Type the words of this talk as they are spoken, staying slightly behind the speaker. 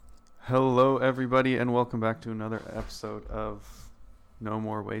Hello, everybody, and welcome back to another episode of No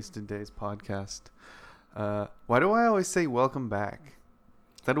More Wasted Days podcast. Why do I always say welcome back?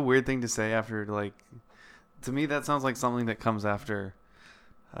 Is that a weird thing to say after, to me that sounds like something that comes after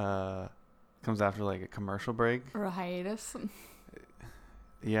like a commercial break. Or a hiatus.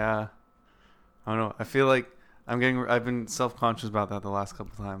 Yeah. I don't know. I feel like I've been self-conscious about that the last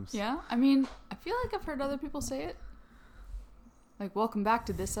couple times. Yeah? I mean, I feel like I've heard other people say it. Like, welcome back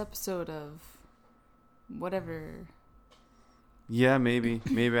to this episode of whatever. Yeah, maybe.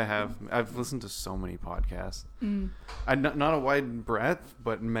 Maybe I have. I've listened to so many podcasts. Not a wide breadth,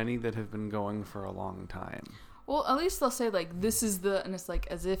 but many that have been going for a long time. Well, at least they'll say, like, this is the... And it's like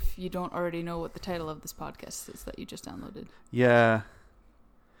as if you don't already know what the title of this podcast is that you just downloaded. Yeah.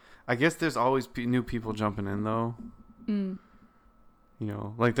 I guess there's always new people jumping in, though. You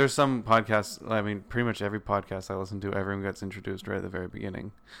know, like there's some podcasts, I mean, pretty much every podcast I listen to, everyone gets introduced right at the very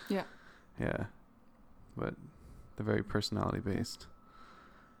beginning. Yeah. Yeah. But they're very personality based,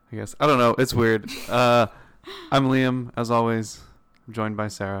 I guess. I don't know. It's weird. I'm Liam, as always. I'm joined by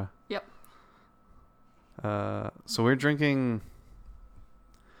Sara. Yep. So we're drinking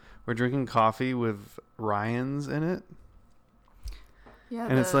coffee with Ryan's in it. Yeah.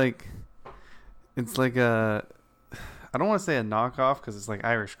 And it's like a... I don't want to say a knockoff because it's like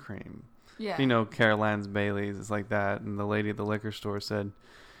Irish cream. Yeah. You know, Carol Ann's Bailey's, it's like that. And the lady at the liquor store said,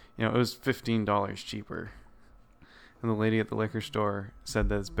 you know, it was $15 cheaper. And the lady at the liquor store said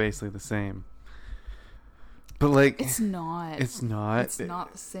that it's basically the same. But like... It's not. It's not. It's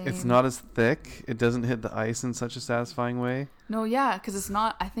not the same. It's not as thick. It doesn't hit the ice in such a satisfying way. No, yeah, because it's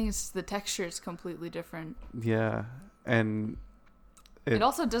not... I think it's the texture is completely different. Yeah. And... It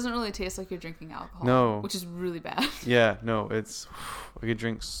also doesn't really taste like you're drinking alcohol. No. Which is really bad. Yeah, no, it's... I could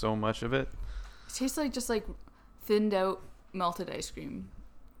drink so much of it. It tastes like just like thinned out melted ice cream.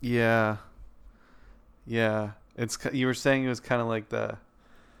 Yeah. Yeah. You were saying it was kind of like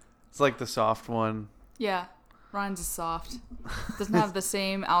it's like the soft one. Yeah. Ryan's is soft. Doesn't have the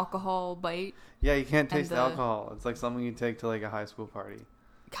same alcohol bite. Yeah, you can't taste the alcohol. It's like something you take to like a high school party.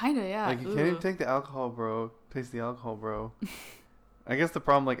 Kinda, yeah. Like, you can't even take the alcohol, bro. Taste the alcohol, bro. I guess the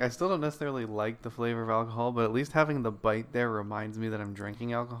problem, like, I still don't necessarily like the flavor of alcohol, but at least having the bite there reminds me that I'm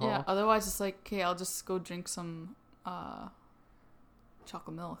drinking alcohol. Yeah, otherwise it's like, okay, I'll just go drink some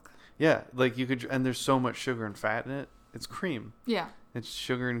chocolate milk. Yeah, like you could, and there's so much sugar and fat in it. It's cream. Yeah. It's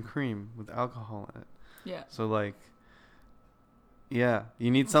sugar and cream with alcohol in it. Yeah. So, like, yeah, you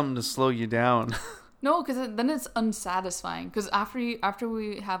need something to slow you down. No, because then it's unsatisfying. Because after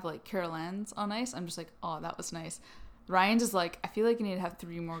we have, like, Carol Ann's on ice, I'm just like, oh, that was nice. Ryan's is like, I feel like I need to have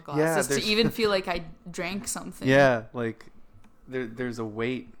 3 more glasses to even feel like I drank something. Yeah, like there's a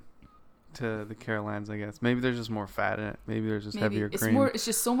weight to the Carol Ann's, I guess. Maybe there's just more fat in it. Maybe there's just heavier cream. It's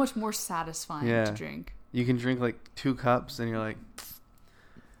just so much more satisfying to drink. You can drink like 2 cups and you're like,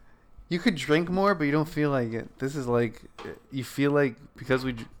 you could drink more, but you don't feel like it. This is like, you feel like, because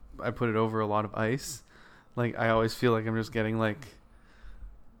I put it over a lot of ice, like I always feel like I'm just getting like,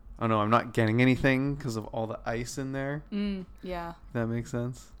 oh no, I'm not getting anything because of all the ice in there. Yeah. That makes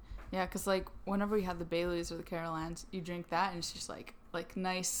sense. Yeah, because like whenever you have the Baileys or the Carol Ann's, you drink that and it's just like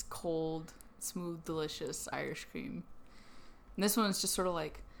nice, cold, smooth, delicious Irish cream. And this one's just sort of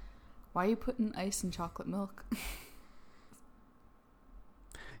like, why are you putting ice in chocolate milk?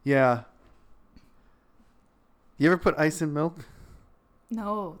 Yeah. You ever put ice in milk?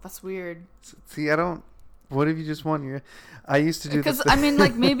 No, that's weird. See, I don't... What if you just want I used to do because I mean,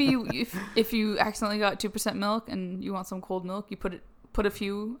 like, maybe if you accidentally got 2% milk and you want some cold milk, you put a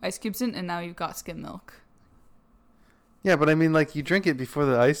few ice cubes in, and now you've got skim milk. Yeah, but I mean, like, you drink it before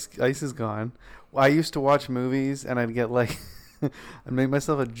the ice is gone. I used to watch movies, and I'd get like, I'd make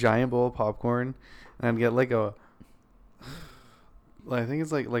myself a giant bowl of popcorn, and I'd get like I think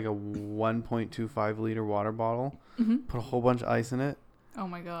it's like a 1.25 liter water bottle. Mm-hmm. Put a whole bunch of ice in it. Oh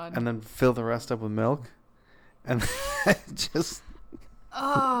my god! And then fill the rest up with milk. And just...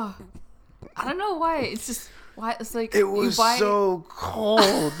 Oh, I don't know why. It's just... Why it's like... It was so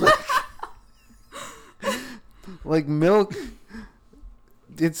cold. Like, milk...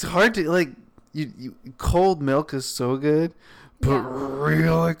 It's hard to... Like, you cold milk is so good, but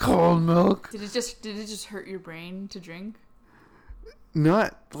really cold milk... Did it just hurt your brain to drink?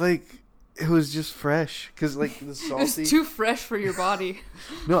 Not, like... It was just fresh. Because, like, the salty... It was too fresh for your body.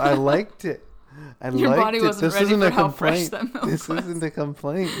 No, I liked it. Your body wasn't ready for how fresh that milk was. This isn't a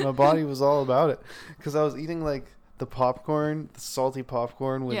complaint. My body was all about it because I was eating like the popcorn, the salty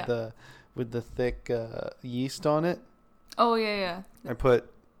popcorn with the thick yeast on it. Oh yeah. I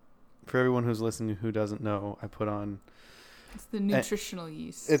put, for everyone who's listening who doesn't know, I put on It's the nutritional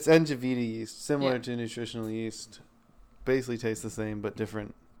yeast. It's Engevita yeast, similar Yeah. to nutritional yeast. Basically tastes the same, but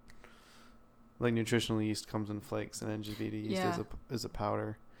different. Like nutritional yeast comes in flakes, and Engevita yeast is a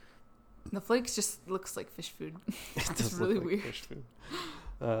powder. The flakes just looks like fish food. It It's does really look like weird. fish food.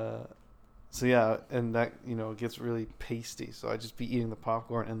 So yeah, and that it gets really pasty. So I just be eating the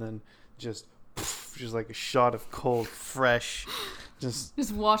popcorn and then just like a shot of cold, fresh, just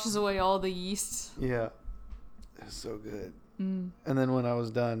washes away all the yeast. yeah, it's so good. Mm. And then when I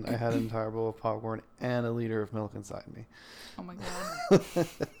was done, I had an entire bowl of popcorn and a liter of milk inside me. Oh my god.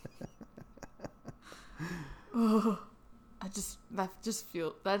 Oh, that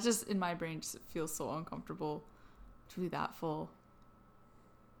just in my brain just feels so uncomfortable to be that full.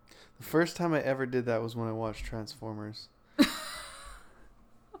 The first time I ever did that was when I watched Transformers.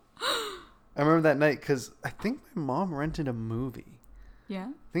 I remember that night because I think my mom rented a movie. Yeah.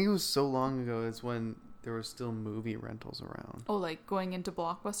 I think it was so long ago. It's when there were still movie rentals around. Oh, like going into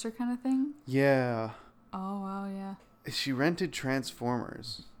Blockbuster kind of thing? Yeah. Oh, wow, yeah. She rented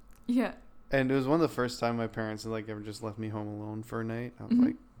Transformers. Yeah. And it was one of the first time my parents had ever just left me home alone for a night. I was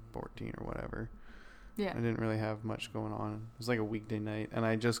Mhm. 14 or whatever. Yeah. I didn't really have much going on. It was like a weekday night, and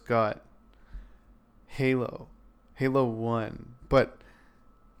I just got Halo 1. But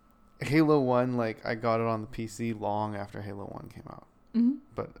Halo 1, I got it on the PC long after Halo 1 came out. Mm-hmm.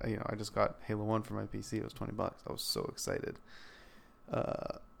 But I just got Halo 1 for my PC. It was $20. I was so excited.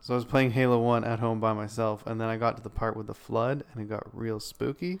 So I was playing Halo 1 at home by myself, and then I got to the part with the flood, and it got real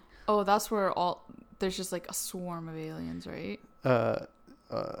spooky. Oh, that's where there's just a swarm of aliens, right?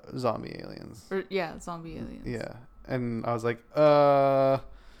 Zombie aliens. Or yeah, zombie aliens. Yeah. And I was like, I'm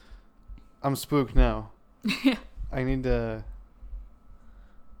spooked now. Yeah. I need to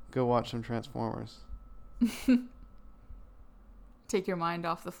go watch some Transformers. Take your mind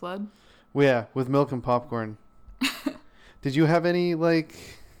off the flood. Well, yeah, with milk and popcorn. Did you have any go-to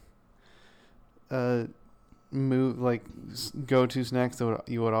snacks that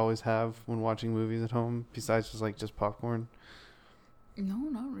you would always have when watching movies at home besides just popcorn? No,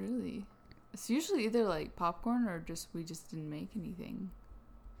 not really. It's usually either popcorn or we just didn't make anything.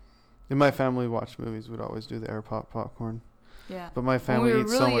 In my family, watched movies. We'd always do the air pop popcorn. Yeah. But my When family we were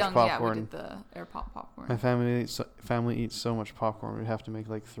eats really so much young, popcorn. Yeah, we did the air pop popcorn. My family eats so much popcorn. We'd have to make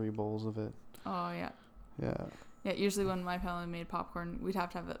 3 bowls of it. Oh yeah. Yeah. Yeah. Usually when my family made popcorn, we'd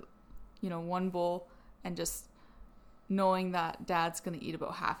have to have it, one bowl, and just knowing that Dad's gonna eat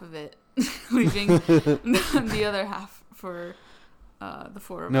about half of it, leaving the other half for the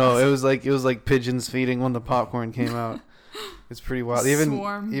 4 of us. No, it was like pigeons feeding when the popcorn came out. It's pretty wild.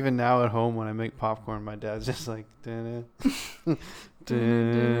 Even now at home when I make popcorn, my dad's just like dun dun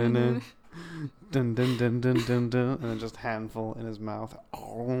dun dun dun dun dun dun, and then just handful in his mouth.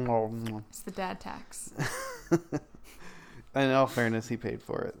 It's the dad tax. And in all fairness, he paid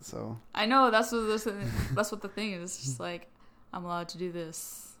for it, so I know that's what the thing is. It's just I'm allowed to do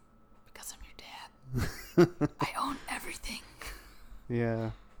this because I'm your dad. I own everything.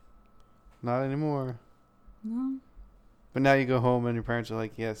 yeah. Not anymore. No. But now you go home and your parents are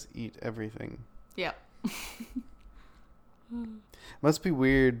like, yes, eat everything. Yeah. Must be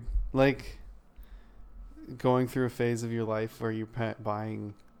weird, going through a phase of your life where you're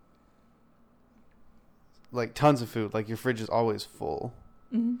buying tons of food. Your fridge is always full.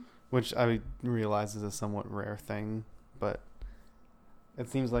 Mm-hmm. Which I realize is a somewhat rare thing. But it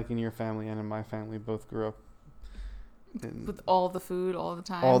seems like in your family and in my family, both grew up with all the food all the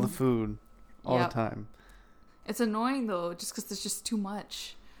time. All the food all Yep. the time. It's annoying though, just because there's just too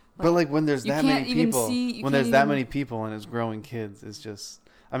much. But when there's that many people, many people and it's growing kids, it's just.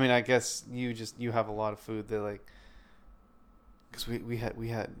 I mean, I guess you have a lot of food that because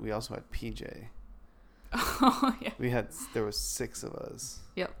we also had PJ. Oh yeah. There was 6 of us.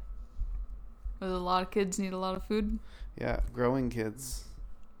 Yep. With a lot of kids need a lot of food. Yeah, growing kids,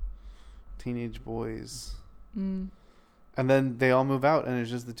 teenage boys. Mm. And then they all move out, and it's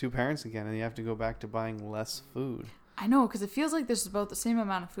just the 2 parents again, and you have to go back to buying less food. I know, because it feels like there's about the same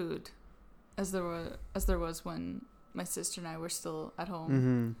amount of food as there was when my sister and I were still at home.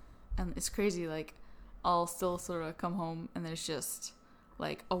 Mm-hmm. And it's crazy. I'll still sort of come home, and there's just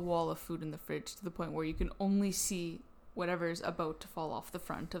a wall of food in the fridge to the point where you can only see whatever's about to fall off the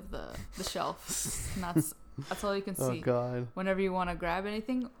front of the shelf. And that's all you can see. Oh God! Whenever you want to grab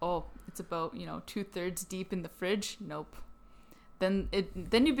anything, it's about 2/3 deep in the fridge. Nope. Then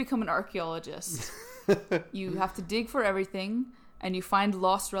you become an archaeologist. You have to dig for everything, and you find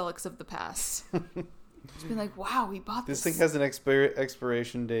lost relics of the past. Just be like, wow, we bought this. This thing has an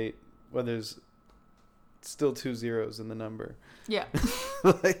expiration date where there's still 2 zeros in the number. Yeah.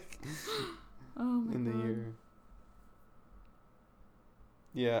 Oh my in the God. year.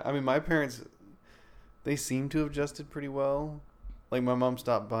 Yeah, I mean, my parents, they seem to have adjusted pretty well. Like, my mom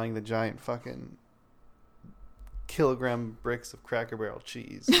stopped buying the giant fucking kilogram bricks of Cracker Barrel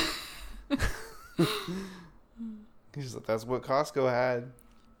cheese. She's like, that's what Costco had.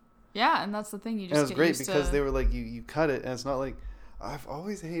 Yeah, and that's the thing. You just and it was get great used because to... they were like, you cut it, and it's not like, I've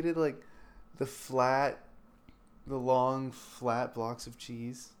always hated like the long flat blocks of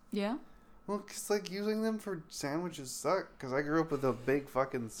cheese. Yeah. Well, it's like using them for sandwiches suck. Because I grew up with a big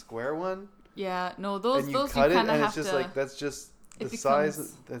fucking square one. Yeah, no, those and you cut it, kind of and have it's just to... like, that's just the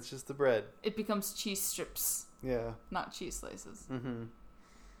size. That's just the bread. It becomes cheese strips. Yeah. Not cheese slices. Mm-hmm.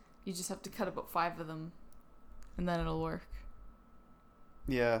 You just have to cut about 5 of them, and then it'll work.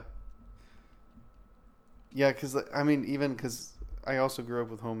 Yeah. Yeah, because, I mean, even because I also grew up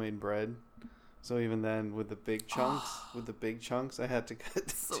with homemade bread. So even then, with the big chunks, I had to cut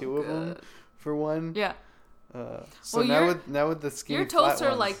so two of them for one. Yeah. So well, now with the skinny your toasts flat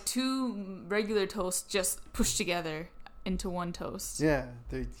are ones, like 2 regular toasts just pushed together into one toast. Yeah,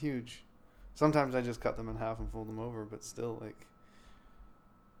 they're huge. Sometimes I just cut them in half and fold them over, but still, like,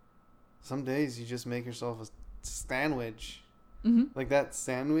 some days you just make yourself a sandwich. Mm-hmm. Like that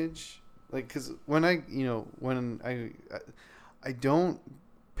sandwich, like, because when I don't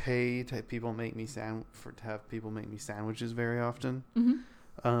pay to have people make me sandwiches very often.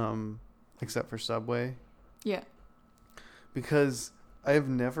 Mm-hmm. Except for Subway. Yeah. Because I have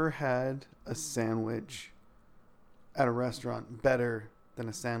never had a sandwich at a restaurant better than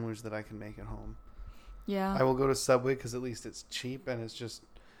a sandwich that I can make at home. Yeah. I will go to Subway because at least it's cheap and it's just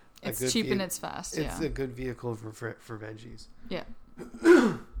it's cheap and it's fast. It's a good vehicle for veggies. Yeah.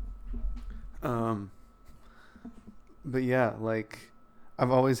 But yeah, like,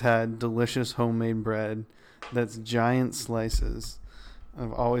 I've always had delicious homemade bread that's giant slices.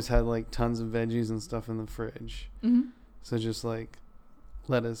 I've always had like tons of veggies and stuff in the fridge. Mm-hmm. So just like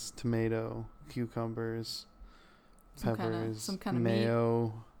lettuce, tomato, cucumbers, peppers, some kind of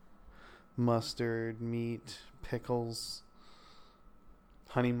mayo, mustard, meat, pickles,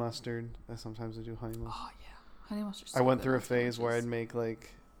 honey mustard. Sometimes I do honey mustard. Oh yeah, honey mustard. I went through a phase where I'd make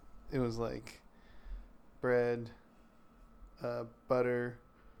like, it was like bread, butter,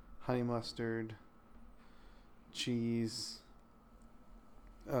 honey mustard, cheese.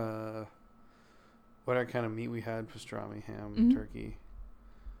 What kind of meat we had: pastrami, ham, mm-hmm. turkey,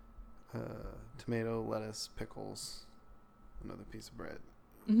 tomato, lettuce, pickles, another piece of bread.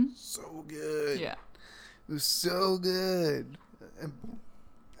 Mm-hmm. So good. Yeah, it was so good.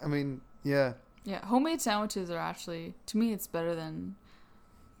 I mean, yeah. Yeah, homemade sandwiches are actually, to me, it's better than,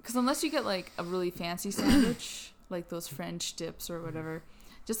 because unless you get like a really fancy sandwich, like those French dips or whatever,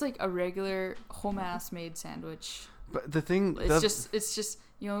 just like a regular home-ass made sandwich. But the thing, it's just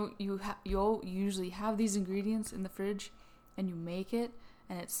you'll usually have these ingredients in the fridge, and you make it,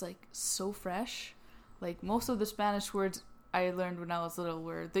 and it's like so fresh. Like most of the Spanish words I learned when I was little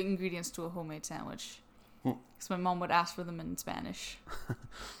were the ingredients to a homemade sandwich, because my mom would ask for them in Spanish.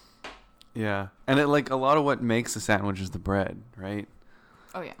 Yeah, and it, like, a lot of what makes a sandwich is the bread, right?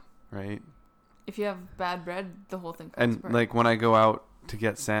 Oh yeah. Right. If you have bad bread, the whole thing falls and apart. Like when I go out to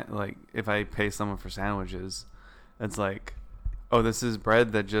get like if I pay someone for sandwiches, it's like, oh, this is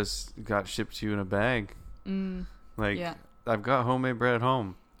bread that just got shipped to you in a bag. Like, yeah. I've got homemade bread at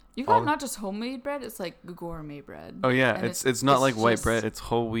home. You've got not just homemade bread, it's like gourmet bread. Oh yeah, it's not like white bread. It's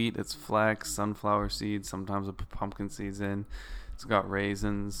whole wheat, it's flax, sunflower seeds, sometimes I put pumpkin seeds in. It's got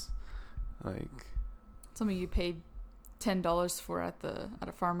raisins, like something you paid $10 for at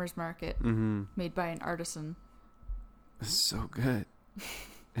a farmer's market, made by an artisan. It's so good.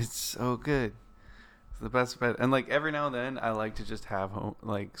 It's so good. It's the best bread. And like every now and then I like to just have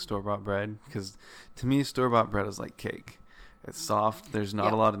like store-bought bread, because to me store-bought bread is like cake. It's soft. There's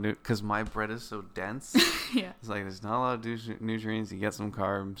not a lot of because my bread is so dense. Yeah. It's like there's not a lot of nutrients. You get some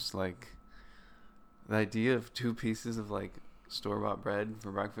carbs. Like the idea of 2 pieces of like store-bought bread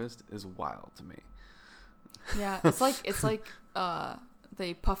for breakfast is wild to me. Yeah, it's like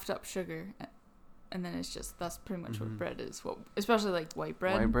they puffed up sugar, and then it's just, that's pretty much what bread is. Well, especially like white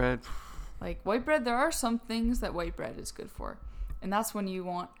bread. White bread. Like white bread, there are some things that white bread is good for, and that's when you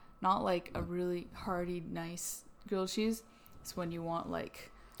want not like a really hearty, nice grilled cheese. It's when you want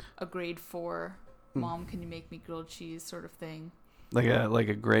like a grade 4, Mom, can you make me grilled cheese sort of thing. Like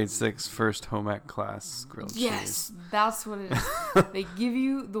a grade 6 first home ec class grilled cheese. Yes, that's what it is. They give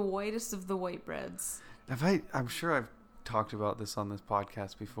you the whitest of the white breads. I'm sure I've talked about this on this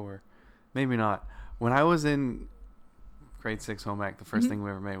podcast before. Maybe not. When I was in grade 6 home ec, the first thing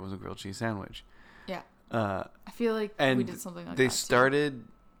we ever made was a grilled cheese sandwich. Yeah. I feel like we did something like that.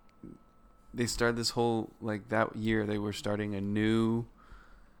 They started this whole, like, that year they were starting a new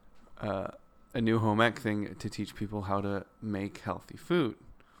a new home ec thing to teach people how to make healthy food.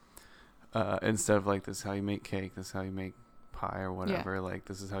 Instead of like, this is how you make cake, this is how you make pie or whatever. Yeah. Like,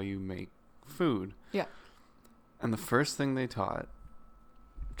 this is how you make food. Yeah. And the first thing they taught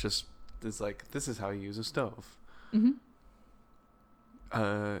just is like, this is how you use a stove. Mm-hmm.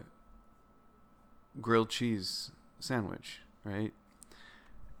 Grilled cheese sandwich, right?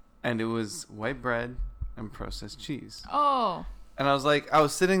 And it was white bread and processed cheese. Oh. And I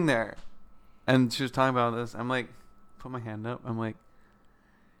was sitting there, and she was talking about this. I'm like, put my hand up. I'm like,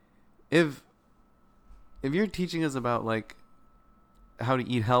 if you're teaching us about like how to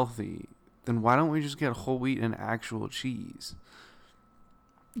eat healthy, then why don't we just get whole wheat and actual cheese?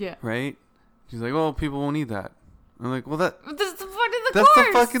 Yeah. Right? She's like, well, people won't eat that. I'm like, well, that's the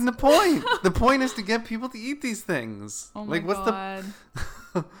fucking the point. The point is to get people to eat these things. Oh my God.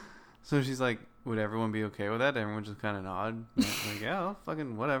 So she's like, would everyone be okay with that? Everyone just kind of nod. Like, yeah, well,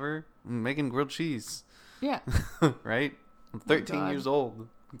 fucking whatever. I'm making grilled cheese. Yeah. Right? I'm 13 years old.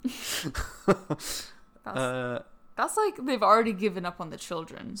 That's like they've already given up on the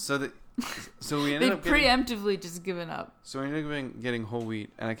children. So we ended up preemptively just given up. So we ended up getting whole wheat,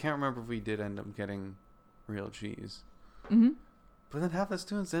 and I can't remember if we did end up getting real cheese. Mm-hmm. But then half the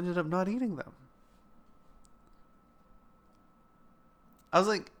students ended up not eating them. I was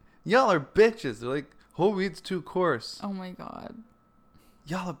like, y'all are bitches. They're like, whole wheat's too coarse. Oh my God.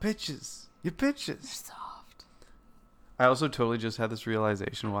 Y'all are bitches. You bitches. They're soft. I also totally just had this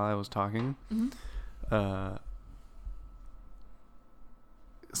realization while I was talking. Mm-hmm.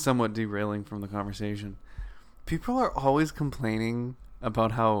 Somewhat derailing from the conversation. People are always complaining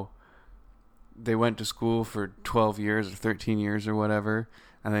about how they went to school for 12 years or 13 years or whatever,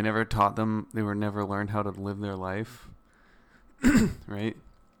 and they never never learned how to live their life. Right?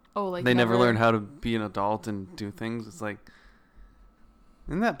 Oh, like they never learned how to be an adult and do things. It's like,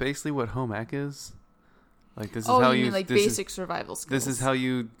 isn't that basically what home ec is? Like, this is how you mean like basic survival skills. This is how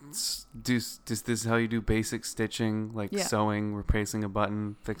you do. This is how you do basic stitching, like sewing, replacing a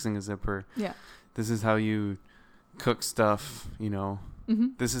button, fixing a zipper. Yeah. This is how you cook stuff. You know. Mm-hmm.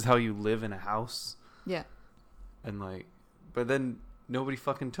 This is how you live in a house. Yeah. And like, but then nobody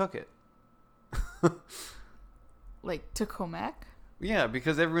fucking took it. Like, took home ec? Yeah,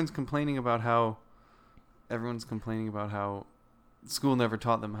 because everyone's complaining about how school never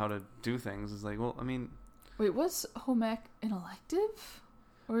taught them how to do things. It's like, well, I mean, wait, was home ec an elective,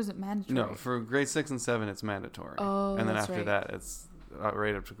 or is it mandatory? No, for grade 6 and 7, it's mandatory. Oh, and then that's after that, it's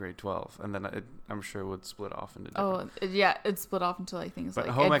right up to grade 12, and then I'm sure it would split off into different. It's split off into like things but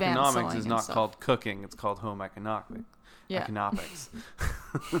like home advanced economics is not stuff. called cooking; it's called home economics. Yeah. Economics.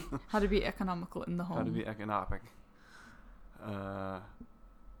 How to be economical in the home. How to be economic.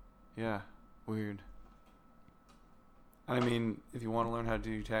 Yeah, weird. I mean, if you want to learn how to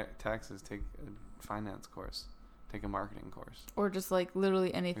do taxes, take a finance course, take a marketing course, or just like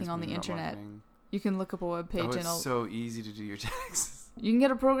literally anything on the internet. Marketing. You can look up a webpage and it's so easy to do your taxes. You can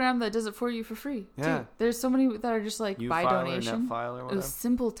get a program that does it for you for free. Yeah. Dude, there's so many that are just like by donation. Netfile or whatever. It was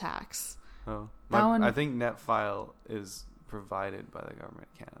Simple Tax. Oh, I think Netfile is provided by the government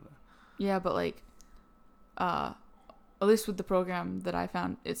of Canada. Yeah, but like, at least with the program that I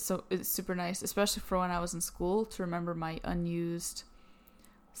found, it's super nice, especially for when I was in school, to remember my unused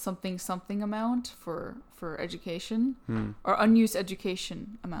something amount for education or unused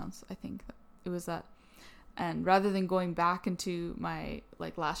education amounts. I think it was that. And rather than going back into my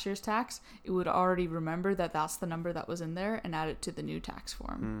like last year's tax, it would already remember that that's the number that was in there and add it to the new tax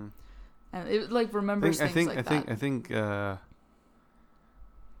form. And it like remembers things like that. I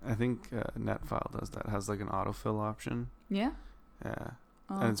think Netfile does that. It has like an autofill option. Yeah. Yeah.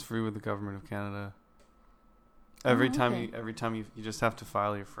 And it's free with the government of Canada. Every time you just have to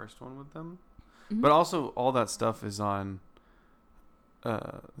file your first one with them. Mm-hmm. But also all that stuff is on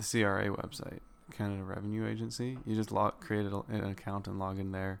the CRA website. Canada Revenue Agency. You just create an account and log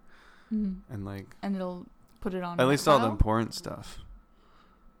in there, and it'll put it on. At least all the important stuff.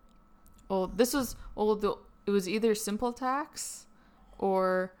 Well, it was either Simple Tax,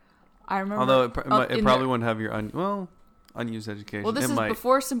 or I remember. Although it probably wouldn't have your unused education. Well, this is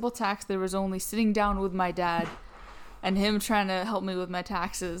before Simple Tax. There was only sitting down with my dad, and him trying to help me with my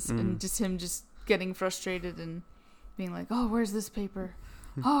taxes, and just him just getting frustrated and being like, "Oh, where's this paper?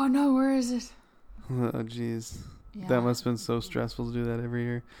 Oh no, where is it?" Oh, jeez. Yeah. That must have been so stressful to do that every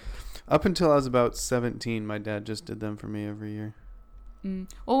year. Up until I was about 17, my dad just did them for me every year.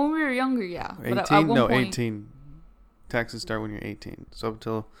 Well, when we were younger, yeah. 18. Taxes start when you're 18. So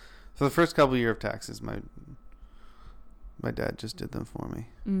for the first couple of years of taxes, my dad just did them for me.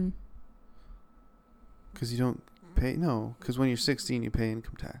 Because you don't pay? No, because when you're 16, you pay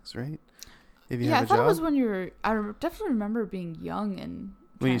income tax, right? If you Yeah, I have a thought job. it was when you're. Definitely remember being young and.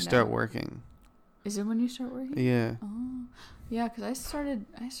 When you trying start to- working. Is it when you start working? Yeah. Oh, yeah. Because I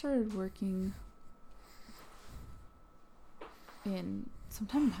started working in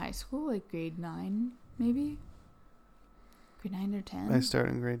sometime in high school, like grade 9, maybe. Grade 9 or 10. I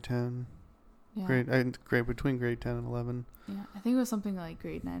started in grade 10. Yeah. Grade between grade 10 and 11. Yeah, I think it was something like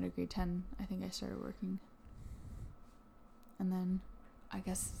grade 9 or grade 10. I think I started working. And then, I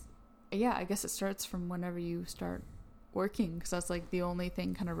guess it starts from whenever you start working, because that's like the only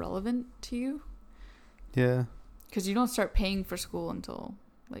thing kind of relevant to you. Yeah. Because you don't start paying for school until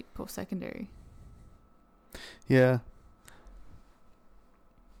like post-secondary. Yeah.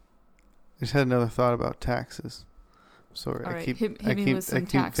 I just had another thought about taxes. Sorry, All I right, keep hit me with some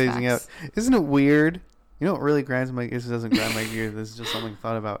tax phasing facts. out. Isn't it weird? You know what really grinds my gears? This doesn't grind my gears. This is just something I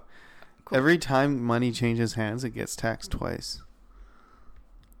thought about. Cool. Every time money changes hands, it gets taxed twice.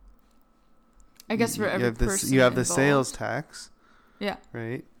 I guess for every person you have the involved. sales tax. Yeah.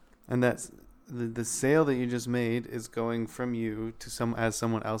 Right, and that's the sale that you just made is going from you to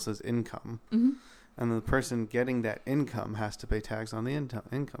someone else's income, Mm-hmm. and the person getting that income has to pay tax on the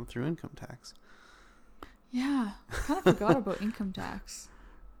income through income tax. Yeah, I kind of forgot about income tax.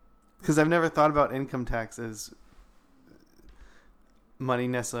 Because I've never thought about income tax as money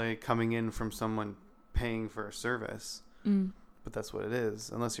necessarily coming in from someone paying for a service. Mm. But that's what it is,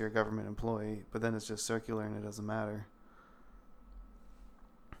 unless you're a government employee. But then it's just circular and it doesn't matter.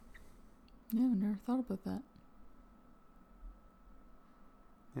 Yeah, I've never thought about that.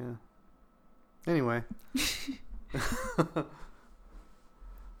 Yeah. Anyway.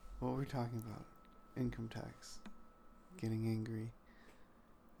 What were we talking about? Income tax. Getting angry.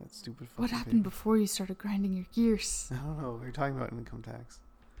 That stupid fucking What happened paper. before you started grinding your gears? I don't know. We were talking about income tax.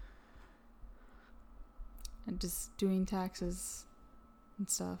 And just doing taxes and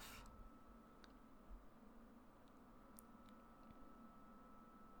stuff.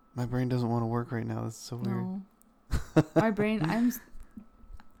 My brain doesn't want to work right now. That's so weird. No. My brain, my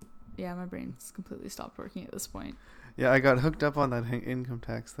brain's completely stopped working at this point. Yeah, I got hooked up on that income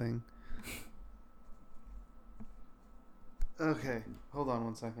tax thing. Okay, hold on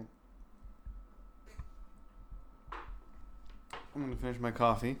one second. I'm gonna finish my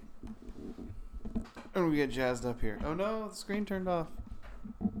coffee. And we get jazzed up here. Oh no, the screen turned off.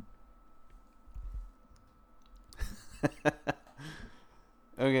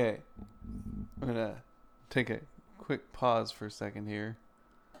 Okay. I'm gonna take a quick pause for a second here.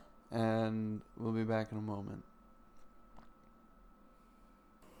 And we'll be back in a moment.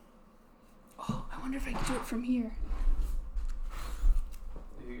 Oh, I wonder if I could do it from here.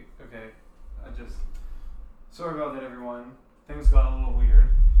 Okay, sorry about that, everyone. Things got a little weird.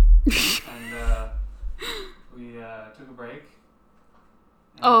 And we took a break.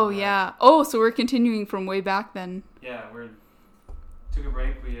 Oh, yeah. Oh, so we're continuing from way back then. Yeah, took a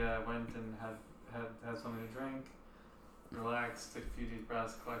break. We went and had something to drink, relaxed, took a few deep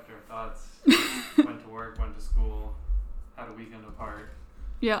breaths, collected our thoughts, went to work, went to school, had a weekend apart.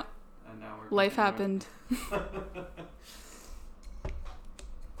 Yeah. And now we're Life continuing. happened.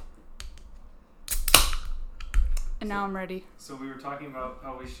 And now I'm ready. So we were talking about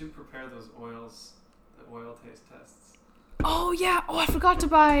how we should prepare those oils, the oil taste tests. Oh, yeah. Oh, I forgot to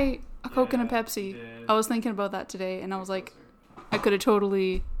buy a Coke and a Pepsi. Did. I was thinking about that today, and I was like, I could have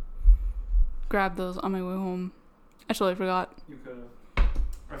totally grabbed those on my way home. I totally forgot. You could have.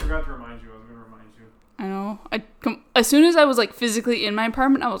 I forgot to remind you. I was going to remind you. I know. As soon as I was like physically in my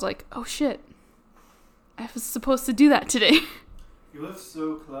apartment, I was like, oh shit. I was supposed to do that today. You live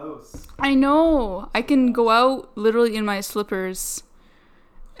so close. I know. I can go out literally in my slippers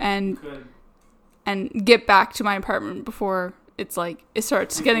and get back to my apartment before it's like it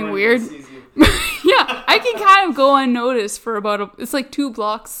starts getting weird. Yeah, I can kind of go unnoticed for about it's like 2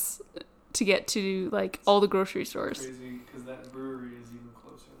 blocks to get to like all the grocery stores. Crazy, because that brewery is even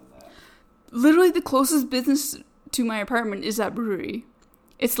closer than that. Literally, the closest business to my apartment is that brewery.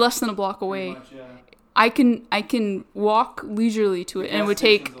 It's less than a block away. Pretty much, yeah. I can walk leisurely to it, and it would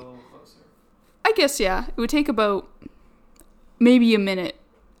take. A little closer. I guess yeah, it would take about maybe a minute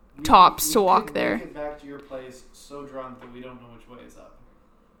tops to walk there. We can get back to your place so drunk that we don't know which way is up.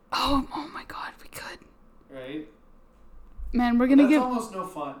 Oh my god, we could. Right? Man, we're gonna That's almost no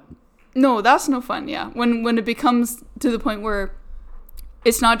fun. No, that's no fun. Yeah, when it becomes to the point where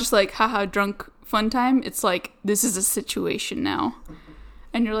it's not just like haha drunk fun time. It's like this is a situation now.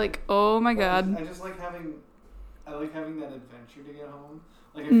 And you're like, oh my god. I just like having that adventure to get home.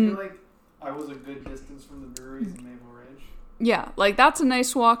 Like I feel like I was a good distance from the breweries in Maple Ridge. Yeah, like that's a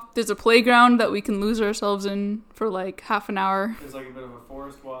nice walk. There's a playground that we can lose ourselves in for like half an hour. There's like a bit of a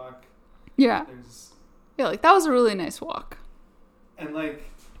forest walk. Yeah. There's Yeah, like that was a really nice walk. and like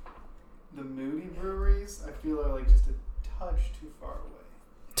the Moody breweries, I feel are like just a touch too far away.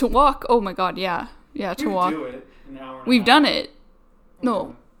 To walk, oh my god, yeah. Yeah, to walk. Do it an hour and a We've half. done it. Okay.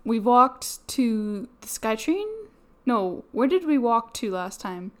 No, we walked to the SkyTrain? No, where did we walk to last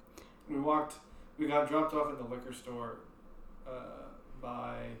time? We got dropped off at the liquor store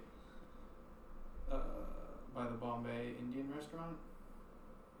by the Bombay Indian restaurant.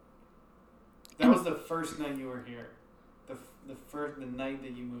 That was the first night you were here. The night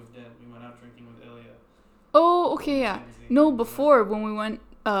that you moved in, we went out drinking with Ilya. Oh, okay, yeah. No, before when we went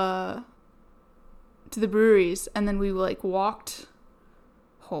to the breweries and then we like walked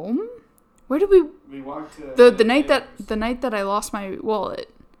home. Where did we? We walked to the night that I lost my wallet.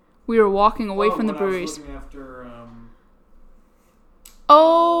 We were walking away from the breweries. I was looking after.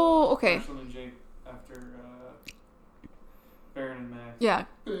 Oh, okay. Ashlyn and Jake after Baron and Max. Yeah.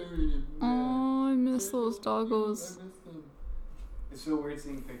 Baron and Max. Oh, I miss those doggos. I miss them. It's so weird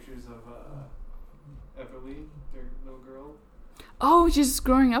seeing pictures of Everly, their little girl. Oh, she's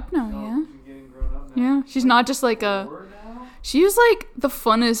growing up now, No, yeah. she's getting grown up now. Yeah, she's not just like a. 4 now? She was like the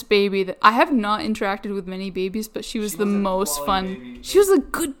funnest baby that I have not interacted with many babies, but she was the a most fun. quality baby. She was a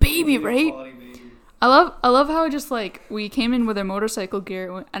good baby, right? Quality baby. I love how just like we came in with our motorcycle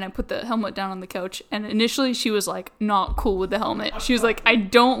gear and I put the helmet down on the couch and initially she was like not cool with the helmet. She was like, I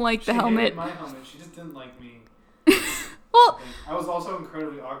don't like the helmet. Hated my helmet. She just didn't like me. Well, I was also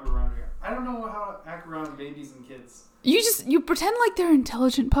incredibly awkward around her. I don't know how to act around babies and kids. you pretend like they're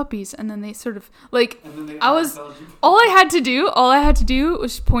intelligent puppies and then they sort of like And then they all I had to do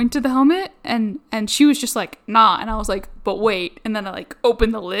was point to the helmet and she was just like, nah, and I was like, but wait, and then I like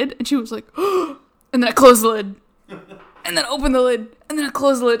opened the lid and she was like, and then I closed the lid. And then opened the lid and then I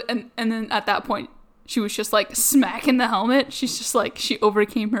closed the lid and then at that point she was just like smacking the helmet. She's just like, she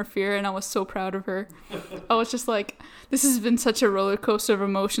overcame her fear and I was so proud of her. I was just like, this has been such a roller coaster of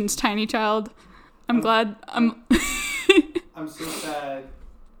emotions, tiny child. I'm glad I'm so sad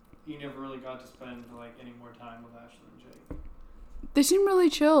you never really got to spend like any more time with Ashley and Jake. They seem really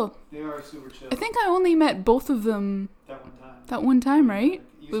chill. They are super chill. I think I only met both of them that one time, right?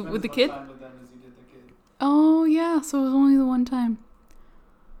 You With the spent as much kid? time with them as you did the kid. Oh yeah, so it was only the one time.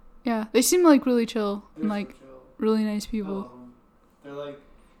 Yeah, they seem like really chill They're and like so chill. really nice I people. love them.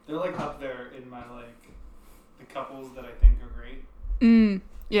 They're like up there in my like the couples that I think are great.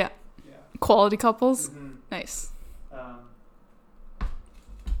 Yeah. Yeah. Quality couples. Mm-hmm. Nice.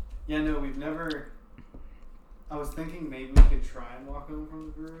 Yeah, no, we've never. I was thinking maybe we could try and walk home from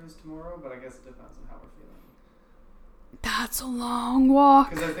the breweries tomorrow, but I guess it depends on how we're feeling. That's a long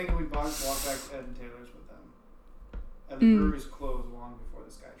walk. Because I think we'd walk back to Ed and Taylor's with them, and the breweries close long before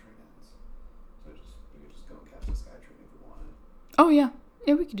the SkyTrain ends. So we could just go and catch the SkyTrain if we wanted. Oh yeah,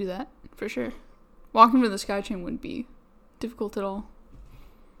 yeah, we could do that for sure. Walking to the SkyTrain wouldn't be difficult at all.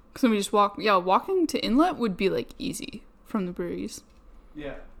 Because then we just walk. Yeah, walking to Inlet would be like easy from the breweries.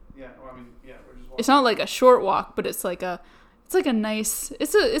 Yeah. Well, I mean, yeah, we're just walking. It's not like a short walk, but it's like a nice.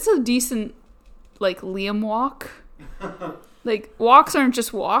 It's a decent like Liam walk. Like walks aren't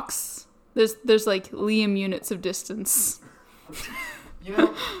just walks. There's like Liam units of distance. You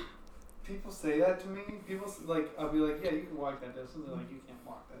know, people say that to me. I'll be like, yeah, you can walk that distance. They're like, you can't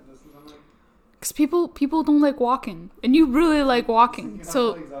walk that distance. I'm like, because people don't like walking, and you really like walking.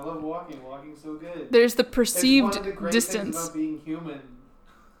 So I love walking. Walking's so good. there's the It's perceived one of the great distance. things about being human.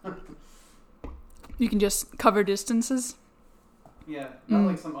 You can just cover distances. Yeah, not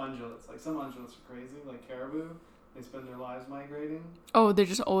like some ungulates. Like some ungulates are crazy, like caribou. They spend their lives migrating. Oh, they're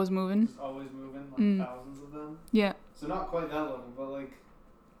just always moving. Just always moving, like thousands of them. Yeah. So not quite that level, but like,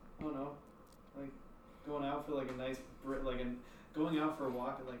 I don't know, like going out for like a nice, going out for a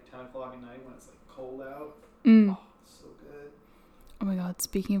walk at like 10 o'clock at night when it's like cold out. Oh, so good. Oh my god,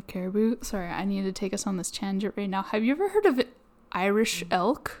 speaking of caribou, sorry, I need to take us on this tangent right now. Have you ever heard of Irish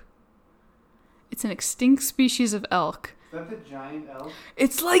elk? It's an extinct species of elk. Is that the giant elk?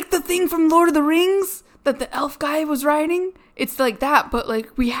 It's like the thing from Lord of the Rings that the elf guy was riding. It's like that, but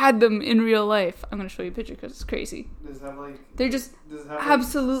like we had them in real life. I'm going to show you a picture because it's crazy. Does it have like... They're just does it have,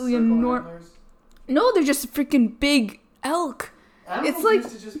 absolutely like, enormous. No, they're just freaking big elk. Animals it's like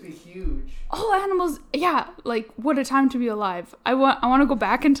used to just be huge. all animals. Yeah, like what a time to be alive. I want to go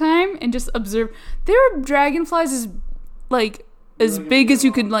back in time and just observe. There are dragonflies as big as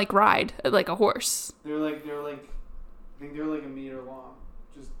you could like ride like a horse. They're like I think they're like a meter long.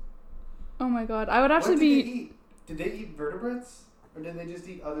 Just oh my god, I would actually what be. Did they eat? Did they eat vertebrates or did they just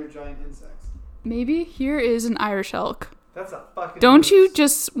eat other giant insects? Maybe here is an Irish elk. That's a fucking. Don't moose. you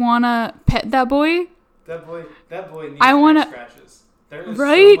just wanna pet that boy? That boy needs I wanna- scratches. There is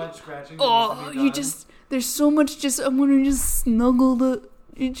Right? so much scratching. Oh, there's so much I wanna just snuggle the.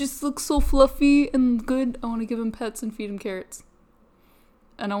 It just looks so fluffy and good. I wanna give him pets and feed him carrots.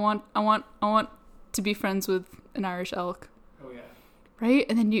 And I want to be friends with an Irish elk. Oh yeah. Right?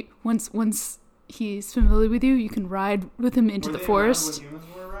 And then once he's familiar with you, you can ride with him into the forest. When humans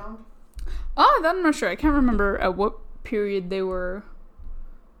were around? Oh, that I'm not sure. I can't remember at what period they were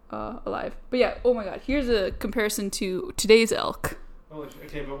alive. But yeah, oh my god, here's a comparison to today's elk. Oh,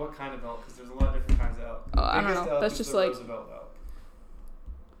 okay, but what kind of elk? Because there's a lot of different kinds of elk. Oh, I don't know. That's just like Roosevelt elk.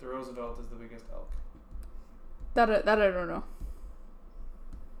 The Roosevelt is the biggest elk. that I don't know.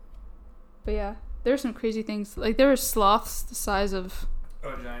 But yeah, there's some crazy things. Like there were sloths the size of.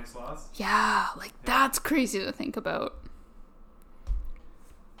 Oh, giant sloths? Yeah, like that's crazy to think about.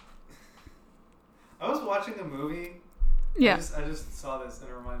 I was watching a movie. Yeah. I just saw this and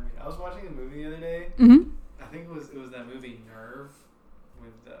it reminded me. I was watching a movie the other day. Mm-hmm. I think it was that movie Nerve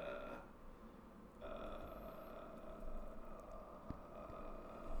with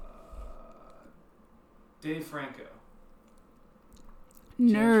Dave Franco.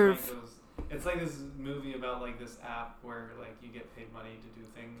 Nerve. James Franco's, it's like this movie about like this app where like you get paid money to do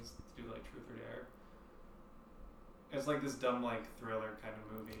things, to do like truth or dare. It's like this dumb like thriller kind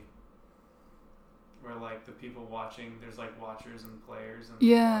of movie. Where like the people watching, there's like watchers and players, and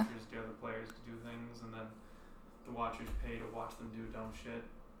the watchers dare the players to do things, and then the watchers pay to watch them do dumb shit.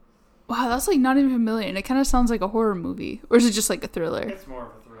 Wow, that's like not even familiar, and it kind of sounds like a horror movie, or is it just like a thriller? It's more of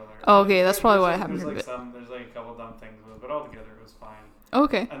a thriller. Oh, okay, that's probably why I haven't heard of it. There's like a couple dumb things with it, but altogether it was fine.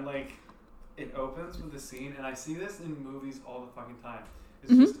 Okay. And like, it opens with a scene, and I see this in movies all the fucking time.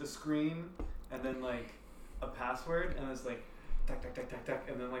 It's Mm-hmm. just a screen, and then like a password, and it's like, tuck, tuck, tuck, tuck, tuck,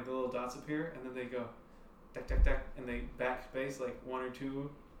 and then like the little dots appear, and then they go, tuck, tuck, tuck, and they backspace like 1 or 2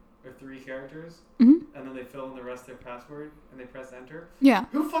 or 3 characters, Mm-hmm. and then they fill in the rest of their password, and they press enter. Yeah.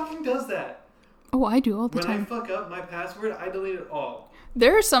 Who fucking does that? Oh, I do all the When time. I fuck up my password, I delete it all.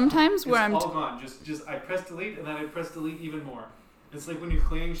 There are some times where It's all gone. Just I press delete, and then I press delete even more. It's like when you're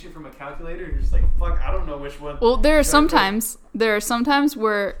clearing shit from a calculator, you're just like, fuck, I don't know which one. Well, there are sometimes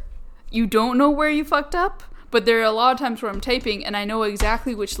where you don't know where you fucked up, but there are a lot of times where I'm typing and I know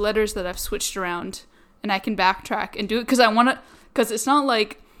exactly which letters that I've switched around, and I can backtrack and do it because it's not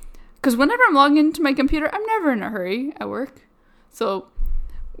like, because whenever I'm logging into my computer, I'm never in a hurry at work. So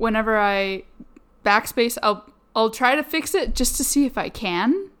whenever I backspace, I'll try to fix it just to see if I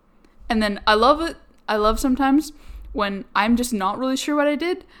can. And then I love it. I love sometimes when I'm just not really sure what I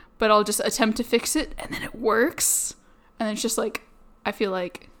did, but I'll just attempt to fix it and then it works. And then it's just like, I feel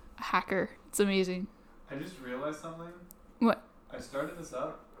like a hacker. It's amazing. I just realized something. What? I started this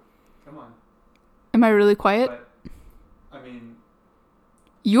up. Come on. Am I really quiet? But, I mean,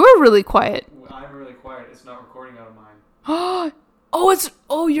 You're really quiet. I'm really quiet. It's not recording out of mine.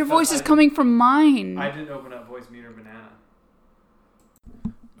 Your Because voice is coming from mine. I didn't open up Voice Meter Banana.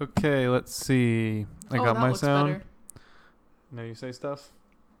 Okay, let's see. I got that my looks sound. better. Now you say stuff.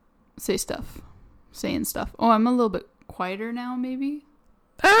 Say stuff. Saying stuff. Oh, I'm a little bit quieter now, maybe?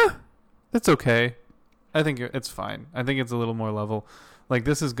 That's okay. I think it's fine. I think it's a little more level. Like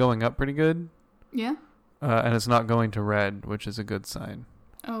this is going up pretty good. Yeah? And it's not going to red, which is a good sign.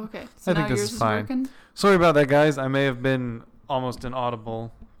 Oh, okay. So I think now this yours is fine. working? Sorry about that, guys. I may have been almost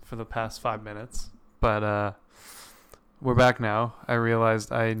inaudible for the past 5 minutes, but we're back now. I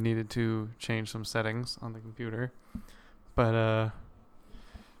realized I needed to change some settings on the computer. But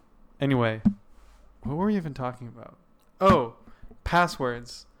anyway, what were we even talking about? Oh,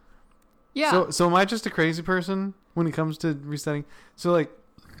 passwords. Yeah. So am I just a crazy person when it comes to resetting? So like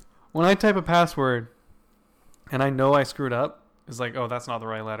when I type a password and I know I screwed up, it's like, oh, that's not the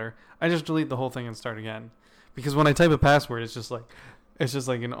right letter. I just delete the whole thing and start again. Because when I type a password, it's just like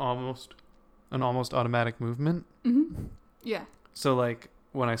an almost automatic movement. Mm-hmm. Yeah. So like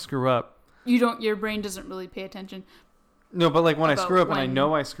when I screw up, Your brain doesn't really pay attention. no, but like when I About screw up and I when-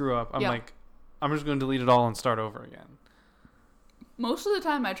 know I screw up, I'm Yeah. like, I'm just going to delete it all and start over again. Most of the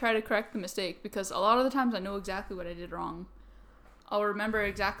time, I try to correct the mistake because a lot of the times I know exactly what I did wrong. I'll remember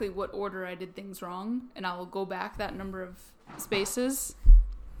exactly what order I did things wrong, and I will go back that number of spaces,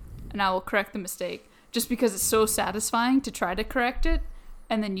 and I will correct the mistake. Just because it's so satisfying to try to correct it,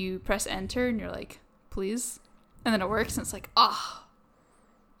 and then you press enter, and you're like, please, and then it works, and it's like,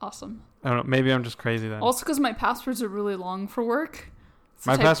 awesome. I don't know. Maybe I'm just crazy then. Also, because my passwords are really long for work.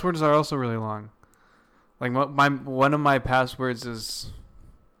 My passwords are also really long. Like one of my passwords is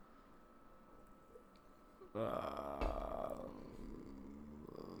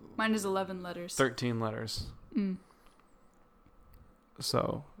Mine is 11 letters. 13 letters. Mm.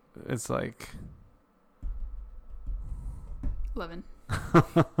 So it's like 11.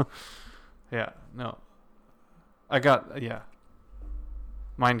 Yeah, no. I got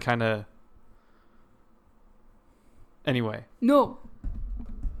mine kind of anyway. No.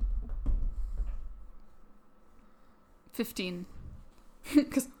 15.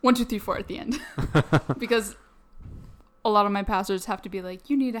 Because 1, 2, 3, 4 at the end. Because a lot of my passwords have to be like,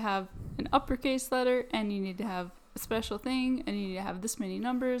 you need to have an uppercase letter, and you need to have a special thing, and you need to have this many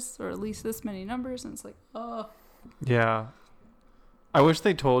numbers, or at least this many numbers, and it's like, oh. Yeah. I wish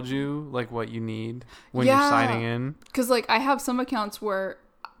they told you like what you need when you're signing in. Because like I have some accounts where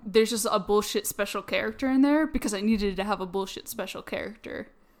there's just a bullshit special character in there because I needed to have a bullshit special character.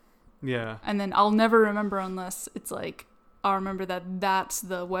 Yeah. And then I'll never remember unless it's like, I'll remember that that's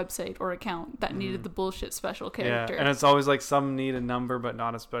the website or account that needed the bullshit special character. Yeah, and it's always like some need a number but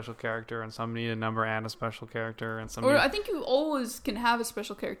not a special character, and some need a number and a special character, and some. Or I think you always can have a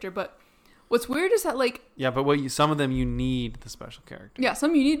special character, but what's weird is that like. Yeah, but some of them you need the special character. Yeah,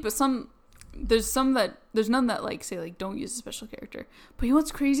 some you need, but there's none that like say like don't use a special character. But you know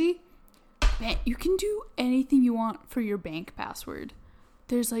what's crazy? Man, you can do anything you want for your bank password.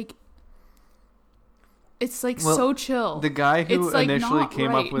 There's like. It's like so chill. The guy who it's, like, initially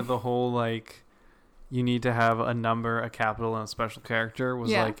came right. up with the whole like you need to have a number, a capital, and a special character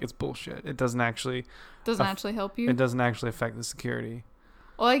was like it's bullshit. It doesn't actually actually help you. It doesn't actually affect the security.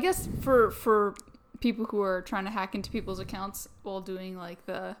 Well, I guess for people who are trying to hack into people's accounts while doing like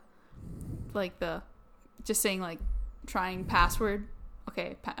the just saying like trying password.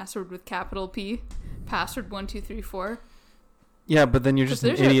 Okay, password with capital P, password 1 2 3 4. Yeah, but then you're just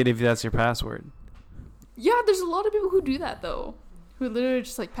an idiot if that's your password. Yeah, there's a lot of people who do that though, who literally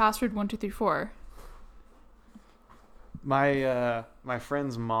just like password 1 2 3 4. My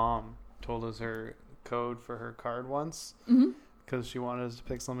friend's mom told us her code for her card once because she wanted us to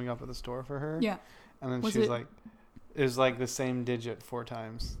pick something up at the store for her. Yeah, and then she was like, it was like the same digit 4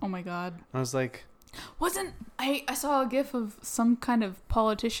 times. Oh my god! I was like, I saw a gif of some kind of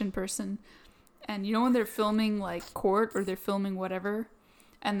politician person, and you know when they're filming like court or they're filming whatever.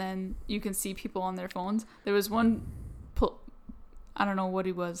 And then you can see people on their phones. There was one, I don't know what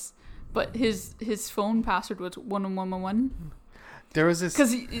he was, but his phone password was 1111. There was this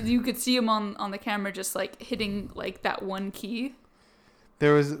because you could see him on the camera just like hitting like that one key.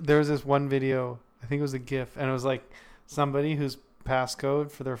 There was this one video. I think it was a GIF, and it was like somebody whose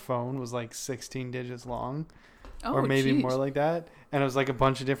passcode for their phone was like 16 digits long, or maybe more like that. And it was like a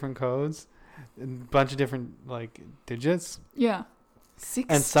bunch of different codes, and a bunch of different like digits. Yeah.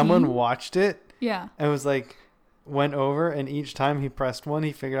 16? And someone watched it. Yeah. And was like, went over, and each time he pressed one,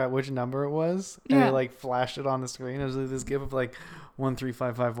 he figured out which number it was, and it like flashed it on the screen. It was like this gif of like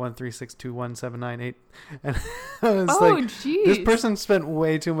 13551362179 and I was like, geez. This person spent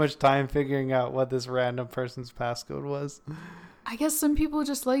way too much time figuring out what this random person's passcode was. I guess some people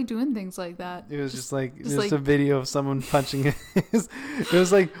just like doing things like that. It was just like a video of someone punching it. It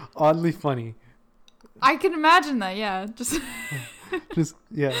was like oddly funny. I can imagine that. Yeah. Just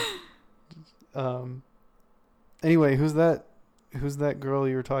yeah. Anyway, who's that girl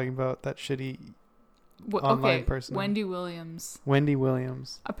you were talking about? That shitty online person. Wendy Williams. Wendy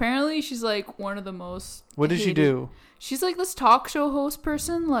Williams. Apparently, she's like one of the most. What did she do? She's like this talk show host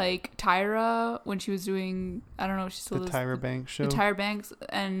person, like Tyra when she was doing. I don't know. She's still the Tyra Banks show. The Tyra Banks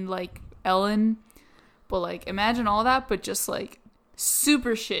and like Ellen, but like imagine all that, but just like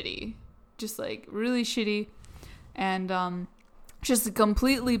super shitty, just like really shitty, and just a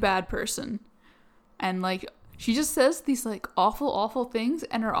completely bad person, and like. She just says these like awful things,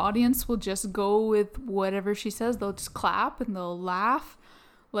 and her audience will just go with whatever she says. They'll just clap and they'll laugh.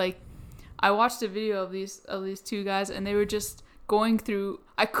 Like I watched a video of these two guys, and they were just going through.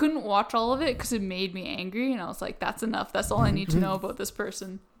 I couldn't watch all of it because it made me angry, and I was like, "That's enough. That's all I need to know about this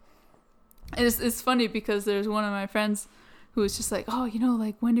person." And it's funny because there's one of my friends who was just like, "Oh, you know,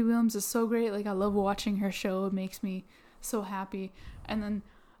 like Wendy Williams is so great. Like I love watching her show. It makes me so happy." And then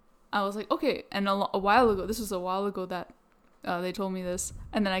I was like, okay. And a while ago, this was a while ago that they told me this.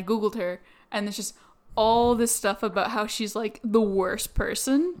 And then I Googled her, and there's just all this stuff about how she's like the worst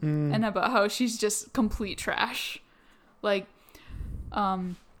person and about how she's just complete trash. Like,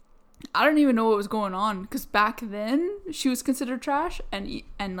 I don't even know what was going on because back then she was considered trash,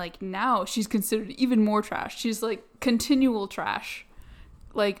 and like now she's considered even more trash. She's like continual trash.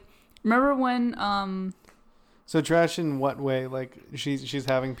 Like, remember when So trash in what way? Like she's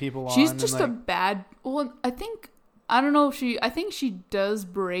having people on. She's just and, like, a bad. Well, I think she does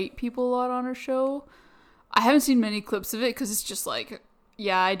berate people a lot on her show. I haven't seen many clips of it because it's just like,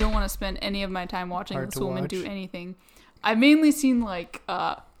 yeah, I don't want to spend any of my time watching this woman do anything. I've mainly seen like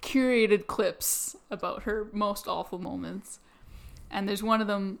curated clips about her most awful moments, and there's one of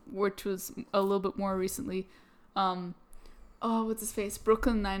them which was a little bit more recently. What's his face?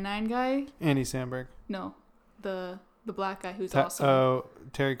 Brooklyn Nine-Nine guy? Andy Samberg. No, the black guy who's awesome.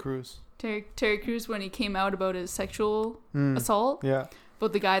 Terry Crews. Terry Crews, when he came out about his sexual assault. Yeah.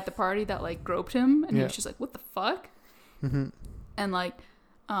 But the guy at the party that like groped him, and he was just like, "What the fuck?" Mm-hmm. And like,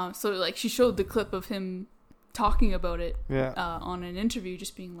 so like she showed the clip of him talking about it on an interview,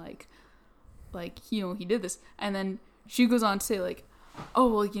 just being like he did this, and then she goes on to say like,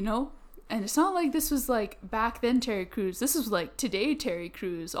 "Oh well, and it's not like this was like back then Terry Crews. This is like today Terry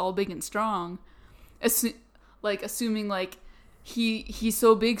Crews, all big and strong, assuming like he's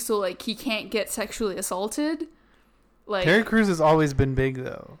so big, so like he can't get sexually assaulted." Like Terry Crews has always been big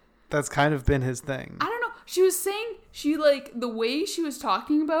though. That's kind of been his thing. I don't know. She was saying the way she was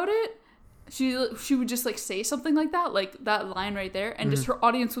talking about it, she would just like say something like that line right there, and just her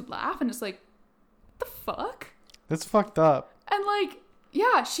audience would laugh, and it's like, what the fuck? That's fucked up. And like,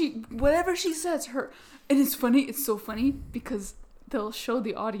 yeah, whatever she says, and it's funny. It's so funny because they'll show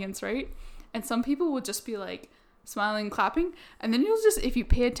the audience, right, and some people will just be like smiling, clapping, and then you'll just, if you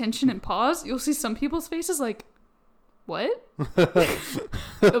pay attention and pause, you'll see some people's faces like, what?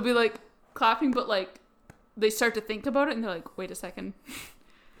 They'll be like clapping, but like they start to think about it and they're like, wait a second,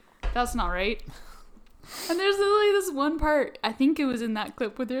 that's not right. And there's literally this one part, I think it was in that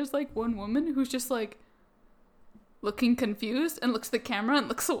clip, where there's like one woman who's just like looking confused and looks at the camera and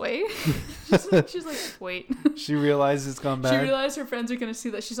looks away. she's like, wait. She realized it's gone bad. She realized her friends are gonna see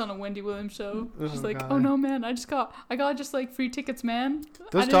that she's on a Wendy Williams show. She's like, God. Oh no, man, I got just like free tickets, man.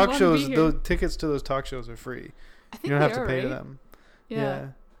 Those talk shows, those tickets to those talk shows are free. I think you don't have to pay right? to them. Yeah.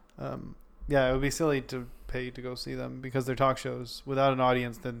 Yeah, it would be silly to pay to go see them because they're talk shows. Without an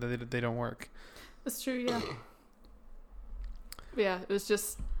audience, then they don't work. That's true, yeah. Yeah, it was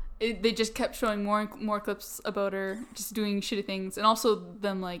just... they just kept showing more and more clips about her just doing shitty things. And also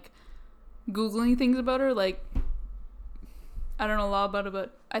them, like, Googling things about her. Like, I don't know a lot about it,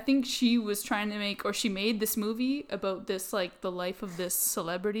 but I think she was trying to make... Or she made this movie about this, like, the life of this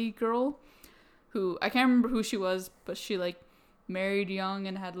celebrity girl who... I can't remember who she was, but she, like, married young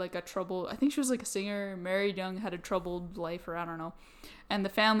and had, like, a trouble... I think she was, like, a singer, married young, had a troubled life, or I don't know. And the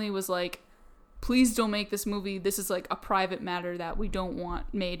family was like, please don't make this movie. This is like a private matter that we don't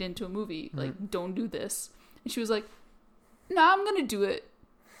want made into a movie. Like, don't do this. And she was like, no, I'm going to do it.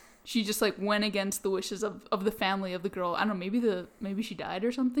 She just like went against the wishes of the family of the girl. I don't know, maybe she died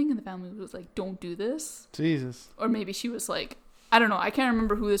or something and the family was like, don't do this. Jesus. Or maybe she was like, I don't know. I can't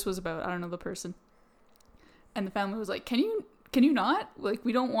remember who this was about. I don't know the person. And the family was like, can you not? Like,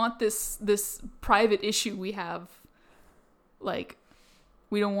 we don't want this private issue we have. Like,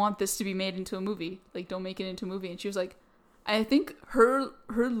 we don't want this to be made into a movie. Like, don't make it into a movie. And she was like, I think her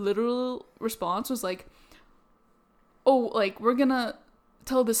literal response was like, oh, like, we're gonna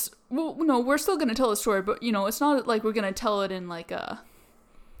tell this. Well, no, we're still gonna tell the story, but it's not like we're gonna tell it in like a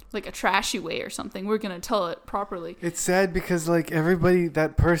trashy way or something. We're gonna tell it properly. It's sad because like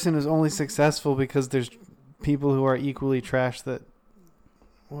that person is only successful because there's people who are equally trash that.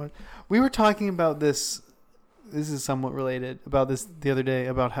 What we were talking about this. This is somewhat related about this the other day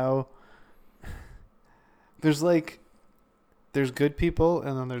about how there's good people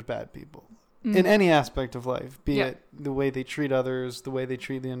and then there's bad people in any aspect of life, be it the way they treat others, the way they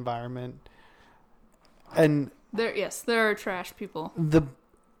treat the environment. And there are trash people. The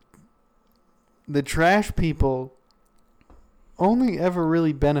trash people only ever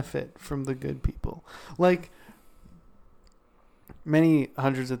really benefit from the good people. Like many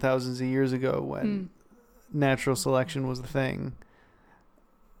hundreds of thousands of years ago when natural selection was the thing.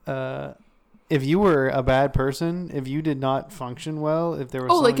 If you were a bad person, if you did not function well, if there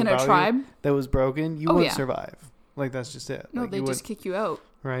was something like in a tribe that was broken, you wouldn't survive. Like that's just it. No, like, they just kick you out.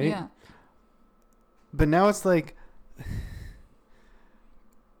 Right? Yeah. But now it's like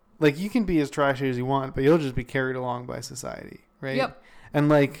you can be as trashy as you want, but you'll just be carried along by society, right? Yep. And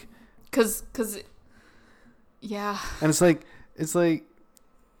like, cause, yeah. And it's like,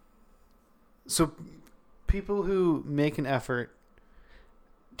 so people who make an effort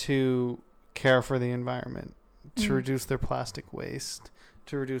to care for the environment, to reduce their plastic waste,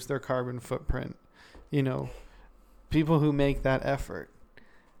 to reduce their carbon footprint, people who make that effort,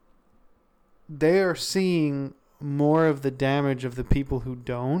 they are seeing more of the damage of the people who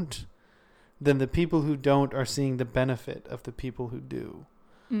don't than the people who don't are seeing the benefit of the people who do.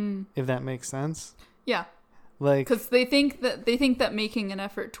 If that makes sense. Yeah. Like, because they think that making an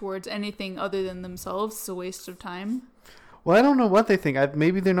effort towards anything other than themselves is a waste of time. Well, I don't know what they think.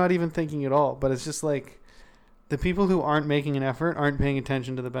 Maybe they're not even thinking at all, but it's just like the people who aren't making an effort aren't paying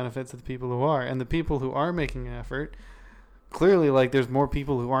attention to the benefits of the people who are, and the people who are making an effort, clearly, like, there's more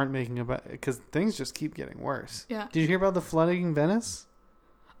people who aren't making a because things just keep getting worse. Yeah. Did you hear about the flooding in Venice?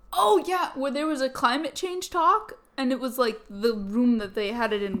 Oh yeah, where there was a climate change talk, and it was like the room that they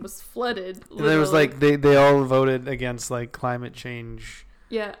had it in was flooded. And there was like they all voted against like climate change.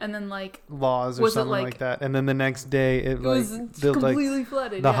 Yeah, and then like laws or something like that, and then the next day it like was completely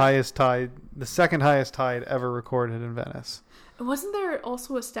flooded. The highest tide, the second highest tide ever recorded in Venice. And wasn't there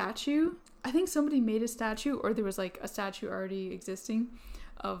also a statue? I think somebody made a statue, or there was like a statue already existing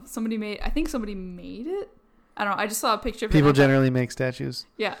of somebody made. I think somebody made it. I don't know. I just saw a picture of it. People generally make statues.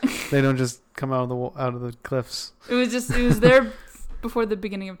 Yeah. They don't just come out of the cliffs. It was there before the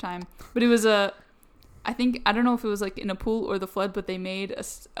beginning of time, but it was I don't know if it was like in a pool or the flood, but they made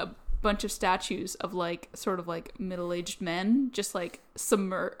a bunch of statues of like sort of like middle-aged men just like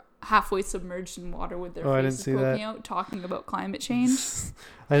halfway submerged in water with their faces poking out, talking about climate change.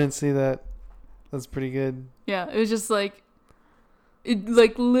 I didn't see that. That's pretty good. Yeah, it was just like it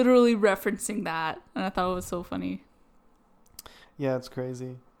like literally referencing that, and I thought it was so funny. Yeah, it's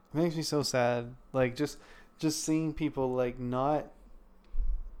crazy. It makes me so sad. Like just seeing people like not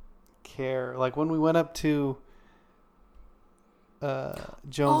care. Like when we went up to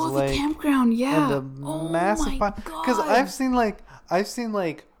Jones Lake, the campground, yeah, and the massive because I've seen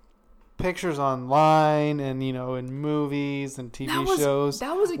like pictures online and in movies and TV shows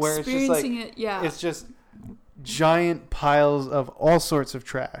that was experiencing it. Yeah, it's just giant piles of all sorts of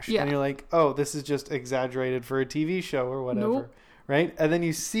trash, and you're like, oh, this is just exaggerated for a TV show or whatever, right? And then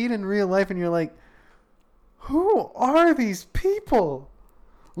you see it in real life and you're like, who are these people?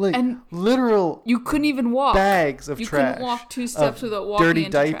 Like, and literal, you couldn't even walk bags of trash. You couldn't walk 2 steps without walking dirty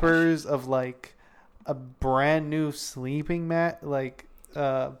into diapers, trash. Of like a brand new sleeping mat, like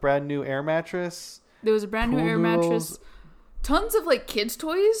brand new air mattress. There was a brand new air mattress. Tons of like kids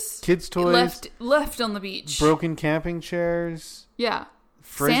toys left on the beach. Broken camping chairs. Yeah.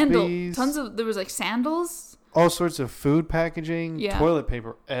 Frisbees. There was like sandals. All sorts of food packaging. Yeah. Toilet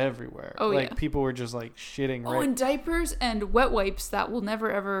paper everywhere. Oh, like people were just like shitting. Oh, and diapers and wet wipes that will never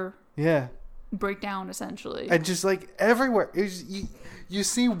ever break down essentially. And just like everywhere. You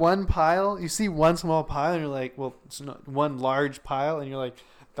see one pile, you see one small pile and you're like, well, it's not one large pile and you're like,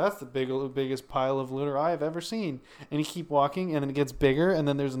 that's the biggest pile of litter I have ever seen. And you keep walking, and then it gets bigger, and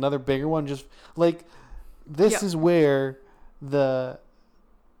then there's another bigger one. Just like this is where the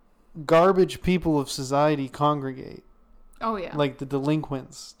garbage people of society congregate. Oh yeah, like the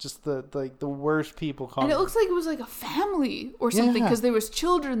delinquents, just the worst people. Congregate. And it looks like it was like a family or something because there was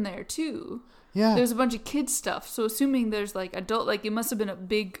children there too. Yeah, there was a bunch of kids stuff. So assuming there's like adult, like it must have been a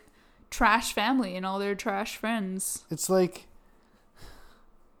big trash family and all their trash friends. It's like.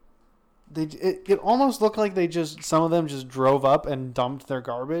 It almost looked like some of them just drove up and dumped their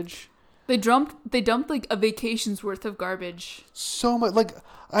garbage. They dumped like a vacation's worth of garbage. So much, like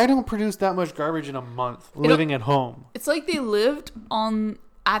I don't produce that much garbage in a month living at home. It's like they lived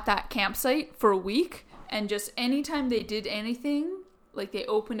at that campsite for a week, and just anytime they did anything, like they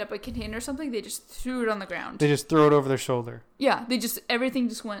opened up a container or something, they just threw it on the ground. They just throw it over their shoulder. Yeah, everything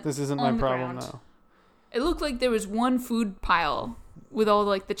just went. This isn't my problem now. It looked like there was one food pile with all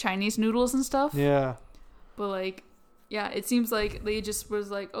like the Chinese noodles and stuff. Yeah. But like, yeah, it seems like they just was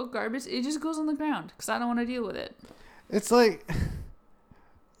like, oh, garbage, it just goes on the ground because I don't want to deal with it. It's like,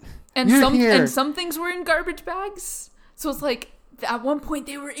 and some things were in garbage bags. So it's like at one point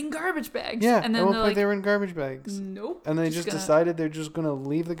they were in garbage bags. Yeah. And then at one point they were in garbage bags. Nope. And they just decided they're just gonna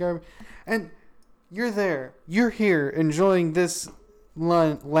leave the garbage. And you're here enjoying this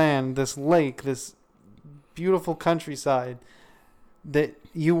land, this lake, this beautiful countryside that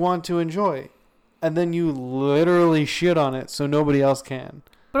you want to enjoy, and then you literally shit on it so nobody else can.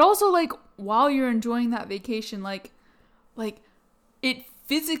 But also, like, while you're enjoying that vacation, like it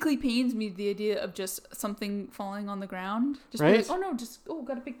physically pains me the idea of just something falling on the ground. Just right? Be like,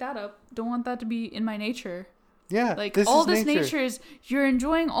 gotta pick that up. Don't want that to be in my nature. Yeah, like all this nature is, you're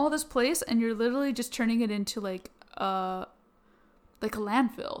enjoying all this place and you're literally just turning it into like a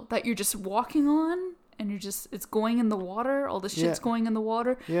landfill that you're just walking on. And it's going in the water. All the shit's going in the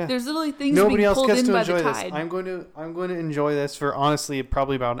water. Yeah. There's literally things nobody being pulled else gets in to by enjoy the this. tide. I'm going to enjoy this for honestly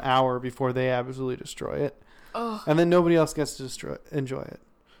probably about an hour before they absolutely destroy it. Oh. And then nobody else gets to enjoy it.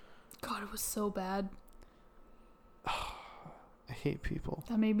 God, it was so bad. I hate people.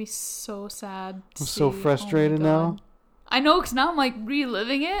 That made me so sad. I'm so frustrated now. I know, because now I'm like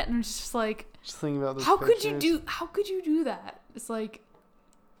reliving it, and it's just like, just thinking about this. How could you do that? It's like,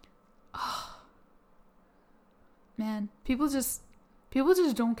 man, people just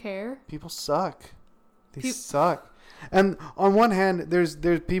don't care. People suck. They suck. And on one hand, there's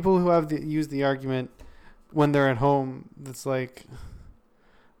people who have use the argument when they're at home. That's like,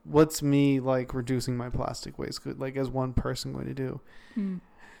 what's me like reducing my plastic waste? Like as one person going to do?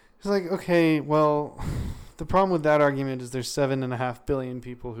 It's like, okay, well, the problem with that argument is there's 7.5 billion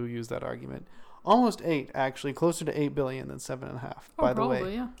people who use that argument. Almost 8, actually, closer to 8 billion than 7.5. By the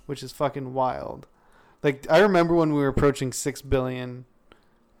way, yeah. Which is fucking wild. Like I remember when we were approaching 6 billion.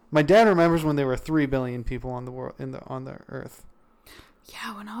 My dad remembers when there were 3 billion people on the world on the earth.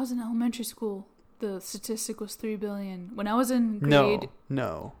 Yeah, when I was in elementary school, the statistic was 3 billion. When I was in grade,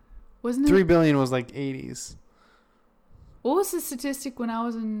 no, wasn't it 3 billion was like 80s. What was the statistic when I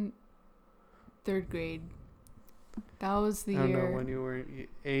was in 3rd grade? That was the year. I don't know, when you were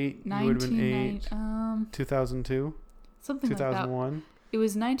 8, you would have been 8. 2002? Something 2001? Like that. It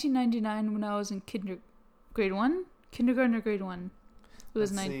was 1999 when I was in grade 1? Kindergarten or grade 1? It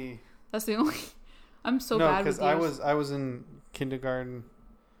was Let's see. That's the only... I'm so bad with years. No, because I was in kindergarten.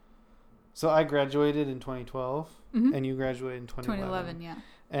 So I graduated in 2012, and you graduated in 2011. 2011, yeah.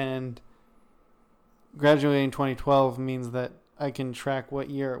 And graduating in 2012 means that I can track what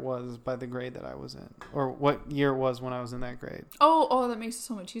year it was by the grade that I was in, or what year it was when I was in that grade. Oh, that makes it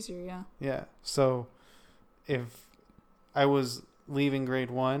so much easier, yeah. Yeah. So if I was leaving grade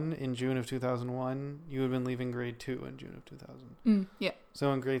 1 in June of 2001, you would have been leaving grade 2 in June of 2000. Yeah.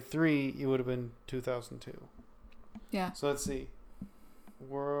 So in grade 3, you would have been 2002. Yeah. So let's see.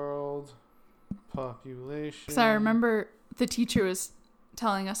 World population. So I remember the teacher was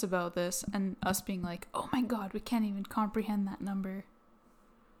telling us about this and us being like, oh my god, we can't even comprehend that number.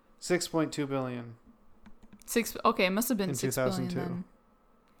 6.2 billion. Okay, it must have been in 6 2002. billion then.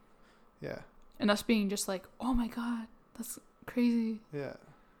 Yeah. And us being just like, oh my god, that's crazy. Yeah.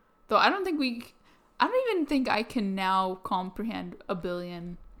 Though I don't even think I can now comprehend a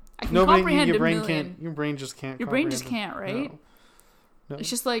billion. I can comprehend your a brain million. can't. Your brain just can't. Your brain just can't, right? No. It's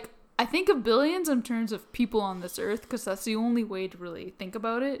just like, I think of billions in terms of people on this earth because that's the only way to really think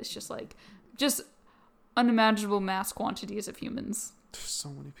about it. It's just like, just unimaginable mass quantities of humans. There's so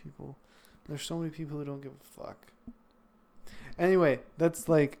many people. There's so many people who don't give a fuck. Anyway, that's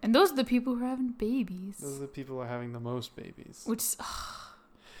like... And those are the people who are having babies. Those are the people who are having the most babies. Which...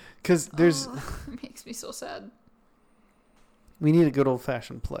 Because there's... it makes me so sad. We need a good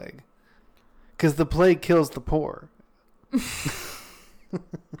old-fashioned plague. Because the plague kills the poor.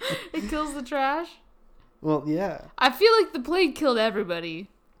 It kills the trash? Well, yeah. I feel like the plague killed everybody.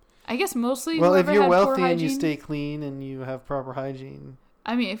 I guess mostly well, whoever if you're had wealthy poor and you hygiene. stay clean and you have proper hygiene.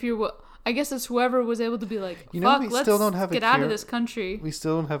 I mean, if you're... I guess it's whoever was able to be like, you know, fuck, let's get out of this country. We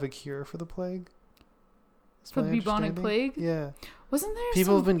still don't have a cure for the plague. For the bubonic plague? Yeah. Wasn't there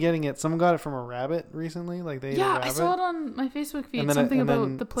People have been getting it. Someone got it from a rabbit recently. Like, they ate a rabbit. I saw it on my Facebook feed. And Something then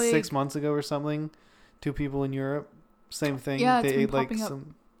about the plague. 6 months ago or something, 2 people in Europe, same thing. Yeah, they ate like popping up.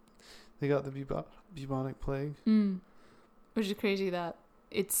 some... They got the bubonic plague. Which is crazy that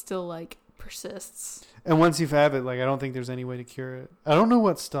it still, like, persists. And once you've had it, like, I don't think there's any way to cure it. I don't know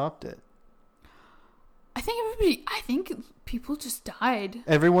what stopped it. I think people just died.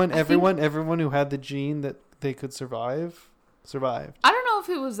 Everyone who had the gene that they could survived. I don't know if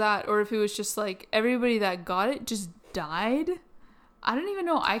it was that or if it was just, like, everybody that got it just died. I don't even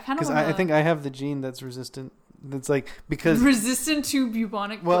know. I kind of I think I have the gene that's resistant. That's like because resistant to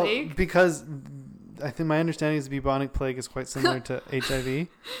bubonic plague. Well, because I think my understanding is the bubonic plague is quite similar to HIV.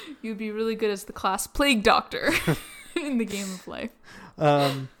 You'd be really good as the class plague doctor in the game of life.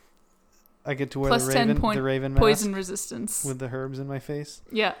 I get to wear Plus the raven mask poison resistance with the herbs in my face.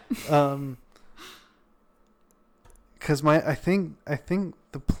 Yeah. Because I think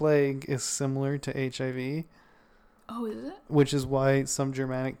the plague is similar to HIV. Oh, is it? Which is why some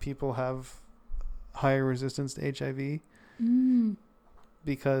Germanic people have higher resistance to HIV.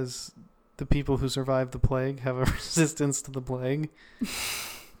 Because the people who survived the plague have a resistance to the plague.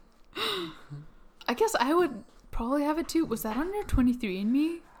 I guess I would probably have it too. Was that on your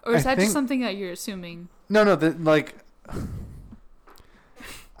 23andMe? Or is that just something that you're assuming? No,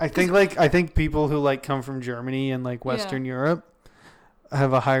 I think people who like come from Germany and like Western Europe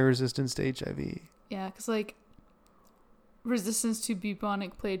have a high resistance to HIV. Yeah, because like resistance to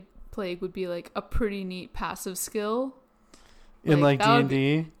bubonic plague would be like a pretty neat passive skill. In like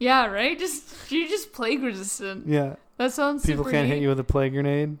D&D? Yeah, right? You're just plague resistant. Yeah. That sounds People super can't neat. hit you with a plague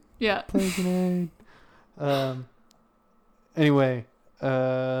grenade. Yeah. Plague grenade. Anyway,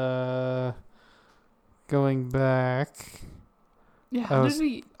 going back. Yeah,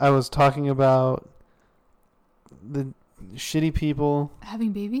 I was talking about the shitty people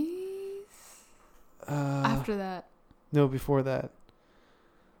having babies? After that. No, before that.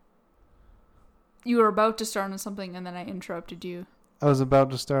 You were about to start on something, and then I interrupted you. I was about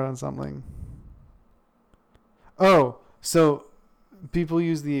to start on something. Oh, so people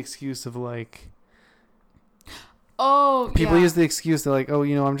use the excuse of like. Oh, people yeah. use the excuse they're like, oh,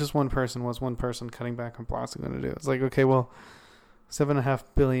 I'm just one person. What's one person cutting back on plastic going to do? It's like, okay, well, 7.5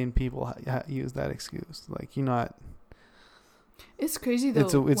 billion people use that excuse. Like, you're not. It's crazy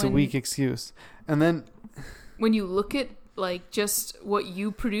though. It's a weak excuse, and then when you look at like just what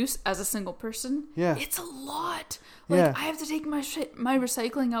you produce as a single person, yeah, it's a lot. Like yeah. I have to take my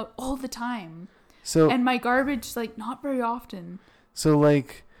recycling out all the time. So and my garbage like not very often. So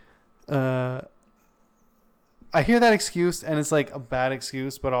like, I hear that excuse and it's like a bad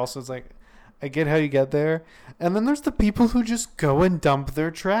excuse, but also it's like, I get how you get there. And then there's the people who just go and dump their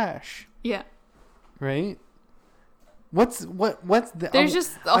trash. Yeah. Right? What's the... There's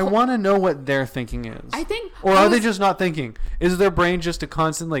just... I want to know what their thinking is. I think... Or are they just not thinking? Is their brain just a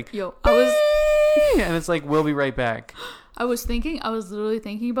constant like... Yo, I was... And it's like, we'll be right back. I was literally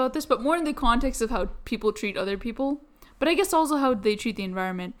thinking about this, but more in the context of how people treat other people. But I guess also how they treat the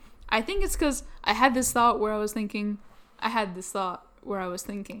environment. I think it's because I had this thought where I was thinking...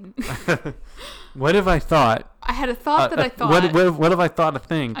 What have I thought? I had a thought that I thought... What have I thought a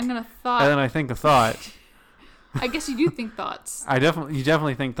think? I'm gonna thought... And then I think a thought. I guess you do think thoughts. You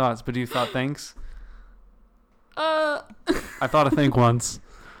definitely think thoughts, but do you thought thinks? I thought a think once.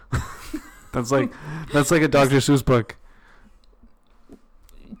 That's like a Dr. Seuss book.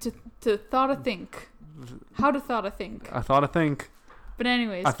 To thought a think. How to thought a think. I thought a think. But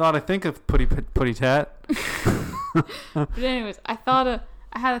anyways. I thought I think of putty tat. But anyways, I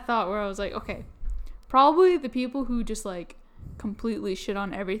had a thought where I was like, okay, probably the people who just like completely shit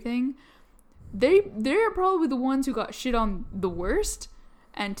on everything, they're probably the ones who got shit on the worst,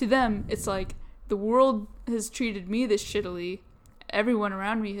 and to them it's like the world has treated me this shittily, everyone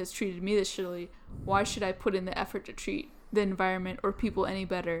around me has treated me this shittily, why should I put in the effort to treat the environment or people any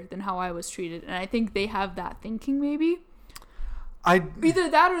better than how I was treated? And I think they have that thinking maybe. Either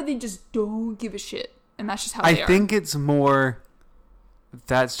that or they just don't give a shit, and that's just how they are. I think it's more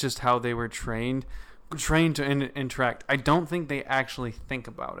that's just how they were trained to interact. I don't think they actually think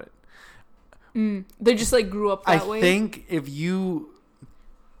about it. They just like grew up that way. I think if you,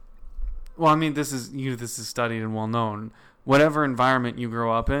 well, I mean, this is studied and well known. Whatever environment you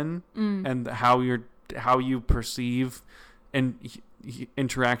grow up in, and how you perceive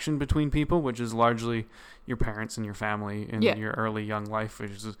interaction between people, which is largely your parents and your family in your early young life,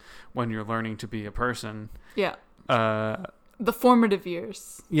 which is when you're learning to be a person. Yeah. The formative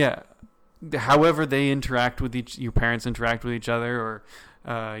years. Yeah. However they interact with your parents interact with each other, or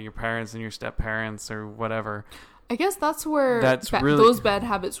your parents and your step parents or whatever. I guess that's where those bad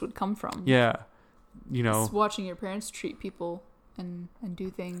habits would come from. Yeah. Just watching your parents treat people and do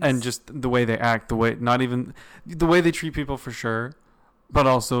things. And just the way they act, not even the way they treat people for sure, but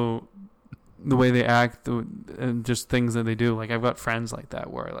also the way they act and just things that they do. Like I've got friends like that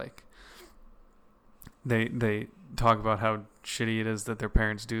where like they talk about how shitty it is that their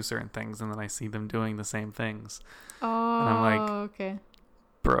parents do certain things, and then I see them doing the same things. Oh, and I'm like, okay.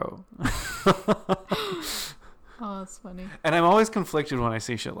 Bro. Oh, that's funny. And I'm always conflicted when I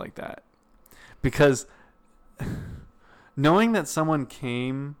see shit like that. Because knowing that someone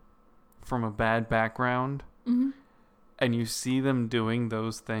came from a bad background and you see them doing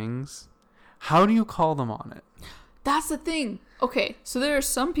those things, how do you call them on it? That's the thing. Okay, so there are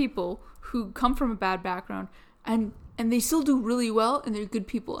some people who come from a bad background and they still do really well, and they're good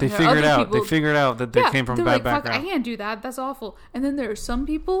people. They figured out that they came from a bad background. Fuck, I can't do that. That's awful. And then there are some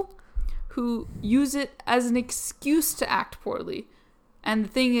people who use it as an excuse to act poorly. And the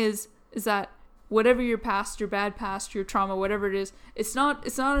thing is that whatever your past, your bad past, your trauma, whatever it is, it's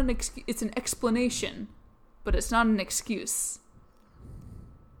an explanation, but it's not an excuse.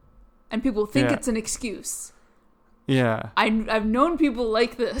 And people think it's an excuse. Yeah. I've known people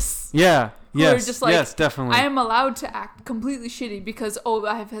like this. Yeah. Yes. Just like, yes, definitely. I am allowed to act completely shitty because,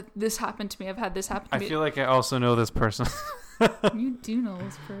 I've had this happen to me. I've had this happen to me. I feel like I also know this person. You do know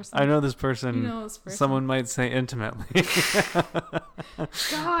this person. I know this person. You know this person. Someone might say intimately.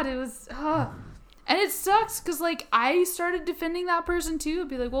 God, it was... And it sucks because, like, I started defending that person, too. I'd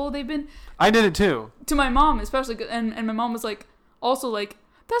be like, well, they've been... I did it, too. To my mom, especially. And my mom was like, also like,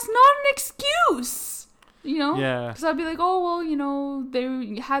 that's not an excuse. You know? Yeah. Because I'd be like, oh, well,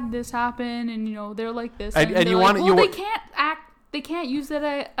 they had this happen and, they're like this. And you want to... They can't use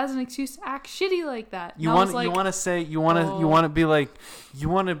that as an excuse to act shitty like that. You want to be like, you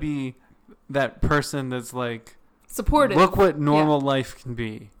want to be that person that's like... supportive. Look what normal life can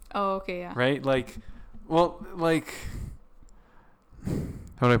be. Oh, okay, yeah. Right? Like, well, like...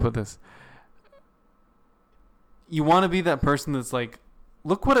 How do I put this? you want to be that person that's like,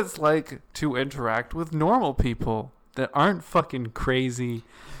 look what it's like to interact with normal people that aren't fucking crazy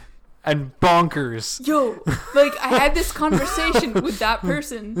and bonkers. Yo, like I had this conversation with that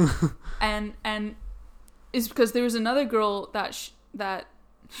person, and it's because there was another girl that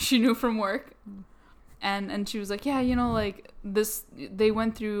she knew from work, and she was like, yeah, you know, like this, they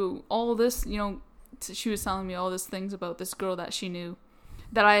went through all this, you know, she was telling me all these things about this girl that she knew,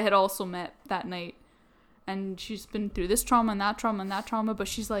 that I had also met that night, and she's been through this trauma and that trauma and that trauma, but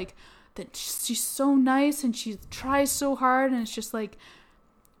she's like, that she's so nice and she tries so hard, and it's just like,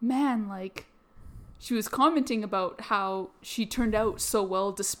 man, like, she was commenting about how she turned out so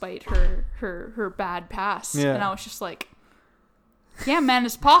well despite her bad past. Yeah. And I was just like, yeah, man,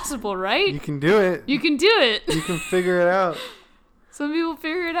 it's possible, right? You can do it. You can do it. You can figure it out. Some people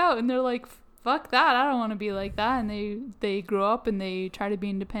figure it out and they're like, fuck that, I don't want to be like that. And they grow up and they try to be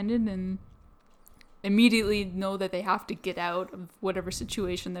independent and immediately know that they have to get out of whatever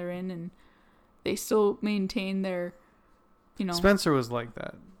situation they're in, and they still maintain their, you know. Spencer was like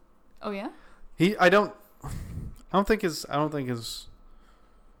that. Oh yeah? I don't think his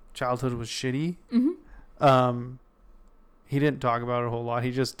childhood was shitty. Mm-hmm. He didn't talk about it a whole lot. He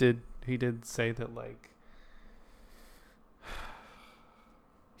did say that, like,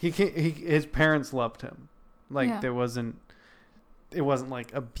 his parents loved him. Like, Yeah. it wasn't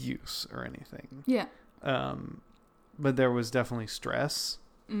like abuse or anything. Yeah. But there was definitely stress.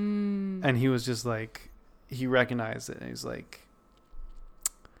 And he was just like, he recognized it and he's like,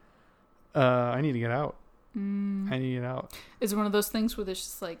 I need to get out. I need to get out. Is it one of those things where there's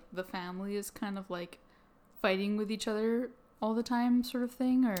just like the family is kind of like fighting with each other all the time, sort of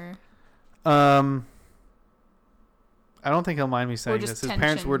thing, or? I don't think he'll mind me saying just this. His tension.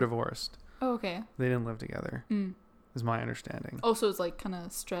 parents were divorced. Oh, okay. They didn't live together. Is my understanding. Oh, so it's like kind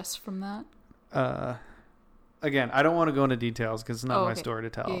of stress from that. Again, I don't want to go into details because it's not my okay. story to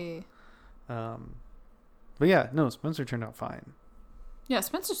tell. Yeah. But yeah, no, Spencer turned out fine. Yeah,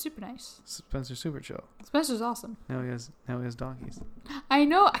 Spencer's super nice. Spencer's super chill. Spencer's awesome. Now he has donkeys. I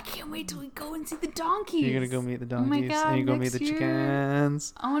know. I can't wait till we go and see the donkeys. You're gonna go meet the donkeys. Oh my God, and you go meet next the year.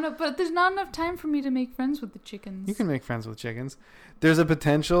 chickens. I wanna, but there's not enough time for me to make friends with the chickens. You can make friends with chickens. There's a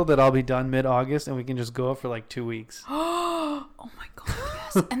potential that I'll be done mid-August and we can just go up for like 2 weeks. Oh my God,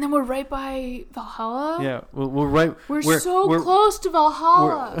 yes. And then we're right by Valhalla. Yeah, we're right. We're so close to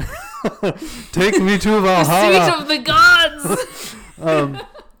Valhalla. Take me to The Valhalla. seat of the gods.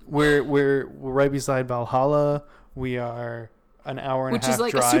 We're right beside Valhalla. We are an hour and Which a half is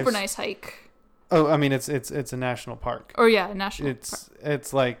like drive. a super nice hike. Oh, I mean it's a national park. Or yeah, a national park.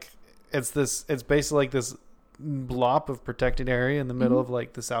 It's basically like this blob of protected area in the middle of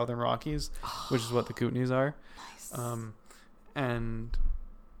like the Southern Rockies, which is what the Kootenays are. Nice.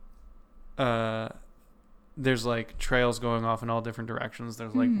 There's like trails going off in all different directions.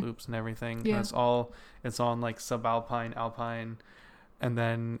 There's like loops and everything. Yeah. And it's all in like subalpine, alpine. And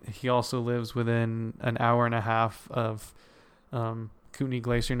then he also lives within an hour and a half of Kootenay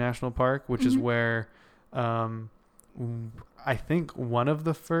Glacier National Park, which is where I think one of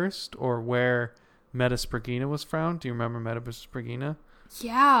the first, or where Metaspergina was found. Do you remember Metaspergina?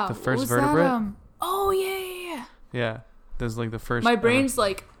 Yeah. The first what was vertebrate? That, oh yeah. Yeah. There's like the first. My brain's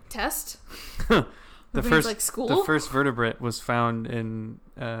like, test? The first, like school? The first vertebrate was found in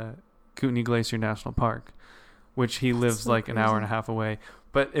Kootenay Glacier National Park, which he lives so like an hour and a half away.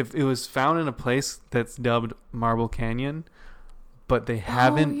 But if it was found in a place that's dubbed Marble Canyon, but they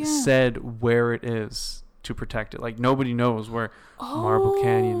haven't said where it is to protect it. Like nobody knows where Marble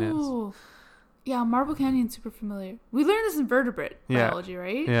Canyon is. Yeah, Marble Canyon's super familiar. We learned this in vertebrate biology,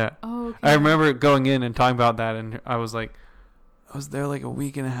 right? Yeah. Oh, okay. I remember going in and talking about that, and I was like, I was there like a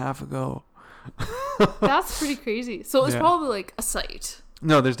week and a half ago. That's pretty crazy. So it was probably like a site.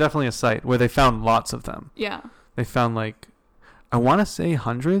 No, there's definitely a site where they found lots of them. Yeah. They found like, I want to say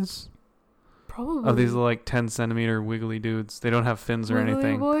hundreds Probably. of these like 10-centimeter wiggly dudes. They don't have fins or Wiggly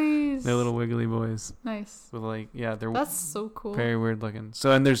anything. boys. They're little wiggly boys. Nice. With like, yeah, they're That's so cool. very weird looking.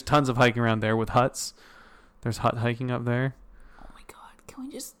 So, and there's tons of hiking around there with huts. There's hut hiking up there. Oh my God. Can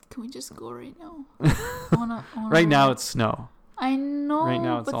we just go right now? I wanna Right now it's snow. I know. Right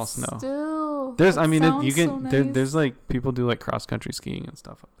now it's but all snow. Still, There's, that I mean, you sounds can, so nice. there's like people do like cross country skiing and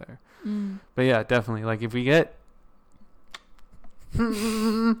stuff up there. But yeah, definitely. Like if we get,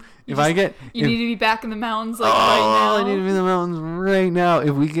 You need to be back in the mountains like right now. I need to be in the mountains right now.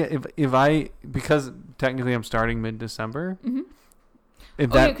 If we get, because technically I'm starting mid-December.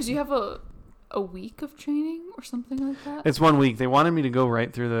 Because you have a week of training or something like that. It's 1 week. They wanted me to go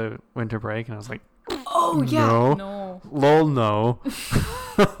right through the winter break, and I was like, oh yeah, no. lol, no.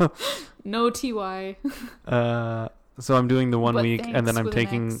 No TY. So I'm doing the 1 But week, and then I'm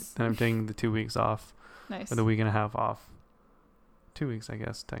thanks with an taking the 2 weeks off, Nice. or the week and a half off. 2 weeks, I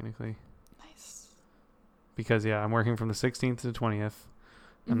guess, technically. Nice. Because I'm working from the 16th to the 20th,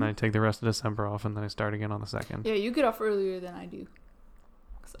 and then I take the rest of December off, and then I start again on the 2nd. Yeah, you get off earlier than I do.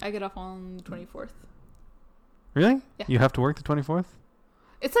 'Cause I get off on the 24th. Really? Yeah. You have to work the 24th?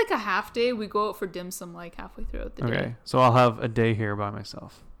 It's like a half day. We go out for dim sum like halfway throughout the day. Okay, so I'll have a day here by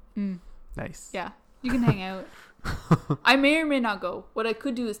myself. Nice. Yeah, you can hang out. I may or may not go. What I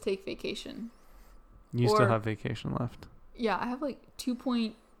could do is take vacation. You still have vacation left. Yeah, I have like 2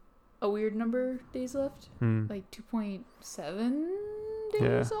 point a weird number days left. Like 2.7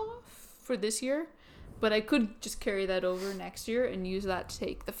 days off for this year. But I could just carry that over next year and use that to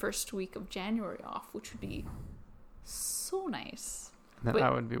take the first week of January off, which would be so nice.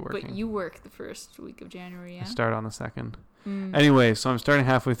 I would be working. But you work the first week of January, yeah? I start on the 2nd. Anyway, so I'm starting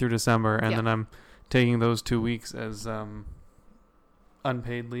halfway through December, and then I'm taking those 2 weeks as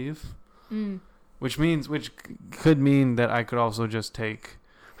unpaid leave. Which could mean that I could also just take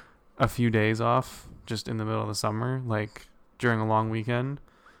a few days off just in the middle of the summer, like during a long weekend.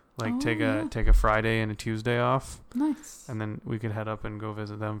 Like take a Friday and a Tuesday off. Nice. And then we could head up and go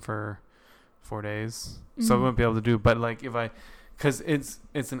visit them for 4 days. So I won't be able to do, but like because it's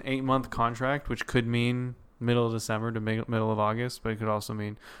an 8-month contract, which could mean middle of December to middle of August, but it could also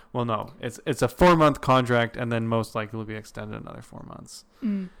mean, well, no, it's a 4-month contract, and then most likely will be extended another 4 months.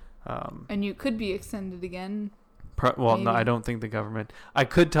 And you could be extended again. No, I don't think the government. I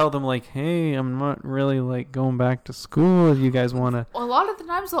could tell them like, hey, I'm not really like going back to school. If you guys want to. A lot of the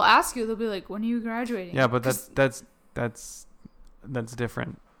times they'll ask you. They'll be like, "When are you graduating?" Yeah, but that's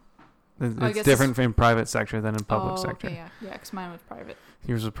different. It's different in private sector than in public sector. Okay, yeah, because mine was private.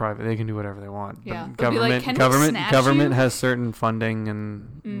 Yours was private. They can do whatever they want. Yeah, but government has certain funding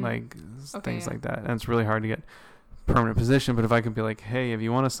and things like that, and it's really hard to get permanent position. But if I could be like, hey, if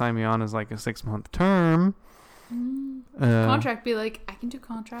you want to sign me on as like a 6-month term. Contract, be like, I can do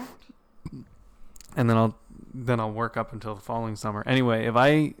contract, and then I'll work up until the following summer. Anyway,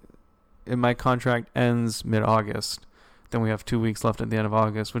 if my contract ends mid-August, then we have 2 weeks left at the end of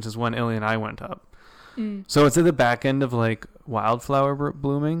August, which is when Illy and I went up. So it's at the back end of like wildflower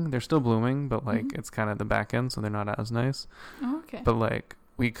blooming. They're still blooming, but like it's kind of the back end, so they're not as nice. Oh, okay. But like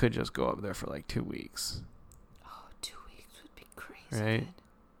we could just go up there for like 2 weeks. Oh, 2 weeks would be crazy. Right.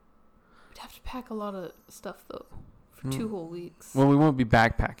 We'd have to pack a lot of stuff though for 2 whole weeks. Well, we won't be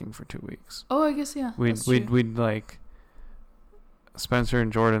backpacking for 2 weeks. Oh, I guess yeah. We'd like Spencer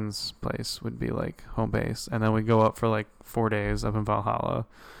and Jordan's place would be like home base, and then we go up for like 4 days up in Valhalla,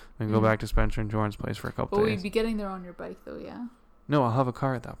 and go back to Spencer and Jordan's place for a couple days. But we'd be getting there on your bike though, yeah. No, I'll have a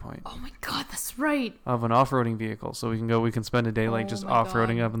car at that point. Oh my god, that's right. I'll have an off-roading vehicle, so we can spend a day like just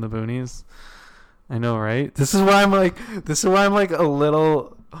off-roading up in the boonies. I know, right? This is why I'm like a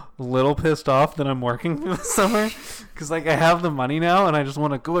little pissed off that I'm working through the summer, because like I have the money now and I just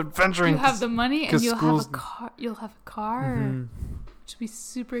want to go adventuring. You have the money and you'll have a car. You'll have a car. Which will be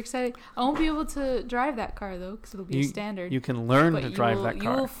super exciting. I won't be able to drive that car though, because it'll be a standard. You can learn to drive that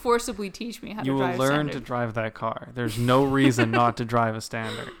car. You will forcibly teach me how to drive. You will learn to drive that car. There's no reason not to drive a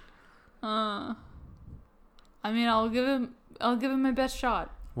standard. I mean, I'll give him my best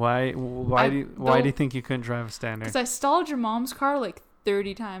shot. Why do you think you couldn't drive a standard? Because I stalled your mom's car like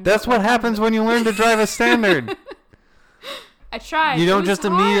 30 times. That's what happens when you learn to drive a standard. I tried. You don't just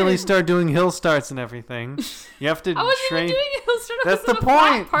immediately start doing hill starts and everything. You have to I wasn't train. even doing a hill start. That's the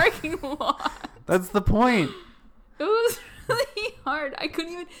point. Parking lot. That's the point. It was really hard. I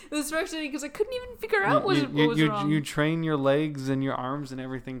couldn't even. It was frustrating because I couldn't even figure out what was wrong. You train your legs and your arms and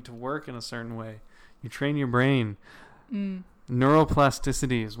everything to work in a certain way. You train your brain.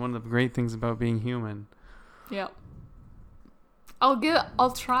 Neuroplasticity is one of the great things about being human. Yeah.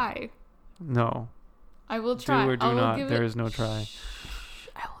 I'll try. No. I will try. Do or do not. There is no try.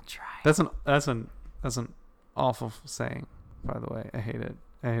 I will try. That's an awful saying, by the way. I hate it.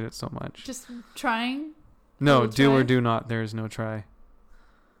 I hate it so much. Just trying? No, do or do not. There is no try.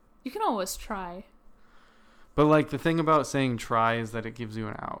 You can always try. But like the thing about saying try is that it gives you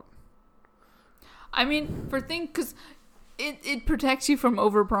an out. I mean, because it protects you from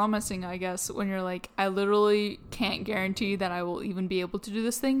overpromising, I guess, when you're like, I literally can't guarantee that I will even be able to do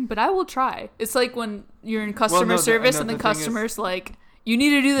this thing, but I will try. It's like when you're in customer service and the customer's like, you need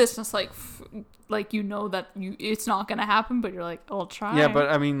to do this, and it's like you know that it's not going to happen, but you're like, I'll try. Yeah, but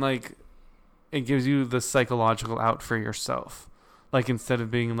I mean, like, it gives you the psychological out for yourself. Like, instead of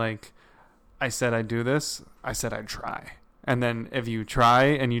being like, I said I'd do this, I said I'd try. And then if you try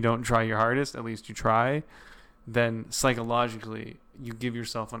and you don't try your hardest, at least you try, then psychologically you give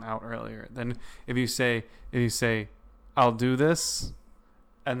yourself an out earlier. Then if you say I'll do this,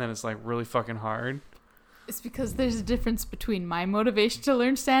 and then it's like really fucking hard. It's because there's a difference between my motivation to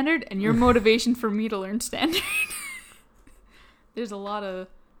learn standard and your motivation for me to learn standard. There's a lot of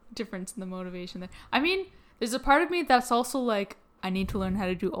difference in the motivation there. I mean, there's a part of me that's also like, I need to learn how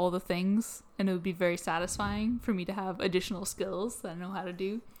to do all the things, and it would be very satisfying for me to have additional skills that I know how to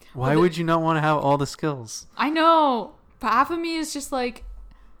do. Why would you not want to have all the skills? I know, but half of me is just like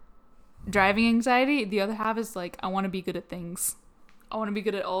driving anxiety. The other half is like, I want to be good at things. I want to be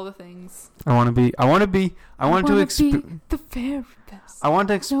good at all the things. I want to be the very best. I want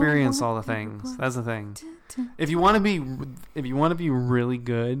to experience all the things. That's the thing. If you want to be really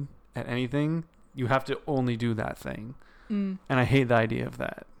good at anything, you have to only do that thing. And I hate the idea of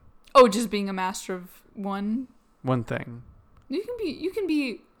that. Oh, just being a master of one thing. You can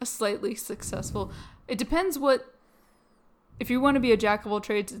be a slightly successful. It depends what. If you want to be a jack of all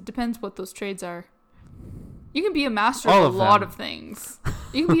trades, it depends what those trades are. You can be a master of a lot of things.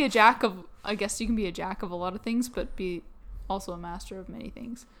 You can be a jack of. I guess you can be a jack of a lot of things, but be also a master of many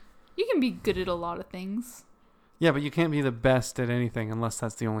things. You can be good at a lot of things. Yeah, but you can't be the best at anything unless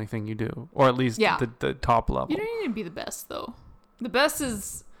that's the only thing you do, or at least the top level. You don't need to be the best though. The best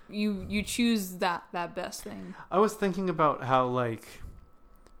is you choose that best thing. I was thinking about how like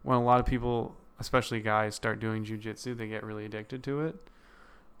when a lot of people, especially guys, start doing jiu-jitsu, they get really addicted to it.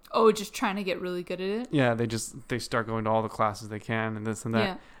 Oh, just trying to get really good at it? Yeah, they start going to all the classes they can and this and that.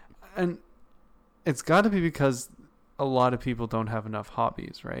 Yeah. And it's got to be because a lot of people don't have enough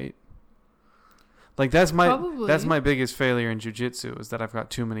hobbies, right? Like that's my biggest failure in jiu-jitsu is that I've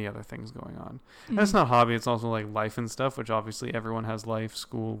got too many other things going on. And it's not hobby, it's also like life and stuff, which obviously everyone has life,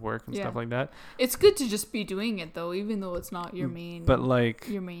 school, work and stuff like that. It's good to just be doing it though, even though it's not your main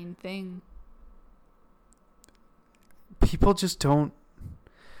your main thing. People just don't.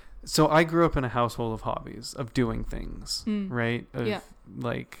 So I grew up in a household of hobbies, of doing things, right?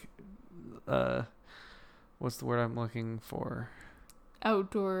 Like what's the word I'm looking for?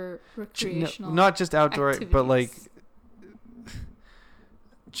 Outdoor recreational. Not just outdoor, activities. but like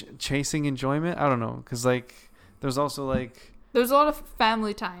chasing enjoyment. I don't know, because like there's also like there's a lot of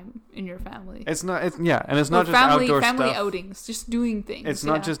family time in your family. It's not and it's not just family outdoor stuff. Family outings, just doing things. It's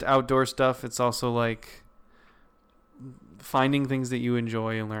not just outdoor stuff. It's also like finding things that you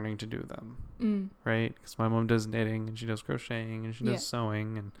enjoy and learning to do them. Right? Because my mom does knitting and she does crocheting and she does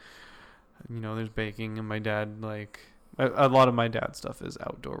sewing and there's baking, and my dad like. A lot of my dad's stuff is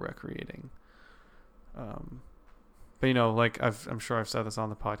outdoor recreating. But like I'm sure I've said this on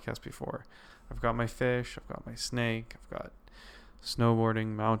the podcast before. I've got my fish, I've got my snake, I've got snowboarding,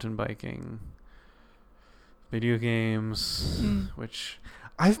 mountain biking, video games, which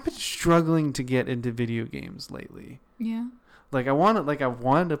I've been struggling to get into video games lately. Yeah. Like I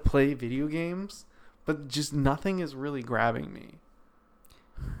wanted to play video games, but just nothing is really grabbing me.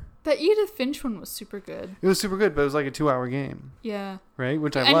 That Edith Finch one was super good. It was super good, but it was like a 2-hour game. Yeah. Right?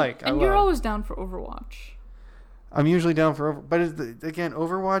 Which I like. And you're always down for Overwatch. I'm usually down for but again,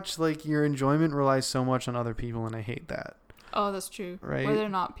 Overwatch, like your enjoyment relies so much on other people, and I hate that. Oh, that's true. Right? Whether or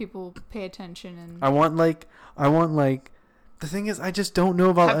not people pay attention and I want the thing is I just don't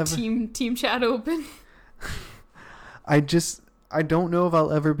know if I'll ever team chat open. I don't know if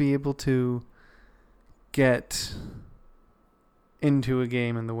I'll ever be able to get into a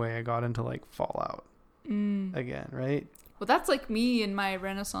game in the way I got into like Fallout again, right? Well, that's like me in my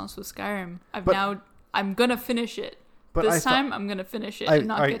renaissance with Skyrim. I'm gonna finish it. But I'm gonna finish it and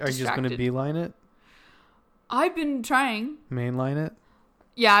not get distracted. Are you just gonna beeline it? I've been trying. Mainline it?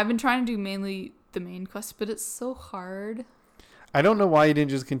 Yeah, I've been trying to do mainly the main quest, but it's so hard. I don't know why you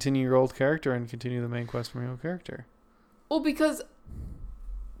didn't just continue your old character and continue the main quest from your old character. Well, because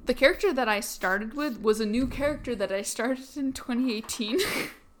the character that I started with was a new character that I started in 2018.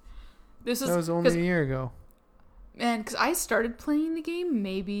 That was only a year ago. Man, because I started playing the game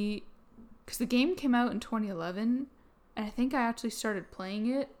because the game came out in 2011, and I think I actually started playing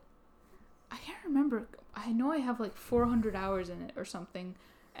it. I can't remember. I know I have like 400 hours in it or something,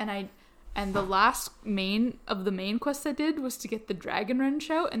 and the last main quest I did was to get the Dragon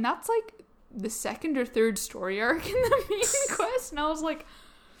Wrench out, and that's like the second or third story arc in the main quest, and I was like,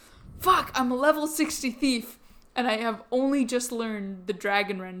 fuck, I'm a level 60 thief, and I have only just learned the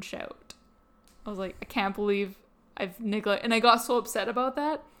Dragon Wrench out. I was like, I can't believe I've neglected, and I got so upset about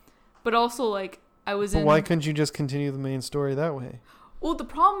that, but also like But why couldn't you just continue the main story that way? Well, the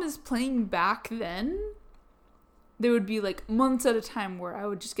problem is playing back then, there would be like months at a time where I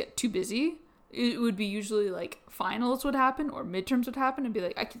would just get too busy. It would be usually like finals would happen or midterms would happen and be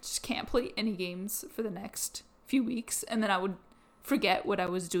like, I just can't play any games for the next few weeks. And then I would forget what I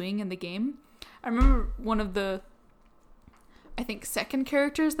was doing in the game. I remember one of the, I think, second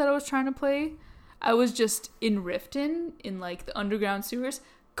characters that I was trying to play. I was just in Riften, in like the underground sewers,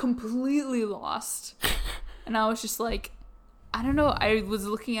 completely lost. And I was just like, I don't know. I was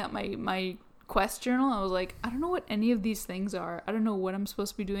looking at my quest journal. I was like, I don't know what any of these things are. I don't know what I'm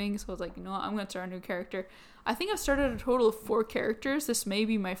supposed to be doing. So I was like, you know what? I'm going to start a new character. I think I've started a total of 4 characters. This may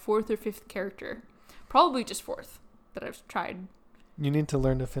be my 4th or 5th character. Probably just 4th that I've tried. You need to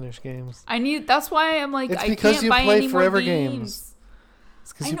learn to finish games. That's why I'm like, it's I because can't you buy play any forever more games.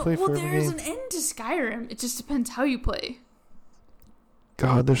 It's because I you know. play Well, forever there's games. an end to Skyrim. It just depends how you play.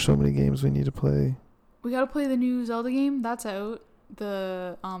 God, there's so many games we need to play. We gotta play the new Zelda game. That's out.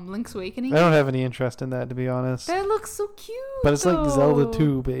 The Link's Awakening. I don't have any interest in that, to be honest. That looks so cute. But it's like though. Zelda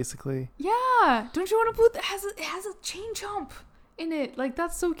 2, basically. Yeah. Don't you want to put? It has a chain jump in it. Like,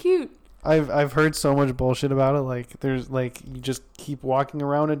 that's so cute. I've heard so much bullshit about it. Like, there's like, you just keep walking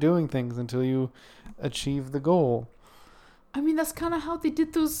around and doing things until you achieve the goal. I mean, that's kind of how they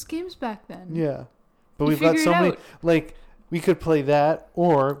did those games back then. Yeah, but You we've got figure so it many. out. Like, we could play that,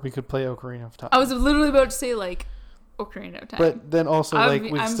 or we could play Ocarina of Time. I was literally about to say like Ocarina of Time. But then also, like,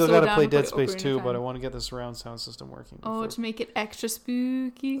 we've I'm still so got to down play to play Dead Space Ocarina of 2, Time. but I want to get the surround sound system working. Oh, before. to make it extra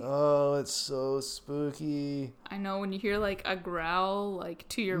spooky. Oh, it's so spooky. I know, when you hear like a growl like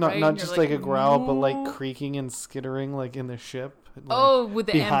to your Not right. not and you're just like a growl, but like "No." creaking and skittering, like in the ship. Like, Oh, with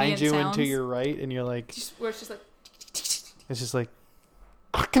the behind ambient you sounds. and to your right, and you're like, Where it's just like. it's just like,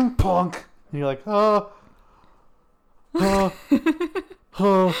 fucking punk, and you're like, oh, oh,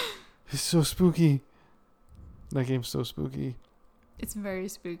 oh, it's so spooky. That game's so spooky. It's very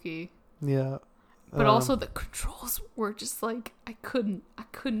spooky. Yeah. But also the controls were just like, I couldn't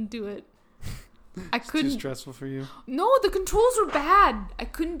do it. I It's couldn't. too stressful for you. No, the controls were bad. I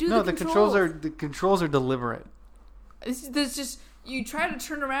couldn't do No, the the controls. controls are deliberate. There's just, you try to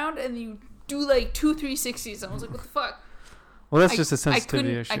turn around and you do like 2 360s. I was like, what the fuck? Well, that's just a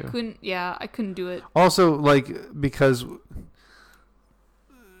sensitivity issue. I couldn't do it. Also, like, because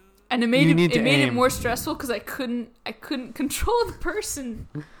And it made You it need to made it aim. more stressful because I couldn't control the person.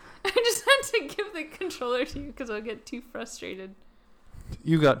 I just had to give the controller to you because I'll get too frustrated.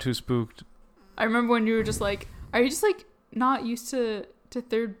 you got too spooked. I remember when you were just like, are you just like not used to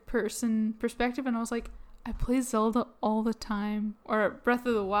third person perspective? And I was like, I play Zelda all the time, or Breath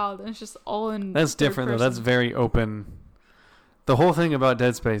of the Wild, and it's just all in That's third different, though. That's person. very open. The whole thing about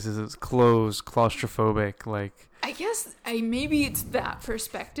Dead Space is it's closed, claustrophobic. Like, I guess maybe it's that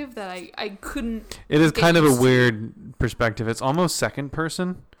perspective that I couldn't. it is get kind of a used to. weird perspective. It's almost second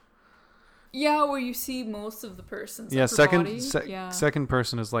person. Yeah, where you see most of the person's Yeah, upper second body. second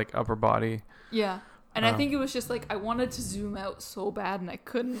person is like upper body. Yeah, and I think it was just like I wanted to zoom out so bad and I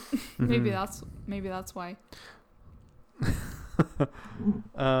couldn't. maybe that's why.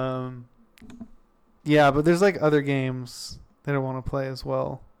 Yeah, but there's like other games that I want to play as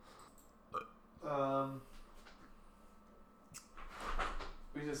well.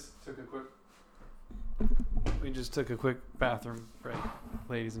 We just took a quick bathroom break,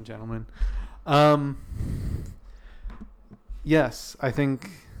 ladies and gentlemen. Yes, I think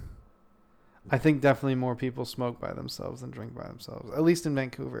definitely more people smoke by themselves than drink by themselves, at least in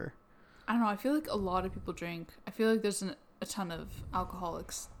Vancouver. I don't know. I feel like a lot of people drink. I feel like there's a ton of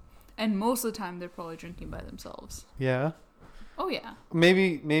alcoholics, and most of the time they're probably drinking by themselves. Yeah. Oh yeah.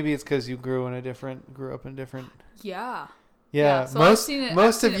 Maybe it's because you grew up in different. Yeah. Yeah, so I've seen it-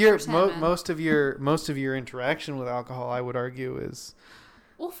 most I've of seen it your firsthand, man. most of your interaction with alcohol, I would argue, is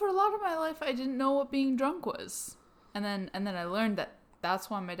Well, for a lot of my life, I didn't know what being drunk was, and then I learned that that's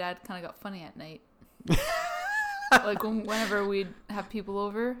why my dad kind of got funny at night. Like whenever we'd have people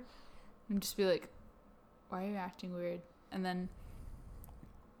over, and just be like, "Why are you acting weird?" And then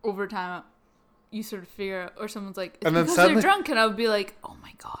over time, you sort of figure out, or someone's like, "It's And then because suddenly- they're drunk," and I would be like, "Oh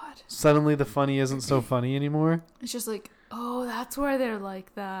my god!" suddenly the funny isn't so funny anymore. It's just like, oh, that's why they're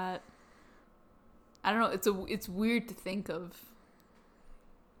like that. I don't know. It's weird to think of.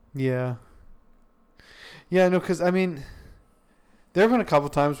 Yeah. Yeah, no, because I mean, there have been a couple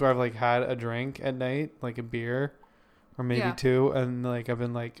times where I've like had a drink at night, like a beer, or maybe Yeah. 2, and like I've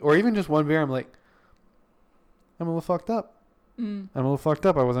been like, or even just one beer, I'm like, I'm a little fucked up. Mm. I'm a little fucked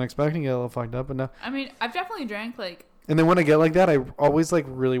up. I wasn't expecting to get a little fucked up, and now. I mean, I've definitely drank like. And then when I get like that, I always like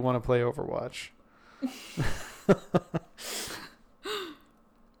really want to play Overwatch.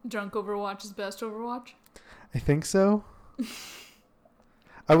 Drunk Overwatch is best Overwatch. I think so.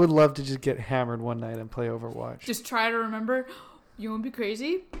 I would love to just get hammered one night and play Overwatch. Just try to remember. You won't be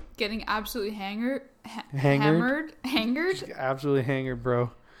crazy. Getting absolutely Hangered? hammered. Just absolutely hangered,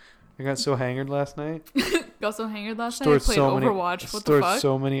 bro. I got so hangered last night. Got so hangered last night. I played Overwatch. What the fuck?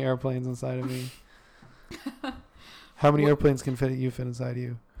 So many airplanes inside of me. How many airplanes can fit inside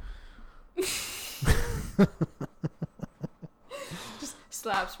you? Just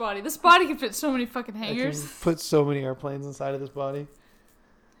slaps body. This body can fit so many fucking hangers. I can put so many airplanes inside of this body.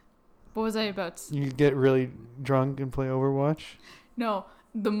 What was I about to... You get really drunk and play Overwatch? No.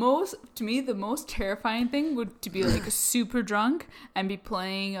 To me, the most terrifying thing would to be like super drunk and be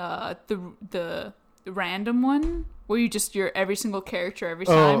playing the random one where you're every single character every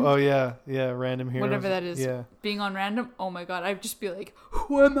time. Oh yeah, random heroes. Whatever that is. Yeah. Being on random. Oh my god, I'd just be like,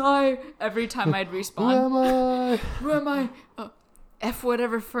 who am I? Every time I'd respawn. Who am I? Who am I? F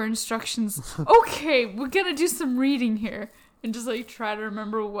whatever for instructions. Okay, we're gonna do some reading here. And just like try to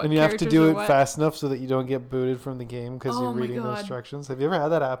remember what. And you have to do it fast enough so that you don't get booted from the game because you're reading the instructions. Have you ever had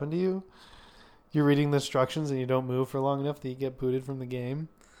that happen to you? You're reading the instructions and you don't move for long enough that you get booted from the game.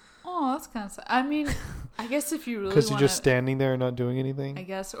 Oh, that's kind of sad. I mean, I guess if you really because you're just standing there and not doing anything. I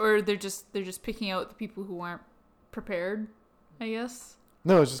guess, or they're just picking out the people who aren't prepared. I guess.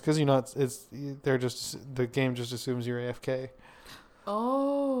 No, it's just because you're not. The game just assumes you're AFK.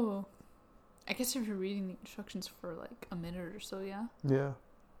 Oh. I guess if you're reading the instructions for like a minute or so, yeah. Yeah.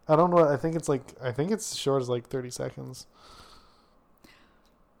 I don't know. I think it's short as like 30 seconds.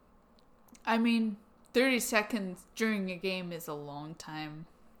 I mean, 30 seconds during a game is a long time.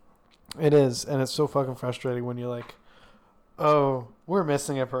 It is, and it's so fucking frustrating when you're like, oh, we're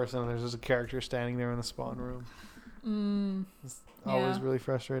missing a person, and there's just a character standing there in the spawn room. It's always really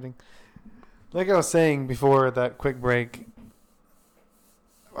frustrating. Like I was saying before that quick break,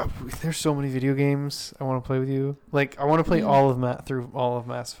 there's so many video games I want to play with you. Like, I want to play through all of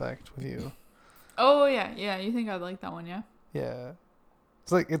Mass Effect with you. Oh, yeah. You think I'd like that one, yeah? Yeah.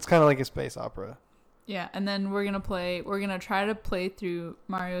 It's kind of like a space opera. Yeah, and then we're going to try to play through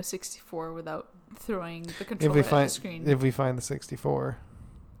Mario 64 without throwing the controller at the screen. If we find the 64.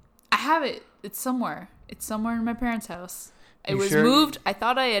 I have it. It's somewhere. It's somewhere in my parents' house. It was moved. I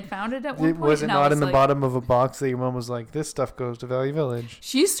thought I had found it at one point. Was it not in the bottom of a box that your mom was like, this stuff goes to Valley Village?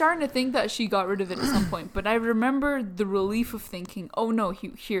 She's starting to think that she got rid of it at some point. But I remember the relief of thinking, oh no,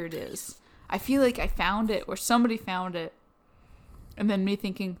 here it is. I feel like I found it or somebody found it. And then me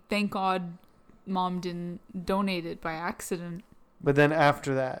thinking, thank God Mom didn't donate it by accident. But then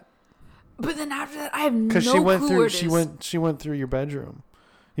after that, I have no clue where it is. She went through your bedroom.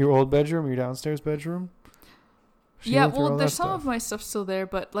 Your old bedroom, your downstairs bedroom. Yeah, well, there's some of my stuff still there,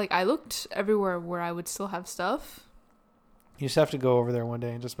 but like I looked everywhere where I would still have stuff. You just have to go over there one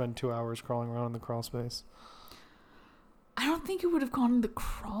day and just spend 2 hours crawling around in the crawl space. I don't think it would have gone in the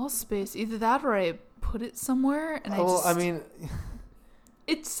crawl space. Either that or I put it somewhere and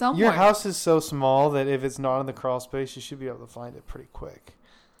it's somewhere. Your house is so small that if it's not in the crawl space, you should be able to find it pretty quick.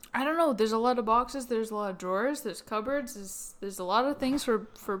 I don't know. There's a lot of boxes. There's a lot of drawers. There's cupboards. There's a lot of things for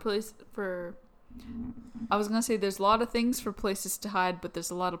I was going to say there's a lot of things for places to hide, but there's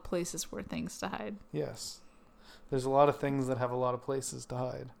a lot of places for things to hide. Yes. There's a lot of things that have a lot of places to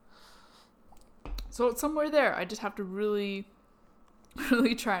hide. So it's somewhere there. I just have to really,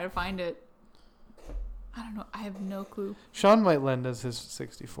 really try to find it. I don't know. I have no clue. Sean might lend us his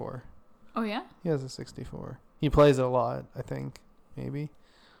 64. Oh, yeah? He has a 64. He plays it a lot, I think. Maybe.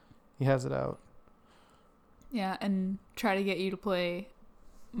 He has it out. Yeah, and try to get you to play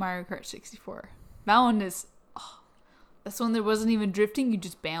Mario Kart 64. That one is... Oh, that's one that wasn't even drifting. You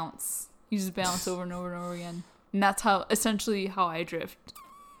just bounce. You just bounce over and over and over again. And that's essentially how I drift.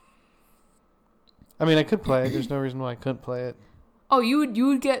 I mean, I could play it. There's no reason why I couldn't play it. Oh, you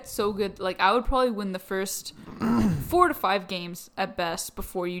would get so good. Like, I would probably win the first 4 to 5 games at best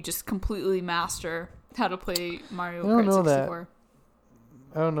before you just completely master how to play Mario Kart 64.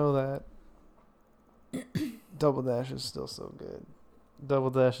 I don't know that. Double Dash is still so good. Double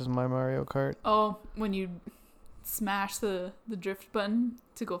Dash is my Mario Kart. Oh, when you smash the drift button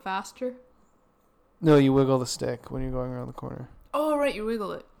to go faster? No, you wiggle the stick when you're going around the corner. Oh, right, you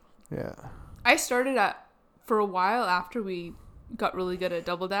wiggle it. Yeah. I started for a while after we got really good at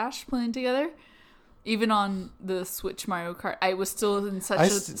Double Dash playing together. Even on the Switch Mario Kart, I was still in such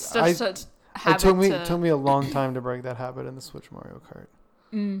habit. It took me a long time to break that habit in the Switch Mario Kart.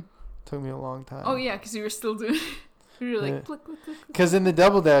 Took me a long time. Oh, yeah, because you were still doing it. You were like, because in the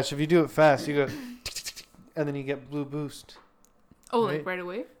Double Dash, if you do it fast, you go, and then you get blue boost. Oh, right? Like right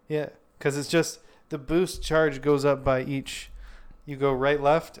away? Yeah, because it's just the boost charge goes up by each. You go right,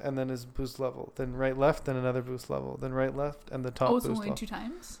 left, and then is boost level. Then right, left, then another boost level. Then right, left, and the top boost level. Oh, it's only 2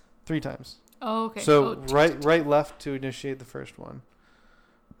 times? 3 times. Oh, okay. So right, left to initiate the first one.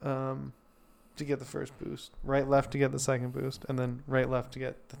 To get the first boost. Right, left to get the second boost. And then right, left to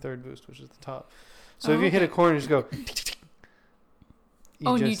get the third boost, which is the top. So if you hit a corner, just go.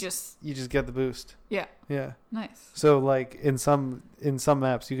 You just get the boost. Yeah. Yeah. Nice. So like in some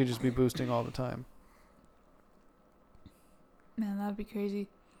maps, you could just be boosting all the time. Man, that'd be crazy.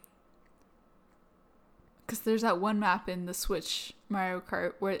 Because there's that one map in the Switch Mario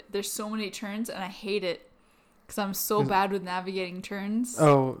Kart where there's so many turns, and I hate it because I'm so bad with navigating turns.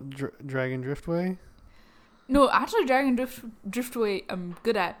 Oh, Dragon Driftway? No, actually, Dragon Driftway I'm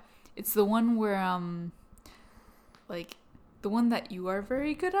good at. It's the one where like the one that you are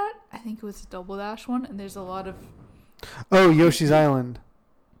very good at. I think it was a Double Dash one, and there's a lot of. Oh, Yoshi's Island.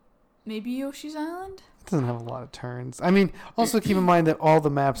 Maybe Yoshi's Island. It doesn't have a lot of turns. I mean, also keep in mind that all the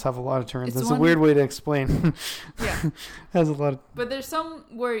maps have a lot of turns. That's a weird way to explain. Yeah. Has a lot of. But there's some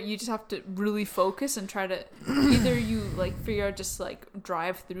where you just have to really focus and try to either you like figure out just like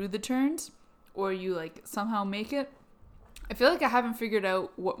drive through the turns, or you like somehow make it. I feel like I haven't figured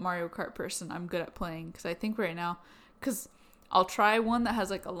out what Mario Kart person I'm good at playing, because I think right now, because I'll try one that has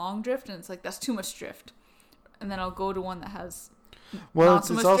like a long drift and it's like that's too much drift, and then I'll go to one that has. Well, it's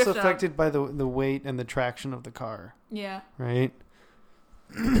also affected by the weight and the traction of the car. Yeah. Right?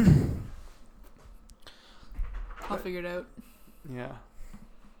 I'll figure it out. Yeah.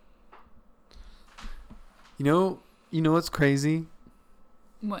 You know what's crazy?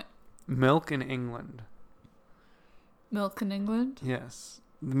 What? Milk in England. Milk in England? Yes.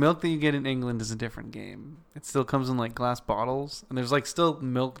 The milk that you get in England is a different game. It still comes in like glass bottles, and there's like still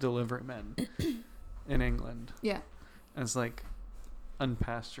milk delivery men in England. Yeah. And it's like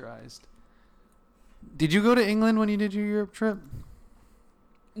unpasteurized. Did you go to England when you did your Europe trip?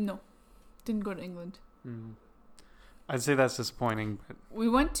 No. Didn't go to England. I'd say that's disappointing. But we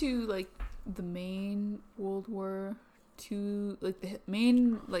went to like the main World War II, like the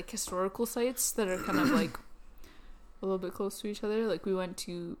main like historical sites that are kind of like a little bit close to each other. Like we went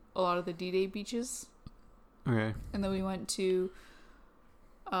to a lot of the D-Day beaches. Okay. And then we went to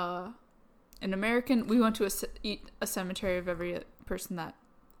we went to a cemetery of every person that,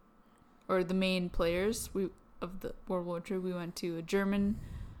 or the main players of the World War II. We went to a German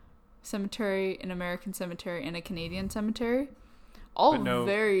cemetery, an American cemetery, and a Canadian cemetery. All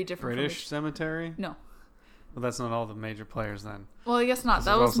very different. British cemetery? No. Well, that's not all the major players then. Well, I guess not.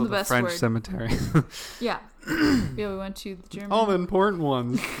 That wasn't the best French word. cemetery. Yeah. Yeah, we went to the German. All the important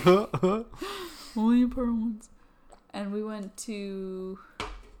ones. Only important ones. And we went to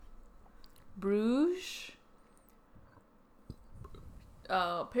Bruges,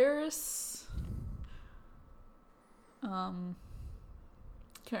 Paris, can't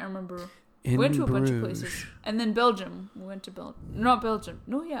remember. We went to a bunch of places. And then Belgium. We went to Belgium. Not Belgium.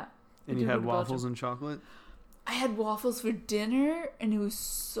 No, yeah. And you had waffles and chocolate? I had waffles for dinner, and it was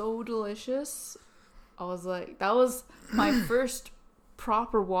so delicious. I was like, that was my first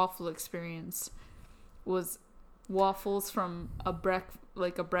proper waffle experience. Was waffles from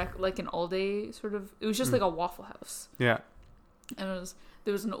like an all day sort of. It was just like a Waffle House. Yeah. And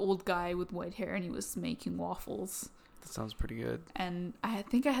there was an old guy with white hair, and he was making waffles. That sounds pretty good. And I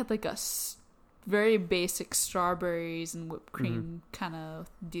think I had like a very basic strawberries and whipped cream kind of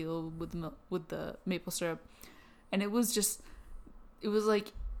deal with the maple syrup, and it was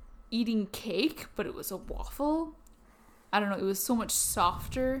like eating cake, but it was a waffle. I don't know. It was so much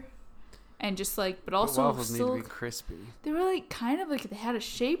softer, and just like, but also waffles need to be crispy. They were like kind of like they had a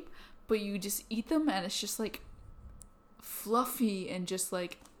shape, but you just eat them, and it's just like fluffy and just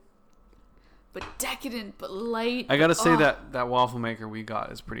like, but decadent, but light. I gotta say that waffle maker we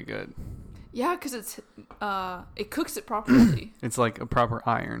got is pretty good. Yeah, because it cooks it properly. It's like a proper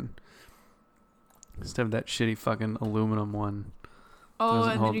iron instead of that shitty fucking aluminum one. Oh,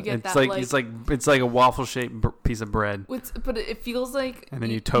 and then you get it's that it's like a waffle shaped piece of bread. But it feels like, and then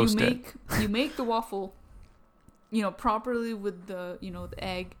you toast it. You make the waffle, properly with the the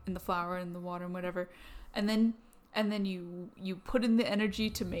egg and the flour and the water and whatever, and then you put in the energy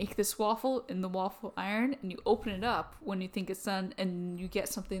to make this waffle in the waffle iron, and you open it up when you think it's done, and you get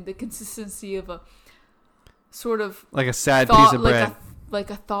something the consistency of a sort of like a sad piece of bread, like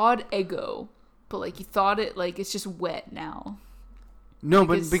a thawed Eggo, but like you thawed it like it's just wet now. No,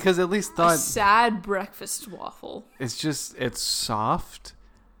 like but because at least thawed. A sad breakfast waffle. It's soft.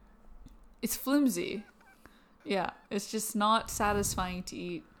 It's flimsy. Yeah, it's just not satisfying to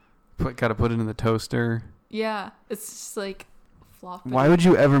eat. Gotta put it in the toaster. Yeah, it's just like floppy. Why would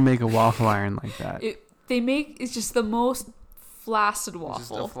you ever make a waffle iron like that? It's just the most flaccid waffle. It's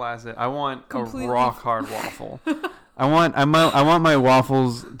just a flaccid. I want a rock hard waffle. I want my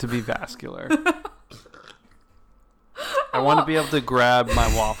waffles to be vascular. I want to be able to grab my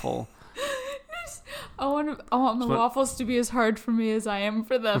waffle. I want my waffles to be as hard for me as I am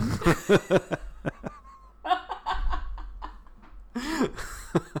for them.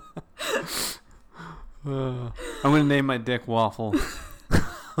 I'm gonna name my dick Waffle.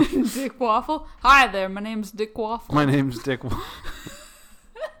 Dick Waffle. Hi there, my name's Dick Waffle. My name's Dick Waffle.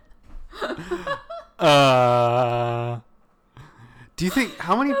 Do you think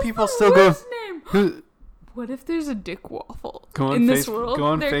how many people still go? Name. Who What if there's a Dick Waffle go on in this world? Go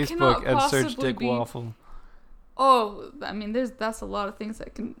on There Facebook cannot and search possibly Dick be- Waffle. Oh, I mean, that's a lot of things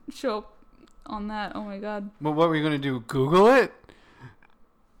that can show up on that. Oh my god. Well, what were you gonna do? Google it?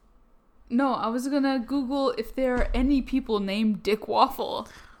 No, I was gonna Google if there are any people named Dick Waffle.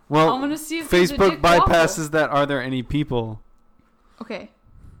 Well, I'm gonna see if there's a Facebook Dick bypasses Waffle. that. Are there any people? Okay.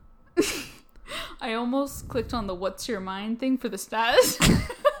 I almost clicked on the "What's your mind" thing for the status. Imagine.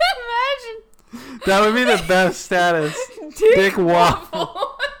 That would be the best status. Dick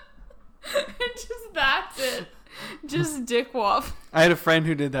Waffle. And just that's it. Just Dick Waffle. I had a friend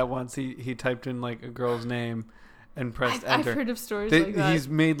who did that once. He typed in like a girl's name and pressed I've enter. heard of stories like that. He's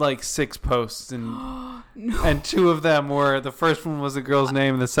made like 6 posts and No. and 2 of them were the first one was a girl's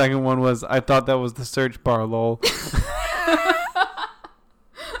name and the second one was I thought that was the search bar lol.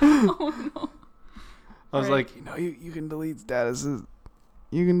 Oh no. I was Right. like, you can delete statuses.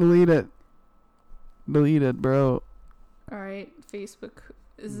 You can delete it. Delete it, bro. All right, Facebook.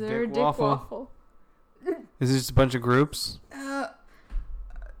 Is there Dick a Dick Waffle. Waffle? Is this just a bunch of groups?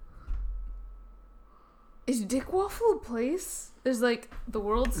 Is Dick Waffle a place? There's like the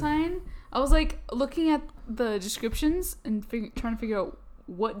world sign. I was like looking at the descriptions and trying to figure out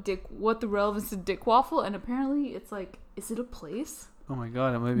what the relevance of Dick Waffle, and apparently it's like, is it a place? Oh my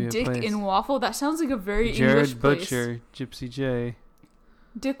god, it might be a Dick place. in Waffle. That sounds like a very Jared English place. Butcher, Gypsy J.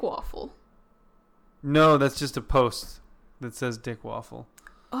 Dick Waffle. No, that's just a post that says Dick Waffle.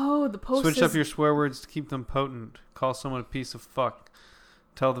 Oh, the post. Switch says, up your swear words to keep them potent. Call someone a piece of fuck.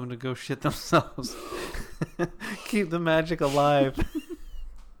 Tell them to go shit themselves. Keep the magic alive.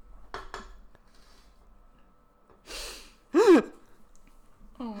 Oh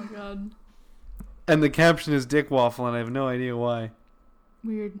my god. And the caption is Dick Waffle, and I have no idea why.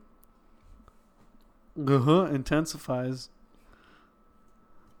 Weird. Intensifies.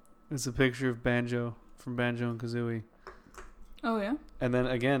 It's a picture of Banjo from Banjo and Kazooie. Oh yeah. And then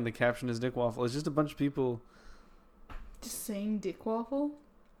again, the caption is Dick Waffle. It's just a bunch of people. Just saying Dick Waffle.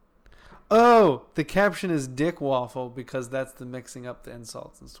 Oh, the caption is Dick Waffle because that's the mixing up the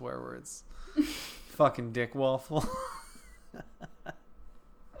insults and swear words. Fucking Dick Waffle.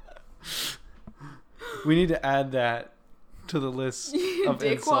 We need to add that to the list of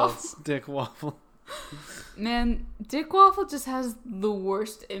Dick insults. Waffle. Dick Waffle. Man, Dick Waffle just has the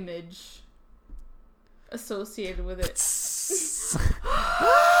worst image associated with it.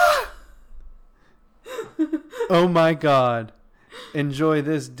 Oh my god. Enjoy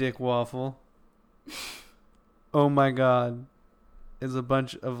this, Dick Waffle. Oh my god. It's a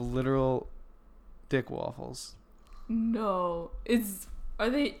bunch of literal Dick Waffles. No, are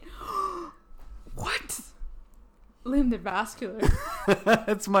they? What? Liam, they're vascular.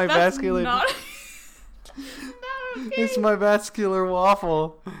 It's my That's vascular. Not, not okay. It's my vascular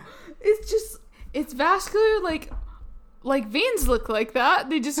waffle. It's vascular. Like veins look like that.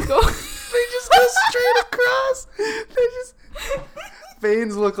 They just go. They just go straight across. They just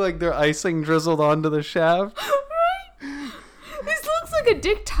veins look like they're icing drizzled onto the shaft. Right? This looks like a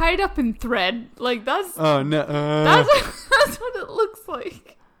dick tied up in thread. Like that's. Oh no. That's what it looks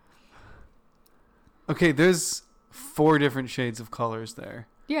like. Okay, there's 4 different shades of colors there.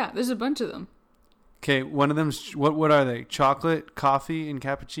 Yeah, there's a bunch of them. Okay, one of them's what are they? Chocolate, coffee, and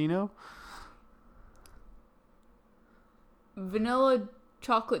cappuccino? Vanilla,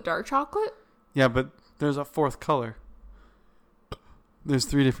 chocolate, dark chocolate. Yeah, but there's a 4th color. There's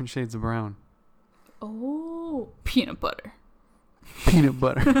 3 different shades of brown. Oh, peanut butter. Peanut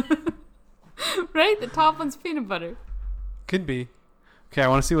butter. Right? The top one's peanut butter. Could be. Okay, I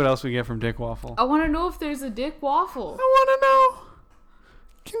want to see what else we get from Dick Waffle. I want to know if there's a Dick Waffle. I want to know.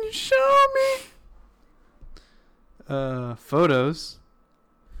 Can you show me? Photos.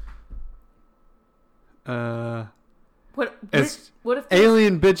 What It's if there's-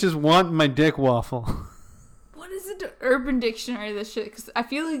 alien bitches want my Dick Waffle. What is it? Urban Dictionary, this shit. Because I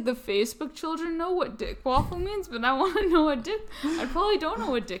feel like the Facebook children know what Dick Waffle means, but I want to know what Dick. I probably don't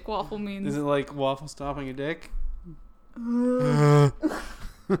know what Dick Waffle means. Is it like waffle stopping a dick? Oh.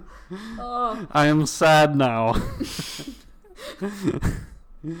 I am sad now.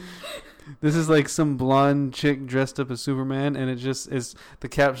 This is like some blonde chick dressed up as Superman, and it just is. The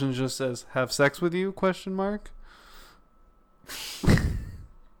caption just says "Have sex with you?" question mark.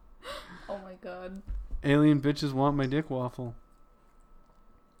 Oh my god. Alien bitches want my Dick Waffle.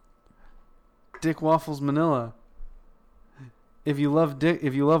 Dick Waffles Manila. If you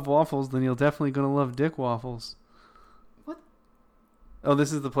love waffles, then you're definitely gonna love Dick Waffles. Oh,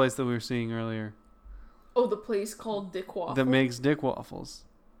 this is the place that we were seeing earlier. Oh, the place called Dick Waffle. That makes Dick Waffles.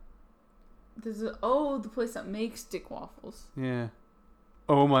 The place that makes Dick Waffles. Yeah.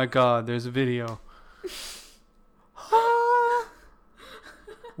 Oh my God, there's a video.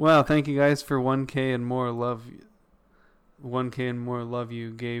 Wow, thank you guys for 1K and more love. 1K and more love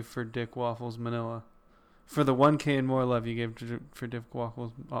you gave for Dick Waffles Manila. For the 1K and more love you gave for Dick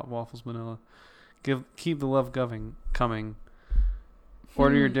Waffles Manila. Keep the love coming.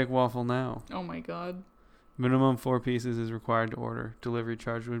 Order your Dick Waffle now. Oh my God. Minimum 4 pieces is required to order. Delivery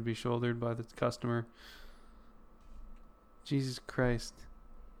charge would be shouldered by the customer. Jesus Christ.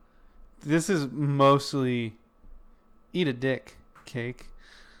 This is mostly eat a dick cake.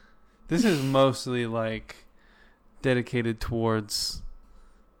 This is mostly like dedicated towards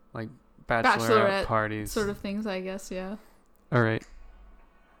like bachelorette parties. Sort of things, I guess, yeah. All right.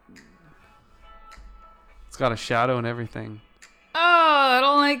 It's got a shadow and everything. Oh, I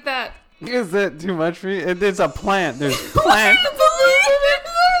don't like that. Is that too much for you? It's a plant. There's plant.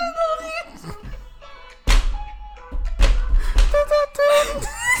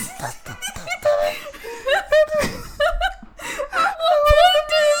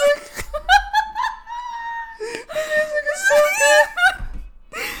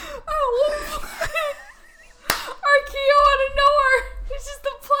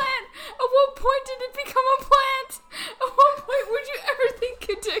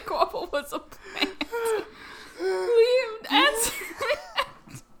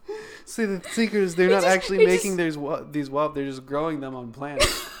 See, the secret is they're not actually making these waffles. They're just growing them on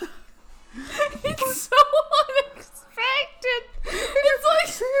plants. It's so unexpected.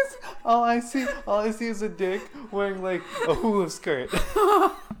 It's like all I see is a dick wearing like a hula skirt.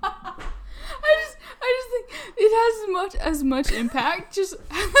 I just think it has as much impact. Just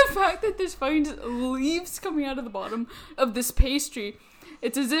the fact that there's fucking just leaves coming out of the bottom of this pastry.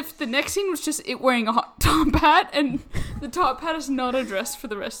 It's as if the next scene was just it wearing a hot top hat, and the top hat is not addressed for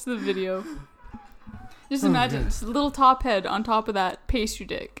the rest of the video. Just imagine just a little top head on top of that pastry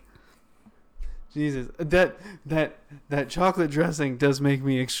dick. Jesus, that chocolate dressing does make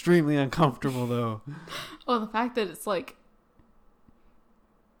me extremely uncomfortable, though. Oh, the fact that it's like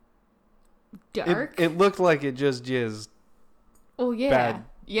dark. It looked like it just jizzed. Oh yeah, bad.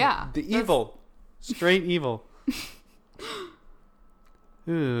 Yeah. The evil, straight evil.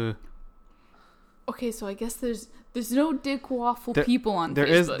 Ugh. Okay, so I guess there's no Dick Waffle people on there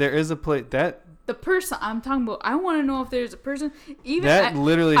Facebook. There is a plate that the person I'm talking about. I want to know if there's a person. Even that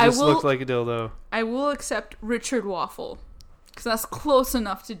literally just looked like a dildo. I will accept Richard Waffle because that's close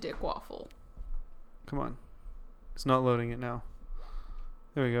enough to Dick Waffle. Come on, it's not loading it now.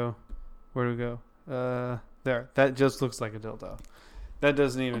 There we go. Where do we go? There. That just looks like a dildo. That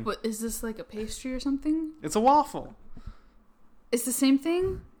doesn't even. But is this like a pastry or something? It's a waffle. It's the same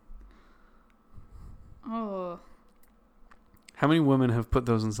thing? Oh. How many women have put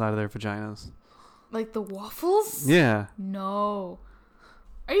those inside of their vaginas? Like the waffles? Yeah. No.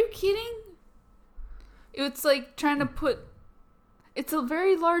 Are you kidding? It's like trying to put... It's a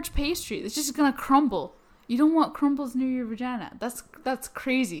very large pastry. It's just going to crumble. You don't want crumbles near your vagina. That's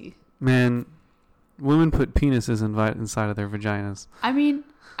crazy. Man, women put penises inside of their vaginas. I mean...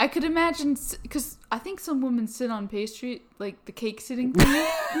 I could imagine, because I think some women sit on pastry, like the cake sitting thing.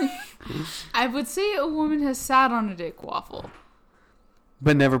 I would say a woman has sat on a Dick Waffle.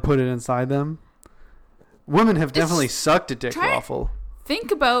 But never put it inside them? Women have definitely sucked a Dick Waffle.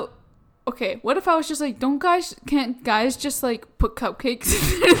 Think about, okay, what if I was just like, can't guys just like put cupcakes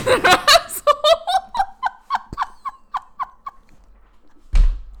in their asshole?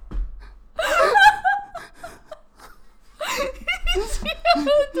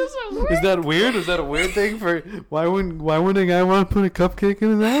 It doesn't work. Is that weird? Is that a weird thing for why wouldn't a guy want to put a cupcake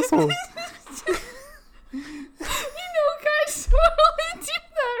in his asshole? Guys totally do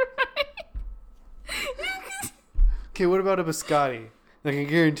that, right? Okay, what about a biscotti? Like, I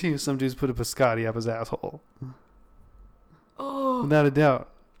guarantee you some dudes put a biscotti up his asshole. Oh. Without a doubt.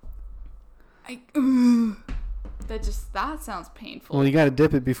 That sounds painful. Well, you gotta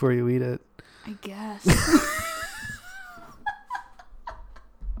dip it before you eat it. I guess.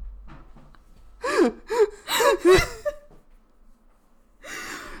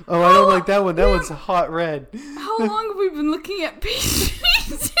 Oh, I don't like that one. That one's hot red. How long have we been looking at pastry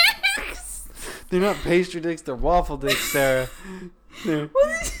dicks? They're not pastry dicks. They're waffle dicks, Sarah.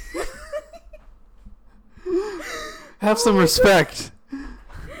 Have some respect.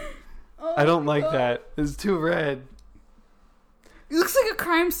 Oh I don't like that. It's too red. It looks like a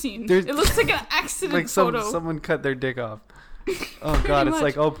crime scene. It looks like an accident like photo. Someone cut their dick off. Oh, God. It's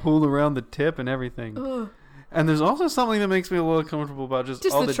like all pulled around the tip and everything. Ugh. And there's also something that makes me a little comfortable about just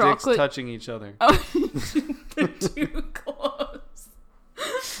all the dicks touching each other. Oh, they're too close.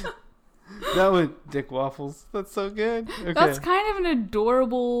 That was Dick Waffles. That's so good. Okay. That's kind of an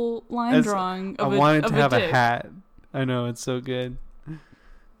adorable line drawing. I wanted to have a hat. I know, it's so good.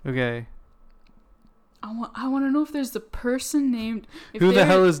 Okay. I want to know if there's a person named... Who the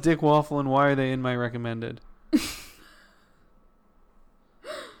hell is Dick Waffle and why are they in my recommended?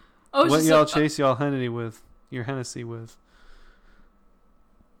 What y'all chase y'all Hennessy with? Your Hennessy with?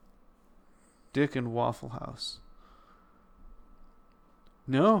 Dick and Waffle House.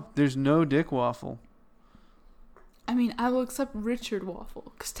 No, there's no Dick Waffle. I mean, I will accept Richard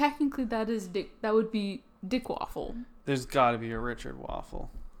Waffle. Because technically that is Dick... That would be Dick Waffle. There's got to be a Richard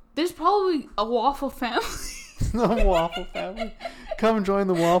Waffle. There's probably a Waffle family. The Waffle family. Come join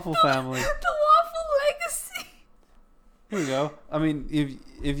the Waffle family. The Waffle legacy. Here we go. I mean,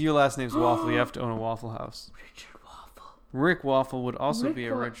 if your last name's Waffle, you have to own a Waffle House. Richard Waffle. Rick Waffle would also be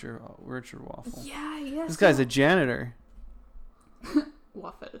a Richard Waffle. Yeah, yes. This guy's a janitor.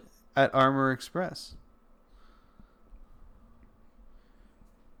 Waffle. At Armor Express.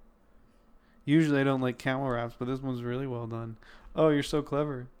 Usually I don't like camel wraps, but this one's really well done. Oh, you're so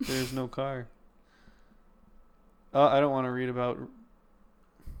clever. There's no car. I don't want to read about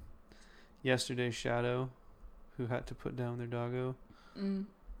yesterday's shadow who had to put down their doggo.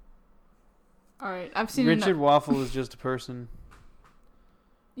 Alright, I've seen Richard Waffle is just a person.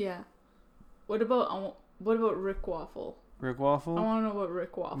 Yeah. What about Rick Waffle? Rick Waffle? I want to know about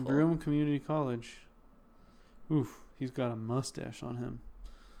Rick Waffle. Broome Community College. Oof, he's got a mustache on him.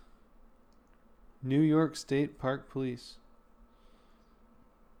 New York State Park Police.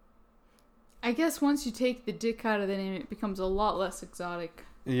 I guess once you take the dick out of the name, it becomes a lot less exotic.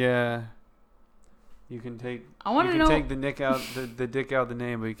 Yeah. You can take take the dick out the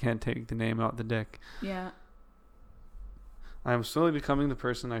name, but you can't take the name out the dick. Yeah. I'm slowly becoming the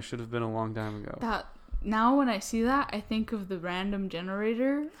person I should have been a long time ago. Now when I see that, I think of the random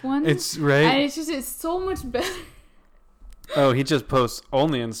generator one. It's right. And it's so much better. Oh, he just posts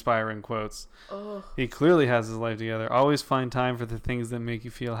only inspiring quotes. Oh. He clearly has his life together. Always find time for the things that make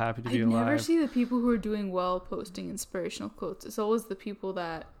you feel happy to be alive. I never see the people who are doing well posting inspirational quotes. It's always the people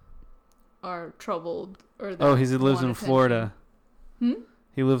that are troubled or that he lives in Florida.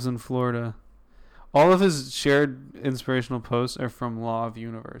 He lives in Florida. All of his shared inspirational posts are from Law of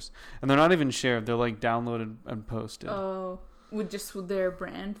Universe. And they're not even shared. They're like downloaded and posted. Oh. With their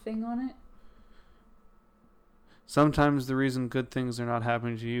brand thing on it? Sometimes the reason good things are not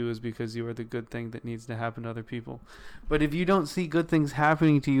happening to you is because you are the good thing that needs to happen to other people. But if you don't see good things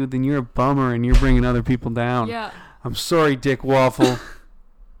happening to you, then you're a bummer and you're bringing other people down. Yeah. I'm sorry, Dick Waffle.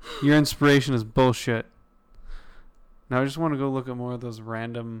 Your inspiration is bullshit. Now I just want to go look at more of those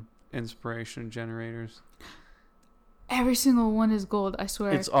random inspiration generators. Every single one is gold, I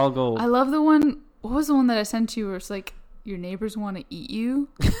swear. It's all gold. I love the one... What was the one that I sent you where it's like... Your neighbors want to eat you?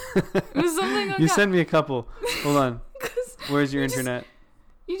 It was something like you that. sent me a couple. Hold on. Where's your internet?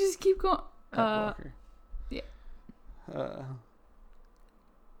 You just keep going. Yeah.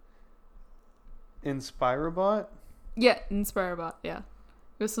 Inspirabot? Yeah, Inspirabot, yeah.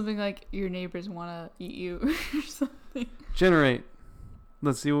 It was something like, your neighbors want to eat you or something. Generate.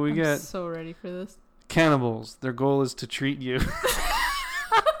 Let's see what we get. I'm so ready for this. Cannibals. Their goal is to treat you.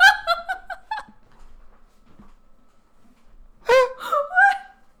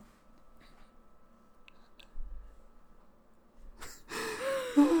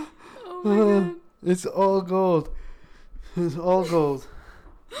 Oh my God. It's all gold. It's all gold.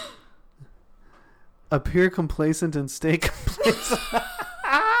 Appear complacent and stay complacent.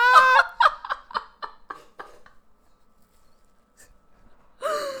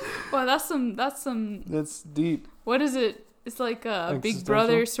 Wow, that's deep. What is it? It's like a Big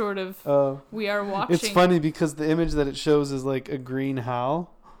Brother sort of. We are watching. It's funny because the image that it shows is like a green Hal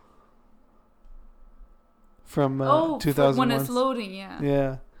from 2001. When it's loading, yeah.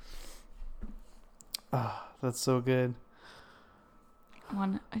 Yeah. Ah, that's so good.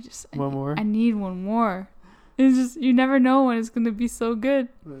 One more. I need one more. It's just you never know when it's gonna be so good.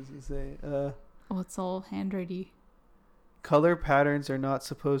 What does it say? It's all handwriting. Color patterns are not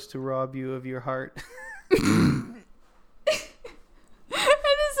supposed to rob you of your heart.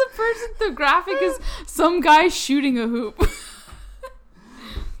 The graphic is some guy shooting a hoop.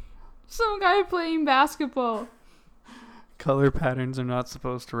 Some guy playing basketball. Color patterns are not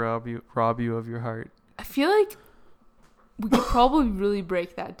supposed to rob you of your heart. I feel like we could probably really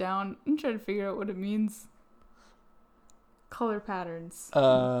break that down. I'm trying to figure out what it means. Color patterns.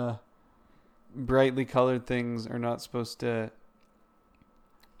 Brightly colored things are not supposed to...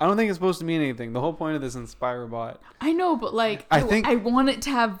 I don't think it's supposed to mean anything. The whole point of this Inspirobot. I know, but like, I think I want it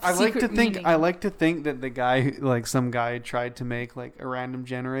to have secret meaning. I like to think that the guy, like some guy, tried to make like a random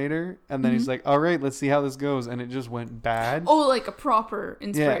generator, and then he's like, "All right, let's see how this goes," and it just went bad. Oh, like a proper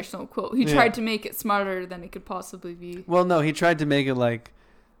inspirational quote. He tried to make it smarter than it could possibly be. Well, no, he tried to make it like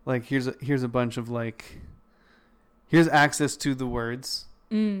here's a bunch of like, here's access to the words.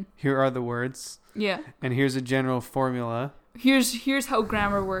 Here are the words. Yeah. And here's a general formula. Here's how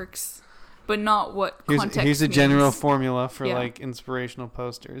grammar works, but not what context Here's a means. general formula for like inspirational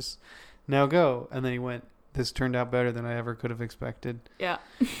posters. Now go. And then he went, this turned out better than I ever could have expected. Yeah.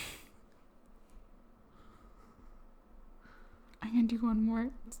 I'm gonna do one more.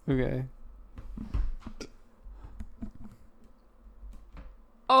 Okay.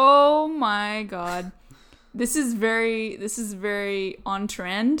 Oh my god. This is very on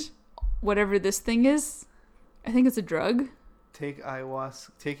trend. Whatever this thing is. I think it's a drug. Taking ayahuasca.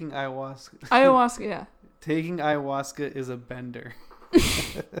 Ayahuasca, yeah. Taking ayahuasca is a bender.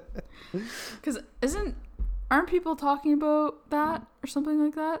 Because aren't people talking about that or something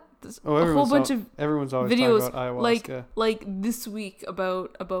like that? There's a whole bunch of everyone's always videos talking about ayahuasca. like this week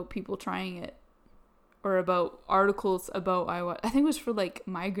about people trying it, or about articles about ayahuasca. I think it was for like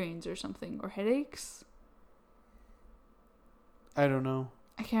migraines or something, or headaches. I don't know.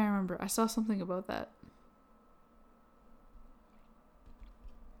 I can't remember. I saw something about that.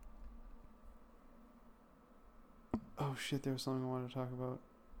 Oh shit, there was something I wanted to talk about.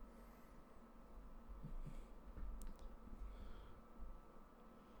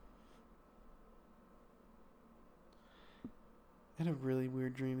 I had a really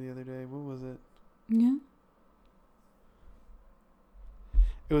weird dream the other day. What was it? Yeah.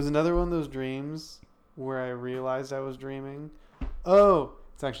 It was another one of those dreams where I realized I was dreaming. Oh,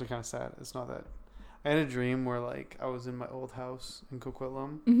 it's actually kind of sad. It's not that. I had a dream where like I was in my old house in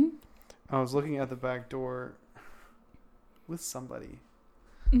Coquitlam. Mm-hmm. I was looking at the back door with somebody.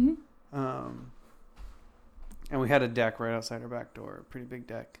 Mm-hmm. And we had a deck right outside our back door, a pretty big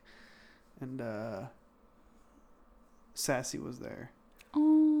deck. And Sassy was there.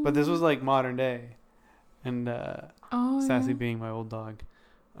 Oh. But this was like modern day. And Sassy yeah. being my old dog.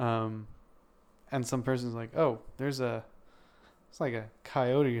 And some person's like, "Oh, it's like a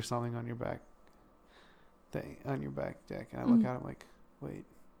coyote or something on your back deck." And I look at him like, "Wait,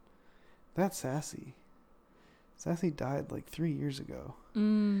 that's Sassy. Sassy died like 3 years ago."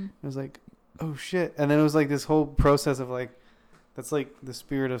 I was like, "Oh shit!" And then it was like this whole process of like, that's like the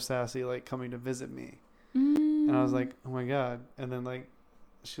spirit of Sassy like coming to visit me. And I was like, "Oh my god!" And then like,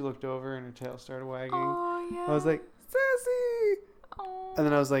 she looked over and her tail started wagging. Oh yeah. I was like, "Sassy!" Oh. And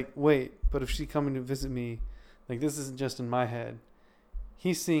then I was like, "Wait, but if she's coming to visit me, like this isn't just in my head.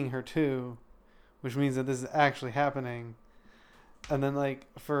 He's seeing her too, which means that this is actually happening." And then like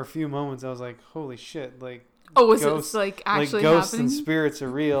for a few moments, I was like, "Holy shit!" Like, it like actually like ghosts happening? and spirits are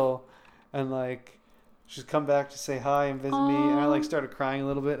real, and like she's come back to say hi and visit me. And I like started crying a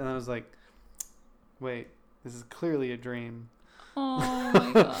little bit, and I was like, "Wait, this is clearly a dream." Oh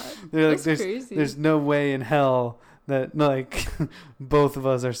my god. That's crazy. There's no way in hell that like both of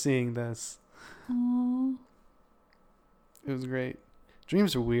us are seeing this. Oh. It was great.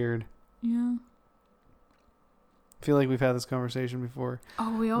 Dreams are weird. Yeah. I feel like we've had this conversation before.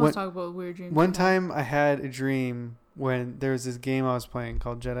 Oh, we always talk about weird dreams. One time I had a dream when there was this game I was playing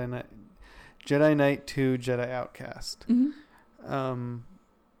called Jedi Knight 2 Jedi Outcast. Mm-hmm.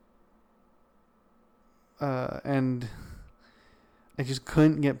 And I just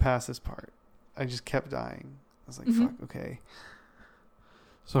couldn't get past this part. I just kept dying. I was like, fuck, okay.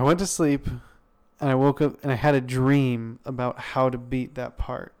 So I went to sleep and I woke up and I had a dream about how to beat that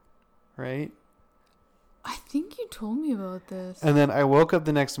part, right? I think you told me about this. And then I woke up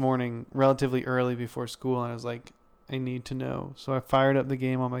the next morning relatively early before school and I was like, I need to know. So I fired up the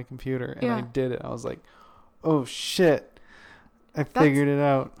game on my computer and I did it. I was like, oh shit. I figured it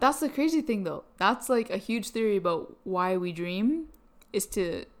out. That's the crazy thing though. That's like a huge theory about why we dream, is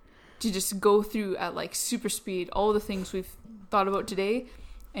to just go through at like super speed all the things we've thought about today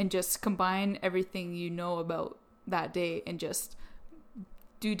and just combine everything you know about that day and just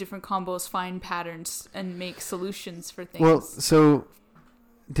do different combos, find patterns, and make solutions for things. Well, so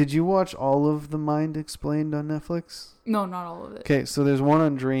did you watch all of The Mind Explained on Netflix? No, not all of it. Okay, so there's one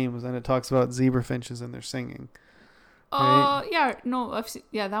on dreams and it talks about zebra finches and their singing. Right? Yeah, no, I've seen,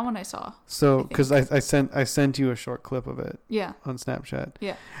 yeah, that one I saw. So, because I sent you a short clip of it. Yeah. On Snapchat.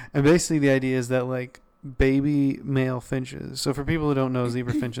 Yeah. And basically the idea is that like baby male finches. So for people who don't know,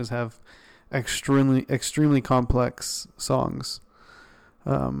 zebra finches have extremely complex songs,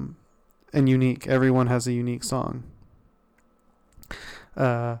 and unique. Everyone has a unique song.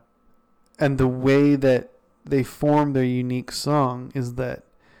 And the way that they form their unique song is that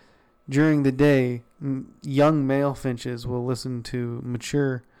during the day, young male finches will listen to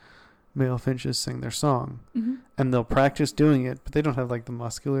mature male finches sing their song. Mm-hmm. And they'll practice doing it, but they don't have like the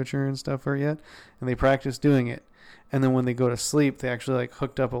musculature and stuff for it yet. And they practice doing it. And then when they go to sleep, they actually like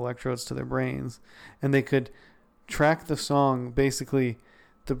hooked up electrodes to their brains. And they could track the song. Basically,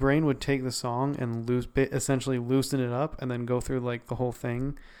 the brain would take the song and essentially loosen it up and then go through like the whole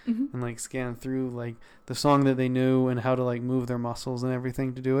thing Mm-hmm. and like scan through like the song that they knew and how to like move their muscles and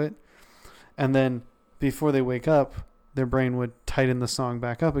everything to do it. And then before they wake up, their brain would tighten the song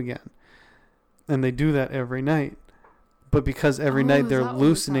back up again. And they do that every night. But because every night they're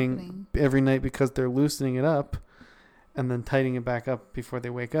loosening, because they're loosening it up and then tightening it back up before they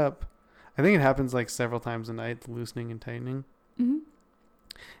wake up. I think it happens like several times a night, the loosening and tightening. Mm-hmm.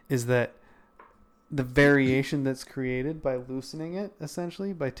 Is that the variation that's created by loosening it,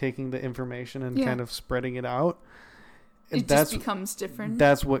 essentially, by taking the information and kind of spreading it out. It just becomes different.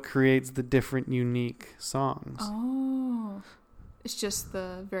 That's what creates the different, unique songs. Oh. It's just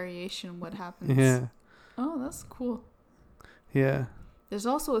the variation, what happens. Yeah. Oh, that's cool. Yeah. There's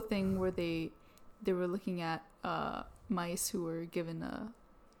also a thing where they were looking at mice who were given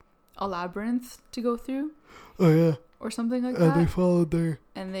a labyrinth to go through. Oh, yeah. Or something like that.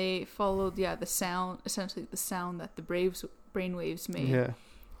 And they followed the sound, essentially the sound that the brainwaves made. Yeah.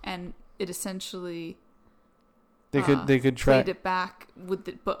 And it essentially they could track played it back with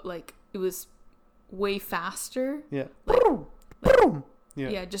it, but like it was way faster. Yeah.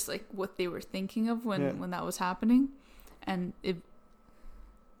 Yeah, just like what they were thinking of when that was happening. And it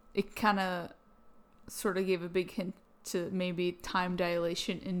kind of sort of gave a big hint to maybe time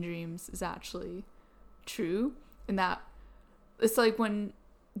dilation in dreams is actually true. And that it's like when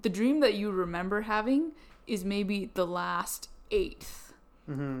the dream that you remember having is maybe the last eighth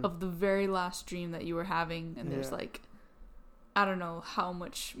of the very last dream that you were having. And there's like, I don't know how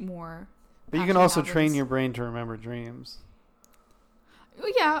much more. But you can also train your brain to remember dreams.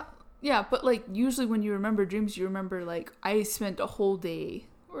 Yeah, but like usually when you remember dreams, you remember like I spent a whole day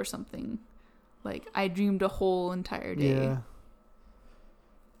or something. Like I dreamed a whole entire day. Yeah.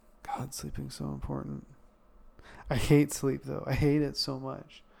 God, sleeping's so important. I hate sleep though. I hate it so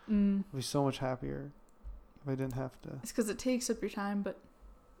much. I'd be so much happier if I didn't have to. It's because it takes up your time, but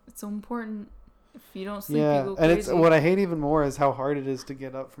it's so important. If you don't sleep, you go crazy. And it's what I hate even more is how hard it is to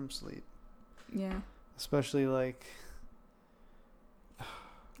get up from sleep. Yeah. Especially like.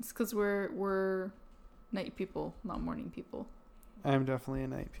 It's because we're night people, not morning people. I am definitely a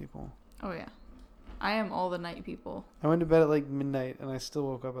night people. Oh yeah, I am all the night people. I went to bed at like midnight and I still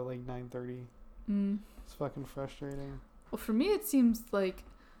woke up at like 9:30. It's fucking frustrating. Well, for me, it seems like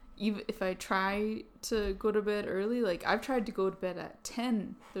even if I try to go to bed early, like I've tried to go to bed at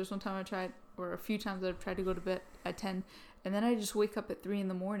 10. There's one time I tried, or a few times I've tried to go to bed at 10, and then I just wake up at 3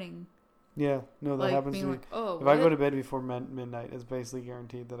 a.m. Yeah, no, that like, happens to me. like, oh, if I go to bed before midnight, it's basically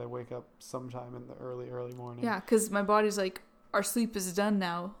guaranteed that I wake up sometime in the early morning. Yeah, because my body's like, our sleep is done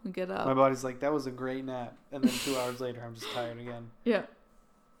now. We get up. My body's like, that was a great nap. And then 2 hours later, I'm just tired again. Yeah.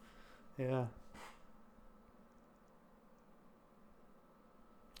 Yeah.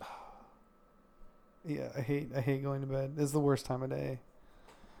 Yeah, I hate going to bed. It's the worst time of day.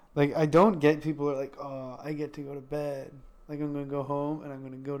 Like, I don't get people who are like, oh, I get to go to bed. Like, I'm going to go home and I'm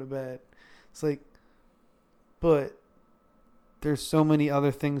going to go to bed. It's like, but there's so many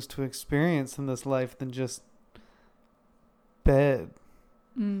other things to experience in this life than just bed.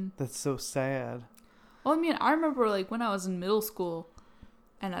 That's so sad. Well, I mean, I remember like when I was in middle school,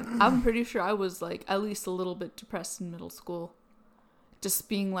 and I'm pretty sure I was like at least a little bit depressed in middle school. Just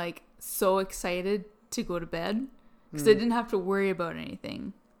being like so excited to go to bed because I didn't have to worry about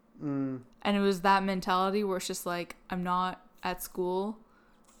anything. And it was that mentality where it's just like, I'm not at school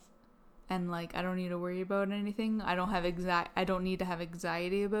and like I don't need to worry about anything. I don't need to have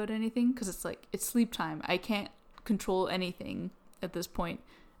anxiety about anything because it's like it's sleep time. I can't control anything at this point.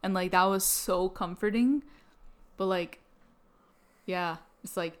 And like that was so comforting. But like, yeah,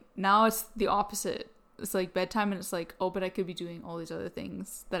 it's like now it's the opposite. It's like bedtime and it's like, oh, but I could be doing all these other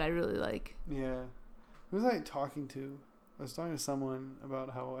things that I really like. Yeah. Who was I talking to? I was talking to someone about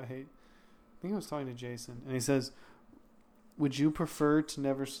how I think I was talking to Jason, and he says, would you prefer to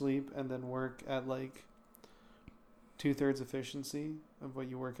never sleep and then work at like 2/3 efficiency of what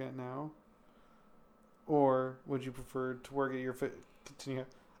you work at now? Or would you prefer to work at your continue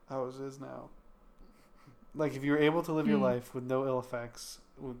how it is now? Like if you were able to live your life with no ill effects,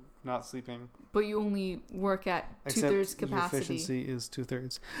 with not sleeping. But you only work at 2/3 capacity. Your efficiency is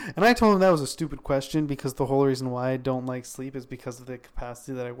 2/3. And I told him that was a stupid question because the whole reason why I don't like sleep is because of the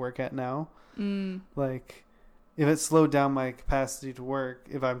capacity that I work at now. Like, if it slowed down my capacity to work,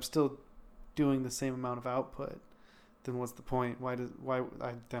 if I'm still doing the same amount of output, then what's the point?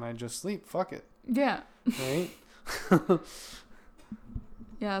 Then I just sleep. Fuck it. Yeah. Right?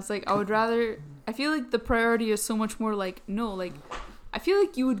 Yeah, it's like, I feel like the priority is so much more like, no, like, I feel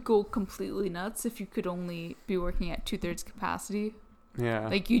like you would go completely nuts if you could only be working at 2/3 capacity. Yeah.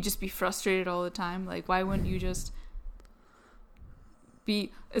 Like, you'd just be frustrated all the time. Like, why wouldn't you just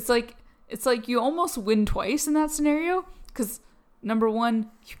be... It's like you almost win twice in that scenario. Because, number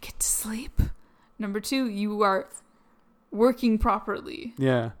one, you get to sleep. Number two, you are working properly.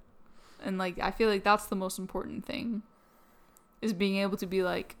 Yeah. And, like, I feel like that's the most important thing. Is being able to be,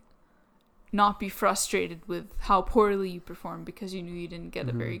 like, not be frustrated with how poorly you perform because you knew you didn't get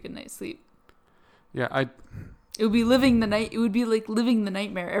a very good night's sleep. Yeah, It would be living the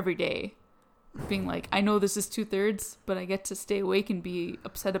nightmare every day. Being like, I know this is 2/3, but I get to stay awake and be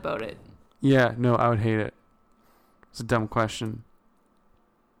upset about it. Yeah, no, I would hate it. It's a dumb question.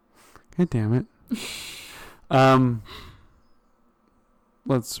 God damn it.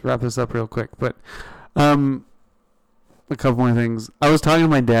 Let's wrap this up real quick. But a couple more things. I was talking to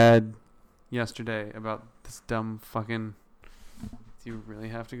my dad yesterday about this dumb fucking... Do you really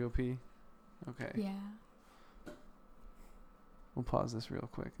have to go pee? Okay. Yeah. We'll pause this real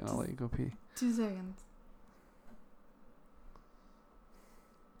quick and I'll let you go pee. 2 seconds.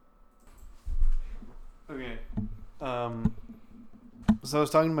 Okay. So I was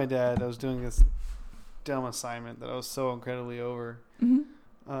talking to my dad. I was doing this dumb assignment that I was so incredibly over.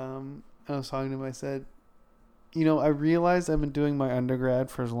 I was talking to him. I said, I realized I've been doing my undergrad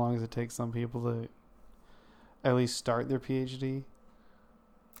for as long as it takes some people to at least start their PhD.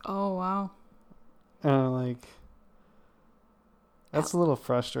 Oh, wow. And I'm like, that's a little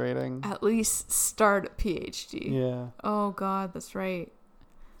frustrating. At least start a PhD. Yeah. Oh, God, that's right.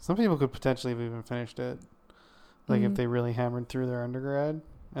 Some people could potentially have even finished it. Like if they really hammered through their undergrad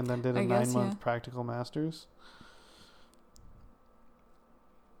and then did a 9-month practical master's.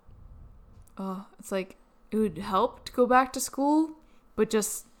 Oh, it's like, it would help to go back to school, but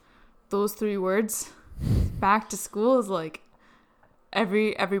just those 3 words, back to school, is like,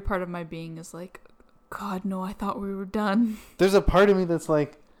 every part of my being is like, God, no, I thought we were done. There's a part of me that's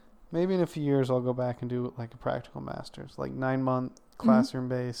like, maybe in a few years I'll go back and do like a practical master's, like 9-month classroom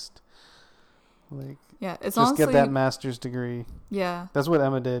based. Like, yeah, it's just honestly, get that master's degree. Yeah. That's what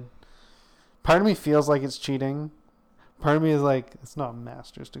Emma did. Part of me feels like it's cheating. Part of me is like, it's not a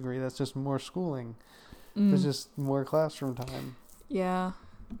master's degree. That's just more schooling. It's just more classroom time. Yeah.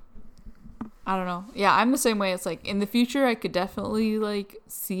 I don't know. Yeah, I'm the same way. It's like, in the future, I could definitely, like,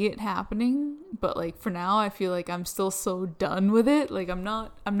 see it happening. But, like, for now, I feel like I'm still so done with it. Like, I'm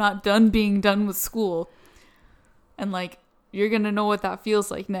not done being done with school. And, like, you're going to know what that feels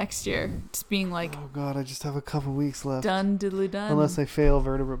like next year. Just being like... Oh, God, I just have a couple weeks left. Done, diddly done. Unless I fail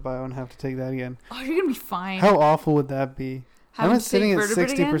vertebrate bio and have to take that again. Oh, you're going to be fine. How awful would that be? I'm sitting at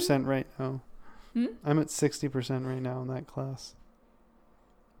 60% again? right now. I'm at 60% right now in that class.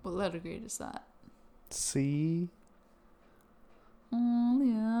 What letter grade is that? C. Oh,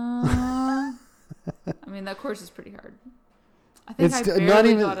 yeah. I mean, that course is pretty hard. I think It's I barely not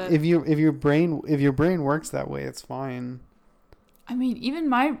even got it. if your brain works that way, it's fine. I mean,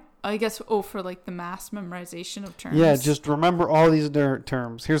 even I guess, for like the mass memorization of terms. Yeah, just remember all these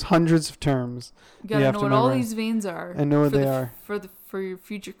terms. Here's hundreds of terms. You gotta know what all these veins are. And know what they are. For your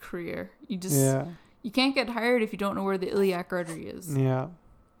future career. You can't get hired if you don't know where the iliac artery is. Yeah.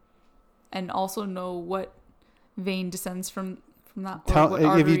 And also know what vein descends from that.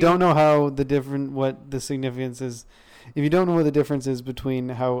 If you don't know what the significance is, if you don't know what the difference is between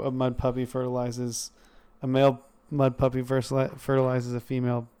how a mud puppy fertilizes a male mud puppy fertilizes a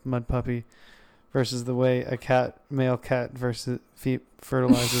female mud puppy versus the way a male cat fertilizes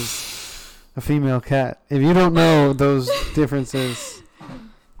a female cat. If you don't know those differences,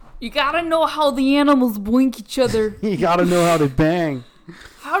 you gotta know how the animals boink each other. You gotta know how they bang.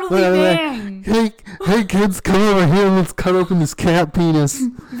 How do they bang? Hey kids, come over here and let's cut open this cat penis.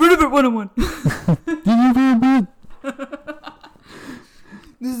 Vertebrate 101.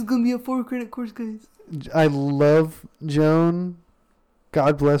 This is gonna be a 4-credit course, guys. I love Joan.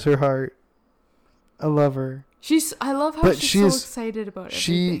 God bless her heart. I love her. I love how she's so excited about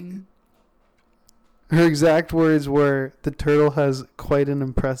everything. Her exact words were, "The turtle has quite an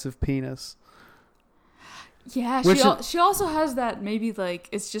impressive penis." Yeah, she also has that, maybe like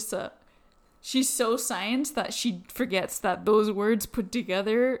it's just a she's so science that she forgets that those words put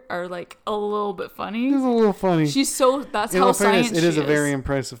together are like a little bit funny. It's a little funny. That's In how all fairness, science it is she a very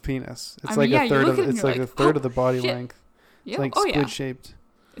impressive penis. It's I mean, like a third you look of at it and it's you're like a like, third of the body shit. length. Yeah. It's like Oh, squid yeah. shaped.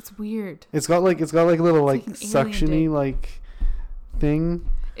 It's weird. It's got like little like like an suctiony alien like thing.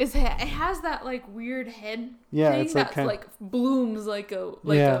 It has that like weird head Yeah, thing it's like that's kind like blooms like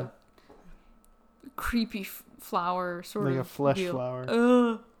a creepy flower sort like of a flesh deal. flower.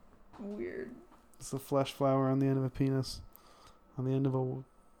 Ugh, weird. It's the flesh flower on the end of a penis, on the end of a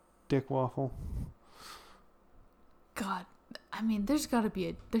dick waffle. God, I mean, there's got to be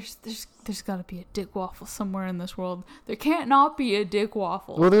a dick waffle somewhere in this world. There can't not be a dick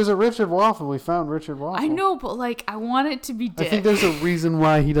waffle. Well, there's a Richard Waffle. We found Richard Waffle. I know, but like, I want it to be dick. I think there's a reason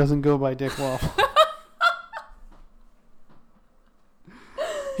why he doesn't go by Dick Waffle.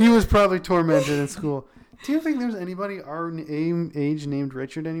 He was probably tormented in school. Do you think there's anybody our age named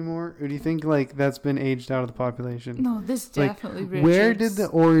Richard anymore? Or do you think like that's been aged out of the population? No, this definitely like, Richards. where did the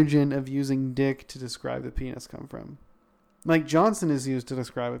origin of using dick to describe the penis come from? Like Johnson is used to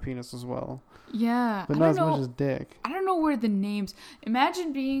describe a penis as well. Yeah. But not as much as dick. I don't know where the names...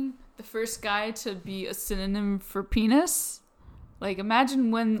 Imagine being the first guy to be a synonym for penis. Like,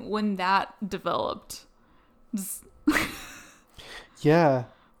 imagine when that developed. Yeah.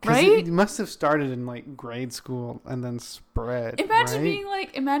 Right? It must have started in like grade school and then spread.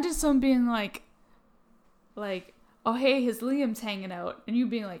 Imagine someone being like, oh hey, his Liam's hanging out, and you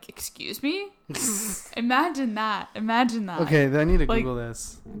being like, excuse me? Imagine that. Okay, then I need to like, Google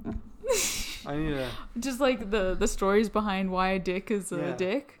this. I need to just like the stories behind why a dick is a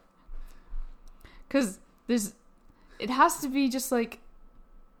dick. Because it has to be just like,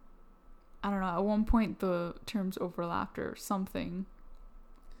 I don't know, at one point the terms overlapped or something.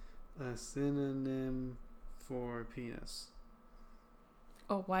 A synonym for penis.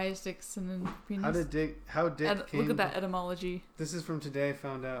 Oh, why is dick synonym for penis? How dick came... Look at that etymology. This is from Today I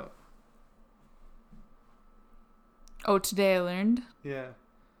Found Out. Oh, Today I Learned? Yeah.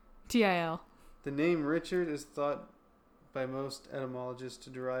 TIL. The name Richard is thought by most etymologists to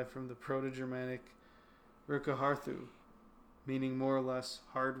derive from the Proto-Germanic Rickaharthu, meaning more or less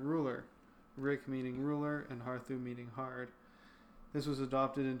hard ruler. Rick meaning ruler and Harthu meaning hard. This was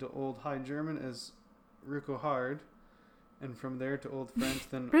adopted into Old High German as Ricko hard, and from there to Old French,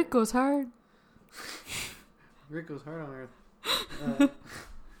 then... Rick goes hard. Rick goes hard on earth.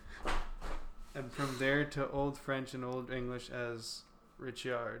 And from there to Old French and Old English as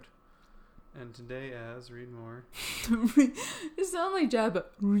Richard. And today as, read more. It sounds like Jabba.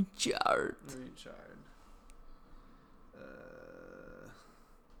 Richard.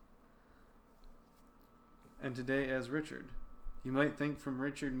 And today as Richard. You might think from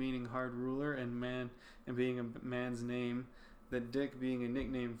Richard meaning hard ruler and man and being a man's name that Dick being a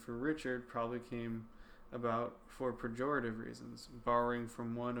nickname for Richard probably came about for pejorative reasons, borrowing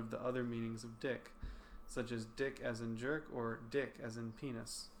from one of the other meanings of dick, such as dick as in jerk or dick as in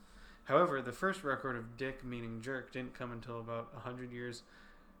penis. However, the first record of dick meaning jerk didn't come until about 100 years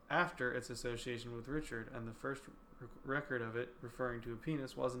after its association with Richard, and the first record of it referring to a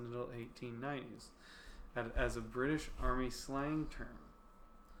penis wasn't until 1890s. As a British Army slang term.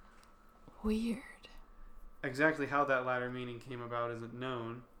 Weird. Exactly how that latter meaning came about isn't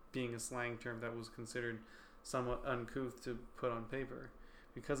known, being a slang term that was considered somewhat uncouth to put on paper.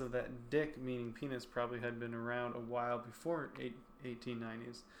 Because of that, dick meaning penis probably had been around a while before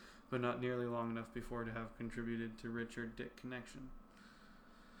 1890s, but not nearly long enough before to have contributed to Richard-Dick connection.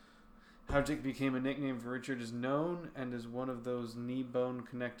 How Dick became a nickname for Richard is known and is one of those knee bone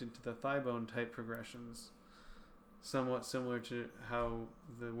connected to the thigh bone type progressions, somewhat similar to how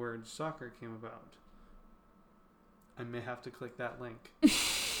the word soccer came about. I may have to click that link.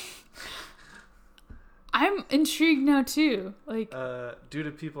 I'm intrigued now too. Like, due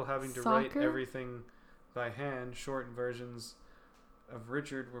to people having to write everything by hand, short versions of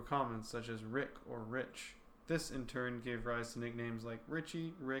Richard were common, such as Rick or Rich. This, in turn, gave rise to nicknames like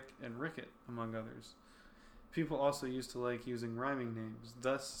Richie, Rick, and Ricket, among others. People also used to like using rhyming names.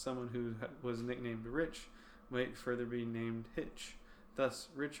 Thus, someone who was nicknamed Rich might further be named Hitch. Thus,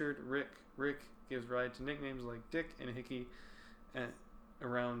 Richard, Rick gives rise to nicknames like Dick and Hickey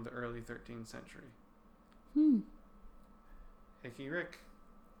around the early 13th century. Hickey Rick.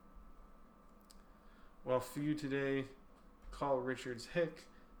 While few today call Richards Hick,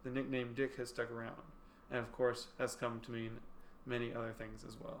 the nickname Dick has stuck around, and of course has come to mean many other things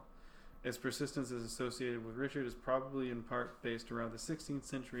as well. Its persistence as associated with Richard is probably in part based around the 16th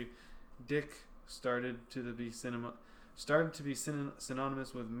century. Dick started to be synonymous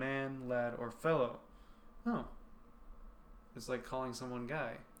with man, lad, or fellow. Oh. It's like calling someone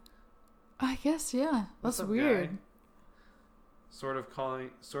guy. I guess, yeah. What's That's up, weird. guy? Sort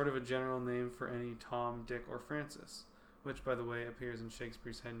of a general name for any Tom, Dick, or Francis, which, by the way, appears in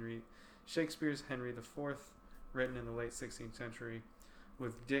Shakespeare's Henry IV, written in the late 16th century,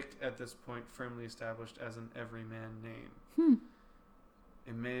 with Dick at this point firmly established as an everyman name.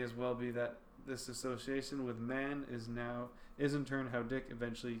 It may as well be that this association with man is in turn how Dick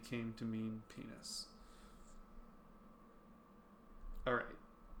eventually came to mean penis. Alright.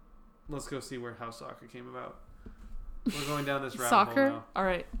 Let's go see how soccer came about. We're going down this rabbit hole Soccer? now.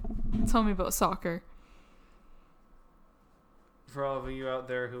 Alright. Tell me about soccer. For all of you out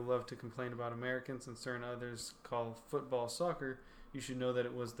there who love to complain about Americans and certain others call football soccer, you should know that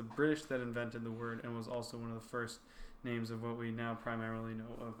it was the British that invented the word and was also one of the first names of what we now primarily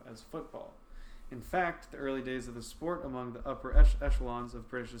know of as football. In fact, the early days of the sport among the upper echelons of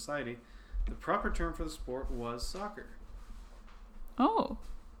British society, the proper term for the sport was soccer. Oh.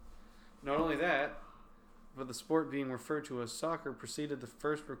 Not only that, but the sport being referred to as soccer preceded the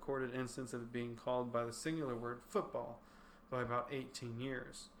first recorded instance of it being called by the singular word football by about 18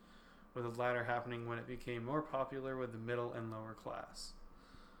 years, with the latter happening when it became more popular with the middle and lower class.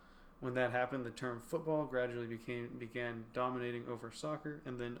 When that happened, the term football gradually began dominating over soccer,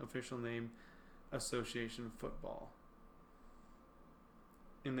 and then official name Association Football.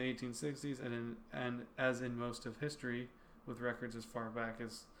 In the 1860s, and as in most of history, with records as far back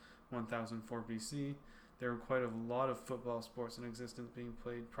as 1004 BC, there were quite a lot of football sports in existence being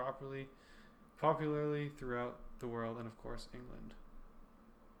played popularly throughout the world, and of course England.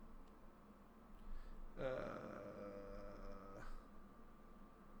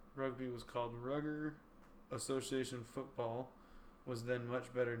 Rugby was called rugger. Association football was then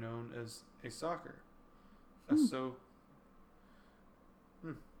much better known as a soccer. A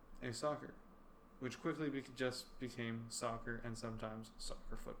soccer, which quickly just became soccer and sometimes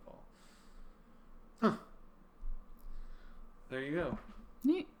soccer football. Huh. There you go.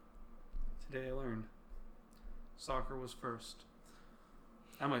 Neat. Today I learned soccer was first.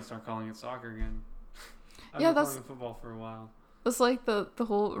 I might start calling it soccer again. I've been calling it football for a while. It's like the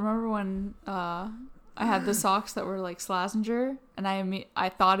whole. Remember when I had the socks that were like Slazenger, and I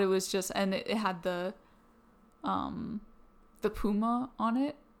thought it was just, and it had the puma on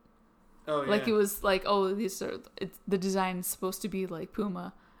it. Oh yeah. Like it was like, oh, the design is supposed to be like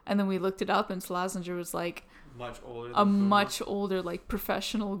puma, and then we looked it up, and Slazenger was like much older. Than a Puma. much older, like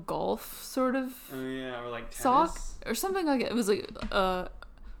professional golf sort of. Oh yeah, or like tennis. Sock or something like it. It was like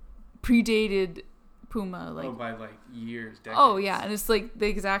predated Puma, like by like years, decades. Oh yeah, and it's like the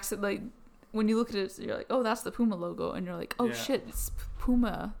exact like when you look at it, you're like, oh, that's the Puma logo, and you're like, oh shit, it's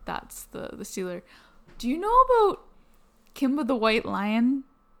Puma. That's the Steeler. Do you know about Kimba the White Lion?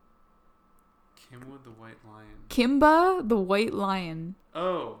 Kimba the White Lion. Kimba the White Lion.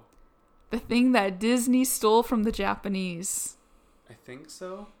 Oh. The thing that Disney stole from the Japanese. I think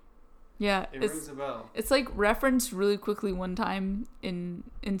so. Yeah, it rings a bell. It's like referenced really quickly one time in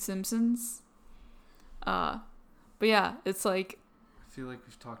Simpsons. But yeah, it's like I feel like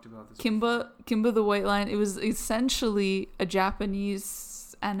we've talked about this. Kimba the White Lion. It was essentially a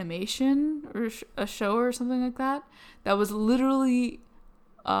Japanese animation or a show or something like that. That was literally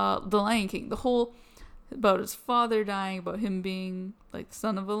the Lion King. The whole about his father dying, about him being like the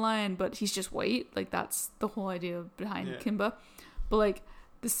son of a lion, but he's just white. Like that's the whole idea behind Kimba. But like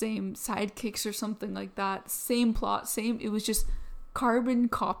the same sidekicks or something like that. Same plot, same. It was just carbon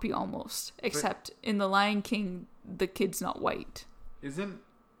copy almost, except in the Lion King, the kid's not white. Isn't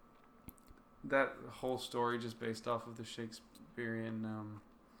that whole story just based off of the Shakespearean?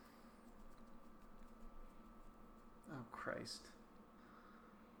 Oh Christ!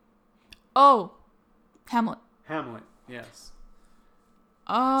 Oh, Hamlet. Hamlet, yes.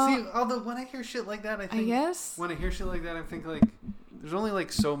 See, although when I hear shit like that, I think like there's only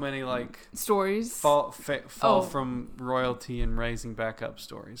like so many like stories fall from royalty and rising back up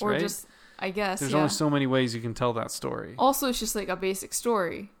stories, or right? just I guess there's only so many ways you can tell that story. Also, it's just like a basic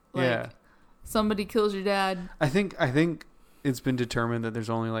story. Like, somebody kills your dad. I think it's been determined that there's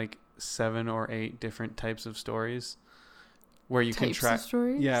only like 7 or 8 different types of stories where you can track.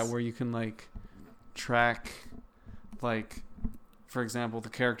 Stories? Yeah, where you can like track, like, for example, the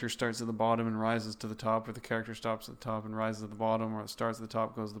character starts at the bottom and rises to the top, or the character stops at the top and rises at the bottom, or it starts at the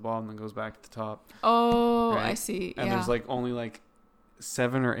top, goes to the bottom, then goes back to the top. Oh, right? I see. And there's like only like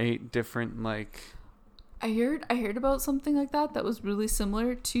 7 or 8 different like. I heard about something like that was really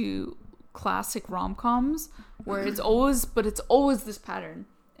similar to classic rom-coms, where it's always this pattern,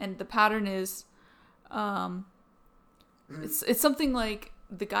 and the pattern is, it's something like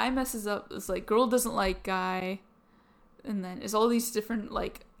the guy messes up. It's like girl doesn't like guy. And then it's all these different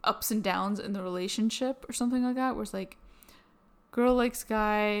like ups and downs in the relationship or something like that, where it's like girl likes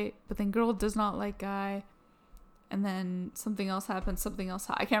guy, but then girl does not like guy, and then something else happens, I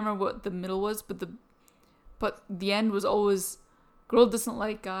can't remember what the middle was, but the end was always girl doesn't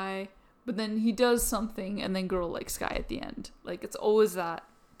like guy, but then he does something, and then girl likes guy at the end. Like, it's always that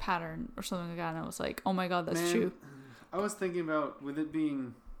pattern or something like that, and I was like, oh my god, that's true. I was thinking about with it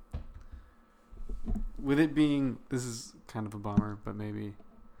being, this is kind of a bummer, but maybe,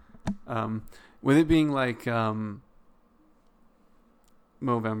 with it being like,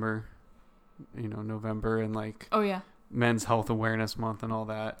 November, and like, Oh yeah. Men's Health Awareness Month and all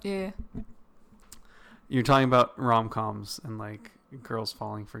that. Yeah. You're talking about rom-coms and like girls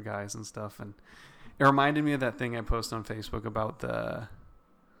falling for guys and stuff, and it reminded me of that thing I posted on Facebook about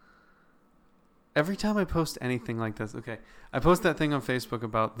every time I post anything like this, I post that thing on Facebook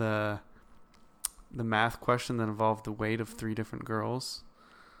about the math question that involved the weight of 3 different girls.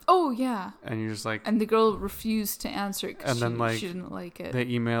 Oh yeah. And you're just like, and the girl refused to answer it because she didn't like it. They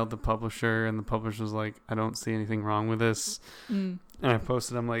emailed the publisher, and the publisher was like, I don't see anything wrong with this. And I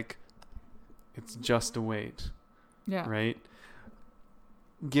posted, I'm like, it's just a weight. Yeah. Right?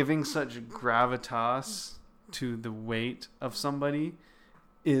 Giving such gravitas to the weight of somebody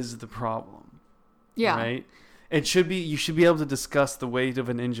is the problem. Yeah. Right? You should be able to discuss the weight of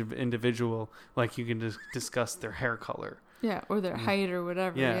an individual like you can discuss their hair color. Yeah, or their height or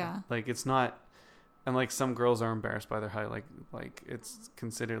whatever. Yeah. Like, it's not, and like some girls are embarrassed by their height. Like it's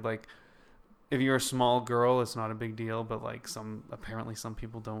considered like, if you're a small girl, it's not a big deal. But like apparently some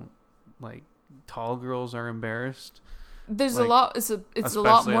people don't, like, tall girls are embarrassed. There's like, a lot. It's a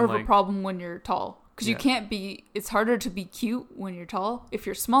lot more of like, a problem when you're tall, because you can't be. It's harder to be cute when you're tall. If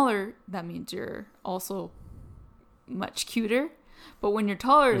you're smaller, that means you're also much cuter. But when you're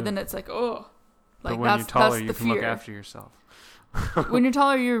taller, then it's like, oh. Like, but when you're taller, you can look after yourself. When you're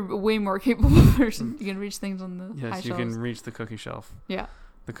taller, you're a way more capable person. You can reach things on the high shelves. Yes, you can reach the cookie shelf. Yeah.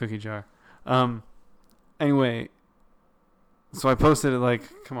 The cookie jar. Anyway, so I posted it like,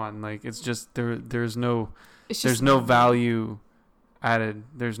 come on, like, it's just there's no value added.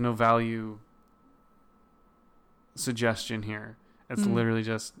 There's no value suggestion here. It's literally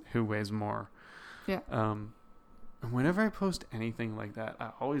just who weighs more. Yeah. And whenever I post anything like that,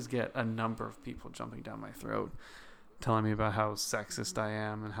 I always get a number of people jumping down my throat, telling me about how sexist I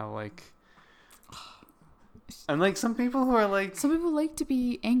am and how, like, and like some people like to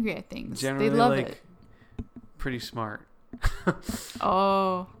be angry at things. Generally, they love like, it. Pretty smart.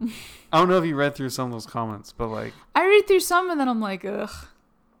 Oh. I don't know if you read through some of those comments, but like, I read through some and then I'm like, ugh.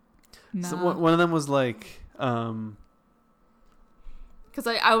 Nah. So one of them was like, because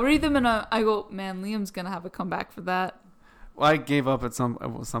I'll read them and I go, man, Liam's gonna have a comeback for that. Well, I gave up at some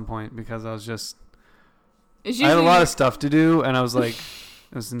point because I was just, I Usually had a lot of stuff to do, and I was like,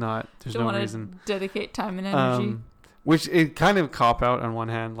 there's no reason. Dedicate time and energy. Which it kind of cop out on one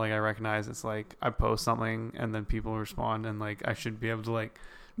hand. Like, I recognize it's like I post something and then people respond, and like I should be able to like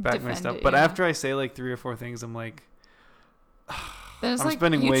back my stuff. But after I say like 3 or 4 things, I'm like, I'm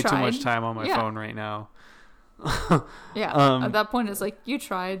spending way too much time on my phone right now. At that point it's like, you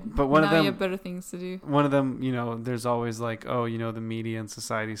tried, but now you have better things to do. One of them, there's always like, the media and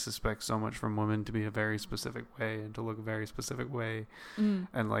society suspect so much from women to be a very specific way and to look a very specific way,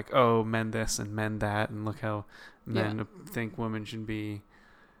 and like, men this and men that, and look how men think women should be.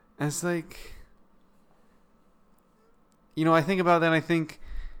 And it's like, I think about that, and I think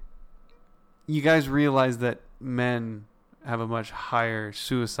you guys realize that men have a much higher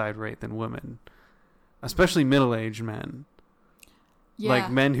suicide rate than women. Especially middle-aged men. Yeah. Like,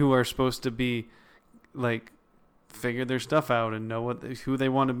 men who are supposed to be, like, figure their stuff out and know who they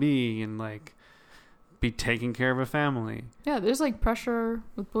want to be and, like, be taking care of a family. Yeah, there's, like, pressure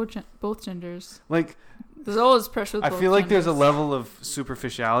with both genders. Like, there's always pressure with both I feel like genders. There's a level of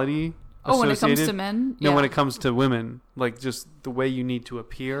superficiality when it comes to men? No, when it comes to women. Like, just the way you need to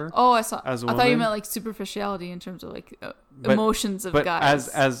appear as a woman. I thought you meant, like, superficiality in terms of, like, emotions of guys.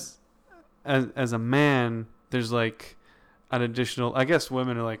 As a man, there's like an additional, I guess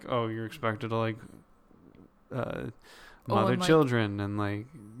women are like, you're expected to like mother children and like,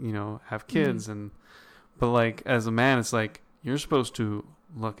 have kids, but like as a man, it's like you're supposed to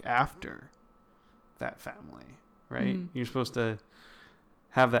look after that family, right? You're supposed to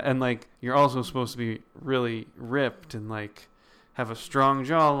have that, and like you're also supposed to be really ripped and like have a strong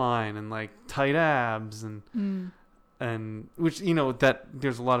jawline and like tight abs and which, that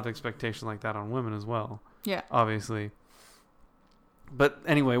there's a lot of expectation like that on women as well. Yeah. Obviously. But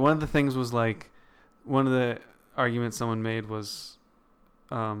anyway, one of the things was like, one of the arguments someone made was,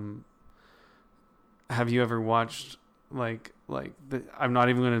 have you ever watched I'm not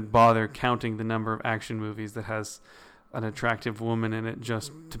even going to bother counting the number of action movies that has an attractive woman in it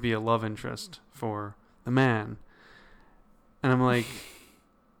just to be a love interest for the man. And I'm like,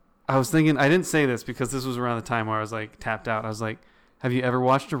 I was thinking, I didn't say this because this was around the time where I was like tapped out. I was like, have you ever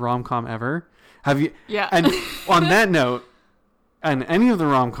watched a rom-com ever? Have you? Yeah. And on that note, and any of the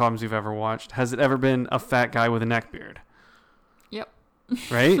rom-coms you've ever watched, has it ever been a fat guy with a neck beard? Yep.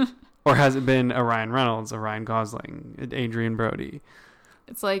 Right? Or has it been a Ryan Reynolds, a Ryan Gosling, an Adrian Brody?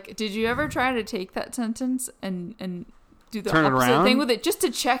 It's like, did you ever try to take that sentence and do the Turn it opposite around? thing with it just to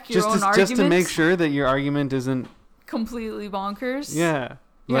check your own Just arguments? to make sure that your argument isn't completely bonkers. Yeah.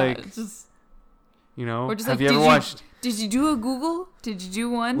 Yeah, Like, it's just, you know, or just have like, you ever watched? Did you do a Google? Did you do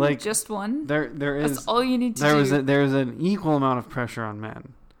one? Like, just one? There is. That's all you need to do. There's an equal amount of pressure on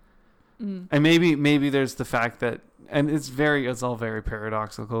men, and maybe there's the fact that, and it's all very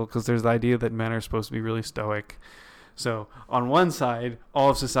paradoxical because there's the idea that men are supposed to be really stoic. So on one side,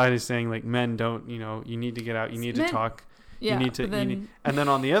 all of society is saying like men don't, you need to get out, you need to talk, yeah, you need to, and then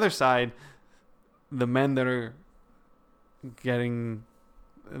on the other side, the men that are getting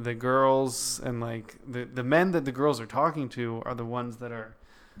the girls and like the men that the girls are talking to are the ones that are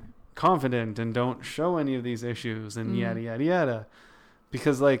confident and don't show any of these issues and yada yada yada,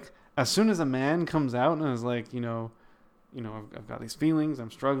 because like as soon as a man comes out and is like I've got these feelings,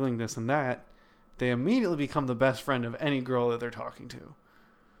 I'm struggling, this and that, they immediately become the best friend of any girl that they're talking to,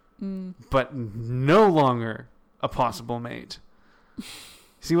 but no longer a possible mate.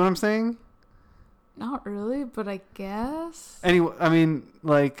 See what I'm saying? Not really, but I guess. Anyway, I mean,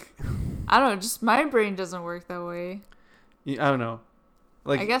 like, I don't know. Just my brain doesn't work that way. I don't know.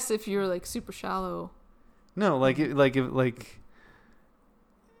 Like, I guess if you're like super shallow. No, if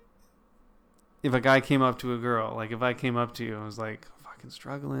a guy came up to a girl, like if I came up to you and was like fucking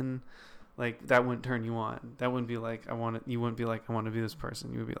struggling, like that wouldn't turn you on. That wouldn't be like you wouldn't be like I want to be this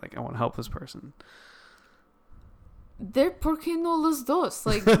person. You would be like I want to help this person. ¿Por qué no los dos?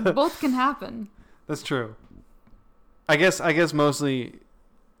 Like both can happen. That's true. I guess mostly.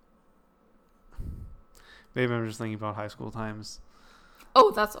 Maybe I'm just thinking about high school times.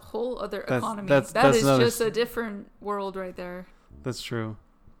 Oh, that's a whole other economy. That is just a different world right there. That's true.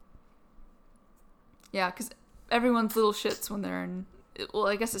 Yeah, because everyone's little shits when they're in. Well,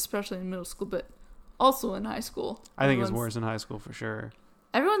 I guess especially in middle school, but also in high school. I think it's worse in high school for sure.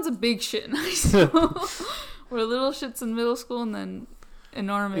 Everyone's a big shit in high school. We're little shits in middle school, and then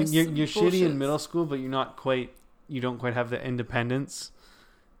enormous. You're shitty in middle school, but you don't quite have the independence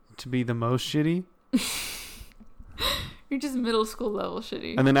to be the most shitty. You're just middle school level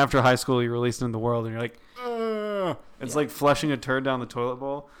shitty. And then after high school, you're released into the world, and you're like, ugh. It's like flushing a turd down the toilet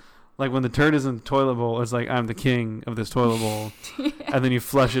bowl. Like when the turd is in the toilet bowl, it's like I'm the king of this toilet bowl, yeah. And then you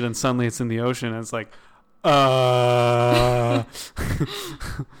flush it, and suddenly it's in the ocean, and it's like, I'm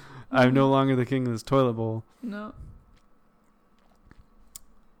no longer the king of this toilet bowl. No.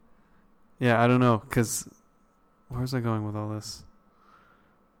 Yeah, I don't know, because where's I going with all this?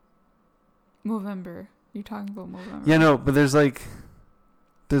 Movember. You're talking about Movember. Yeah, no, but there's like,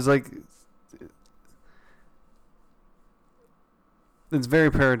 it's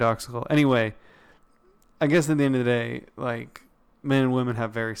very paradoxical. Anyway, I guess at the end of the day, like, men and women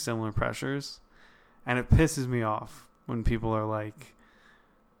have very similar pressures, and it pisses me off when people are like,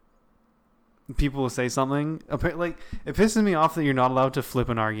 people will say something, like, it pisses me off that you're not allowed to flip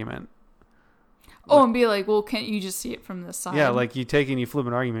an argument. Oh, and be like, well, can't you just see it from this side? Yeah, like you take and you flip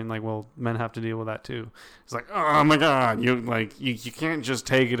an argument, like, well, men have to deal with that too. It's like, oh my god, you can't just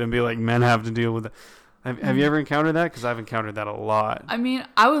take it and be like, men have to deal with it. Have you ever encountered that? Because I've encountered that a lot. I mean,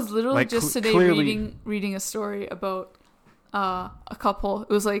 I was literally like, just today clearly... reading a story about a couple.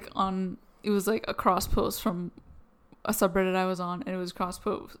 It was like a cross post from a subreddit I was on, and it was cross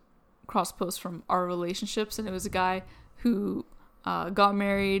post from our relationships, and it was a guy who got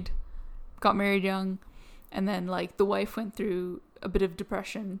married young, and then like the wife went through a bit of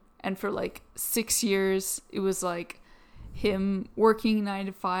depression, and for like 6 years it was like him working 9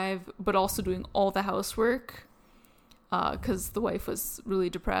 to 5 but also doing all the housework because the wife was really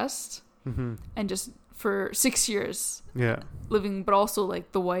depressed, and just for 6 years living, but also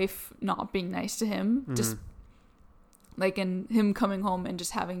like the wife not being nice to him, just like, and him coming home and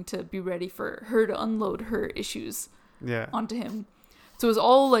just having to be ready for her to unload her issues onto him. So it was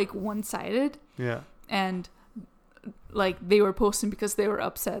all like one-sided. Yeah. And like they were posting because they were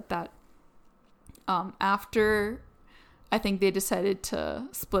upset that after I think they decided to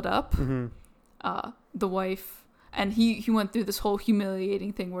split up, the wife, and he went through this whole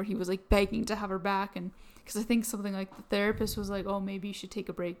humiliating thing where he was like begging to have her back, and because I think something like the therapist was like, oh, maybe you should take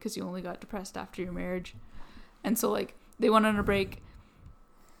a break because you only got depressed after your marriage. And so like they went on a break.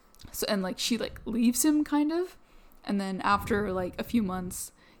 So and like she like leaves him kind of, and then after like a few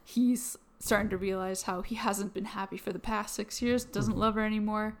months, he's starting to realize how he hasn't been happy for the past 6 years, doesn't love her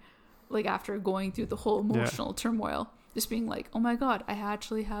anymore. Like after going through the whole emotional turmoil, just being like, oh my god, I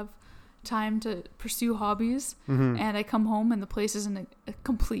actually have time to pursue hobbies, and I come home and the place is in a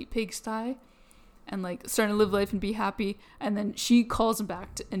complete pigsty, and like starting to live life and be happy. And then she calls him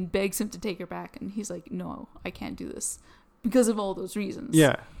back and begs him to take her back, and he's like, no, I can't do this because of all those reasons.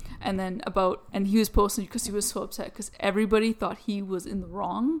 Yeah. And then and he was posting because he was so upset because everybody thought he was in the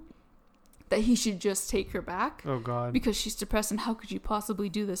wrong, that he should just take her back. Oh god. Because she's depressed, and how could you possibly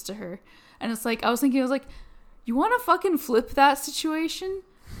do this to her? And it's like, I was like, you want to fucking flip that situation?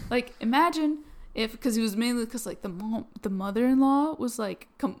 Like, imagine if, because he was mainly because like the mother-in-law was like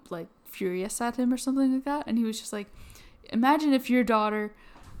furious at him or something like that, and he was just like, imagine if your daughter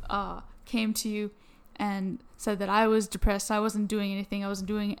came to you and said that I was depressed, I wasn't doing anything, I wasn't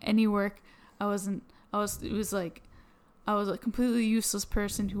doing any work, it was like I was a completely useless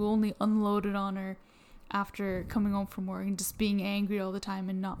person who only unloaded on her after coming home from work and just being angry all the time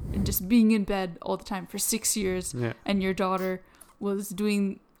and just being in bed all the time for 6 years. Yeah. And your daughter was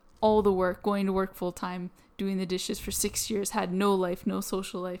doing all the work, going to work full time, doing the dishes for 6 years, had no life, no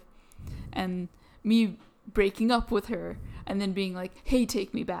social life. And me breaking up with her and then being like, hey,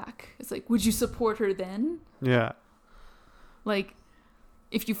 take me back. It's like, would you support her then? Yeah. Like,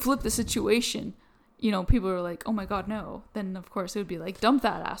 if you flip the situation, you know, people are like, oh my god, no. Then of course it would be like, dump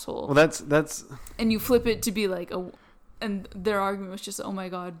that asshole. Well, that's. And you flip it to be like and their argument was just, oh my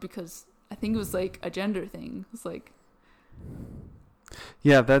god, because I think it was like a gender thing. It's like,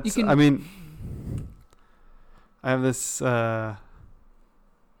 yeah, that's. I mean, I have this.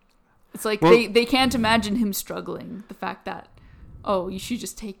 It's like they can't imagine him struggling. The fact that, oh, you should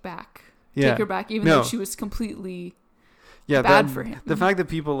just take her back, even though she was completely bad for him. The fact that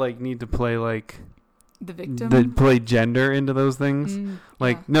people like need to play like the victim, play gender into those things.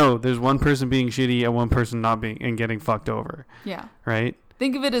 No, there's one person being shitty and one person not being and getting fucked over. Yeah. Right.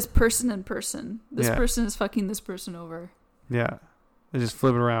 Think of it as person and person. This person is fucking this person over. Yeah. They just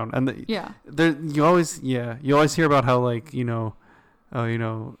flip it around, and you always hear about how like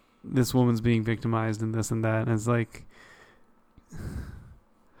this woman's being victimized and this and that, and it's like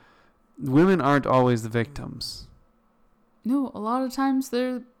women aren't always the victims. No, a lot of times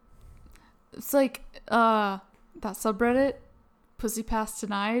it's like that subreddit, Pussy Pass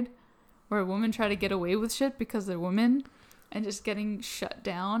Denied, where women try to get away with shit because they're women and just getting shut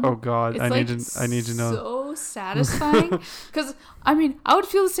down. Oh god, it's I need to know. So satisfying, because I mean, I would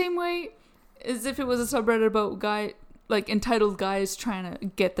feel the same way as if it was a subreddit about entitled guys trying to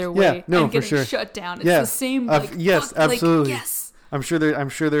get their way and getting shut down. It's the same. Yes, absolutely. Yes, I'm sure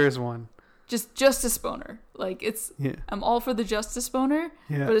there is one. Just justice boner. Like it's. Yeah. I'm all for the justice boner.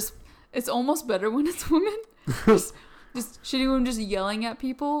 Yeah. But it's almost better when it's women. just shitty women just yelling at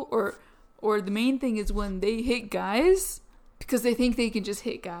people, or the main thing is when they hit guys because they think they can just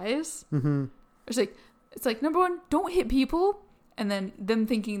hit guys. Mm-hmm. It's like number one, don't hit people, and then them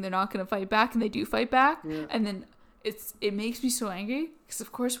thinking they're not going to fight back, and they do fight back, and then. It makes me so angry because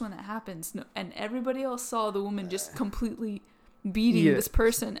of course when that happens, and everybody else saw the woman just completely beating this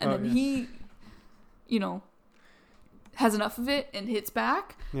person, and then he, has enough of it and hits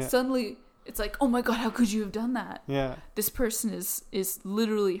back. Yeah. Suddenly it's like, oh my god, how could you have done that? Yeah, this person is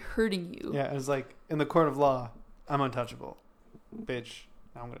literally hurting you. Yeah, it's like in the court of law, I'm untouchable, bitch.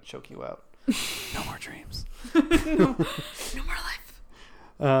 Now I'm gonna choke you out. No more dreams. no more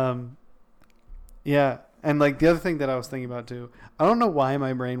life. Yeah. And, like, the other thing that I was thinking about, too, I don't know why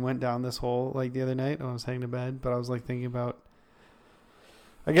my brain went down this hole, like, the other night when I was heading to bed, but I was, like, thinking about,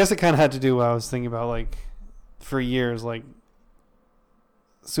 I guess it kind of had to do what I was thinking about, like, for years, like,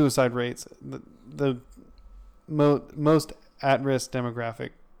 suicide rates. The most at-risk demographic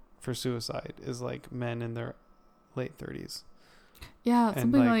for suicide is, like, men in their late 30s. Yeah,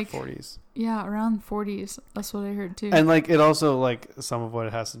 something like 40s. Yeah, around 40s. That's what I heard too. And like it also like some of what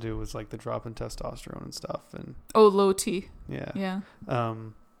it has to do with like the drop in testosterone and stuff and low T. Yeah. Yeah.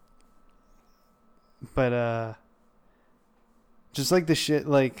 But just like the shit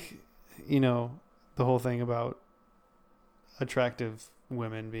like the whole thing about attractive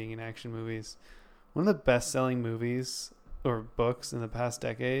women being in action movies. One of the best-selling movies or books in the past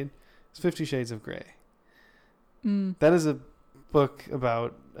decade is 50 Shades of Grey. That is a book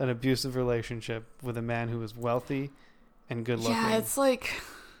about an abusive relationship with a man who is wealthy and good looking. Yeah, it's like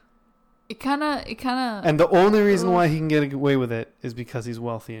it kind of and the only reason why he can get away with it is because he's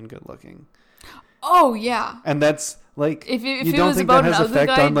wealthy and good looking. Oh yeah. And that's like if you don't think that has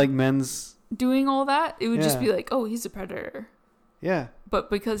effect on like men's doing all that. It would just Yeah. be like, oh, he's a predator. Yeah. But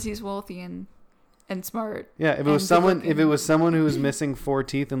because he's wealthy and smart. Yeah. If it and was someone, if it good-looking. was someone who was missing 4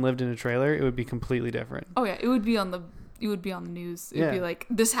 teeth and lived in a trailer, it would be completely different. Oh yeah, it would be on the news. It would Yeah. be like,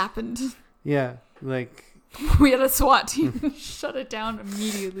 this happened. Yeah. Like. We had a SWAT team shut it down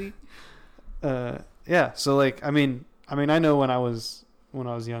immediately. Yeah. So like, I mean, I know when I was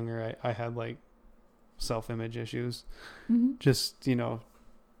younger, I had like self-image issues. Mm-hmm. Just,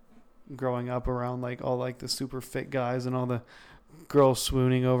 growing up around like all like the super fit guys and all the girls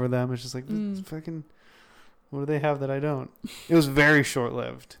swooning over them. It's just like, this fucking, what do they have that I don't? It was very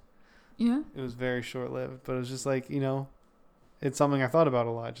short-lived. Yeah. It was very short-lived, but it was just like, it's something I thought about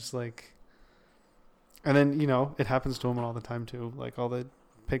a lot. Just like, and then, it happens to women all the time too. Like all the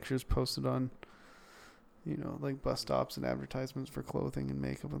pictures posted on, like bus stops and advertisements for clothing and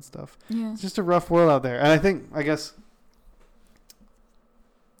makeup and stuff. Yeah. It's just a rough world out there. And I guess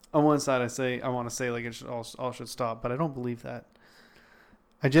on one side I want to say like it should all should stop, but I don't believe that.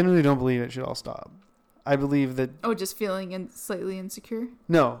 I genuinely don't believe it should all stop. I believe that. Oh, just feeling slightly insecure?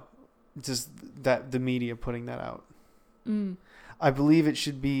 No, just that the media putting that out. Mm. I believe it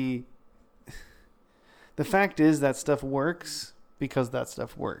should be. The fact is that stuff works because that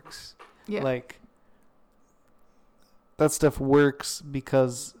stuff works. Yeah. Like, that stuff works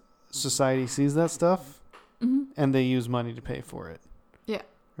because society sees that stuff and they use money to pay for it. Yeah.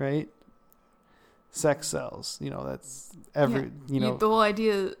 Right? Sex sells. That's every, the whole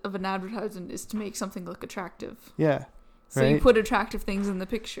idea of an advertisement is to make something look attractive. Yeah. So right? you put attractive things in the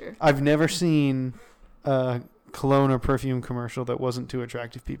picture. I've never seen a cologne or perfume commercial that wasn't two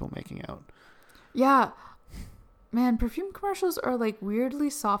attractive people making out. Yeah. Man, perfume commercials are like weirdly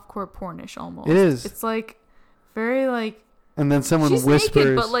softcore pornish almost. It is. It's like very like. And then someone she's whispers.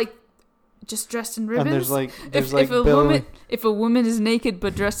 naked, but like just dressed in ribbons. And there's like if a woman is naked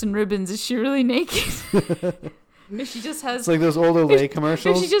but dressed in ribbons, is she really naked? If she just has. It's like those old Olay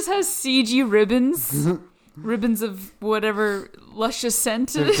commercials. If she just has CG ribbons. Ribbons of whatever luscious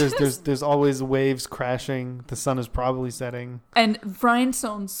scent it is. There's always waves crashing. The sun is probably setting. And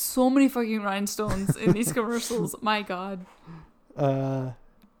rhinestones. So many fucking rhinestones in these commercials. My God.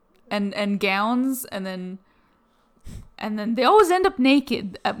 And gowns, and then they always end up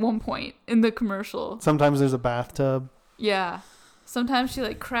naked at one point in the commercial. Sometimes there's a bathtub. Yeah. Sometimes she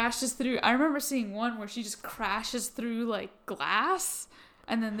like crashes through. I remember seeing one where she just crashes through like glass.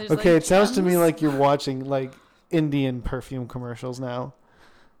 And then there's okay, like it sounds to me gems. like you're watching like Indian perfume commercials now.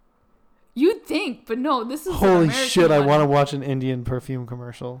 You'd think, but no, this is Holy an American shit, I one. want to watch an Indian perfume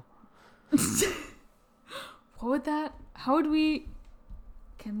commercial. What would that? How would we?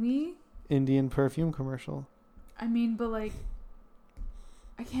 Can we? Indian perfume commercial. I mean, but like,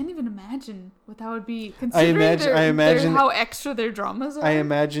 I can't even imagine what that would be. I imagine how extra their dramas are. I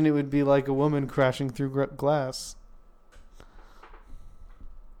imagine it would be like a woman crashing through glass.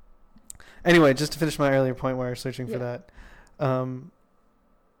 Anyway, just to finish my earlier point while I was searching for that. I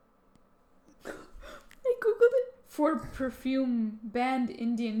googled it for perfume banned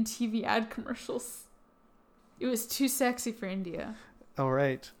Indian TV ad commercials. It was too sexy for India. All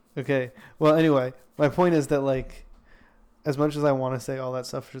right. Okay. Well, anyway, my point is that like, as much as I want to say all that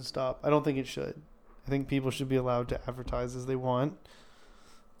stuff should stop, I don't think it should. I think people should be allowed to advertise as they want.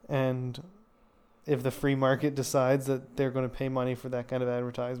 And if the free market decides that they're going to pay money for that kind of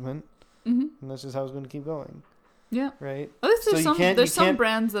advertisement, and that's just how it's going to keep going. Yeah. Right? At least So there's some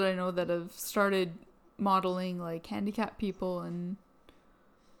brands that I know that have started modeling like handicapped people and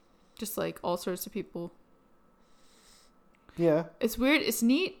just like all sorts of people. Yeah. It's weird. It's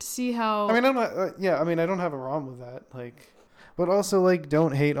neat to see how. I mean, I'm not. I don't have a problem with that. Like, but also like,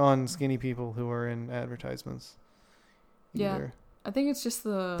 don't hate on skinny people who are in advertisements. Yeah. Either. I think it's just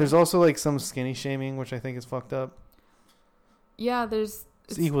the. There's also like some skinny shaming, which I think is fucked up. Yeah, It's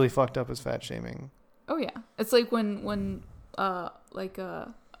equally fucked up as fat shaming. Oh yeah, it's like when like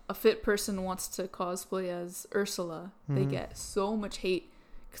a fit person wants to cosplay as Ursula, they get so much hate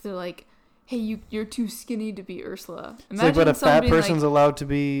because they're like, "Hey, you're too skinny to be Ursula." It's like, but a fat person's allowed to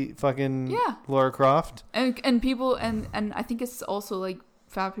be fucking Lara Croft. And people and I think it's also like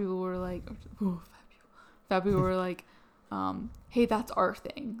fat people were like, hey, that's our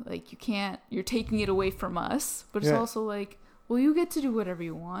thing. Like you're taking it away from us. But it's also like, well, you get to do whatever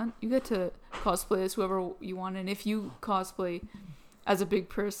you want. You get to cosplay as whoever you want. And if you cosplay as a big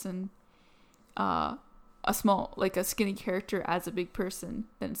person, a skinny character as a big person,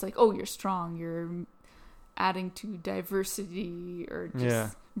 then it's like, oh, you're strong. You're adding to diversity or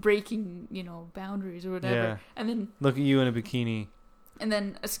just breaking, boundaries or whatever. Yeah. And then look at you in a bikini. And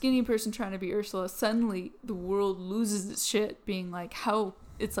then a skinny person trying to be Ursula, suddenly the world loses its shit, being like, how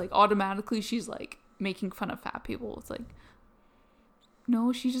it's like automatically she's like making fun of fat people. It's like,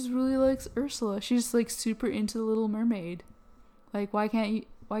 no, she just really likes Ursula. She's just like super into the Little Mermaid. Like, why can't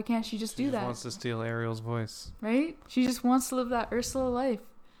she just do that? She wants to steal Ariel's voice. Right? She just wants to live that Ursula life.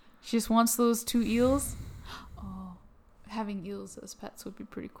 She just wants those 2 eels. Oh, having eels as pets would be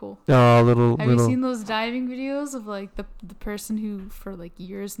pretty cool. Oh, Have you seen those diving videos of like the person who for like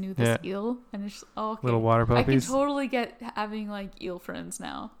years knew this eel? And it's just, oh, okay. Little water puppies. I can totally get having like eel friends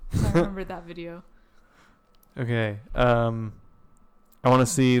now. So I remember that video. Okay. I want to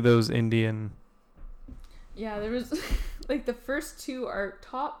see those Indian. Yeah, there was like the first 2 are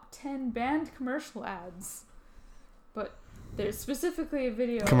top 10 banned commercial ads, but there's specifically a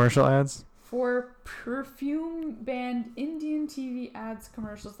video Commercial ads? for perfume banned Indian TV ads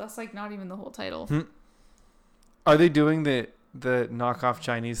commercials. That's like not even the whole title. Are they doing the knockoff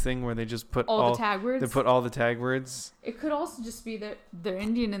Chinese thing where they just put all the tag words? They put all the tag words? It could also just be that they're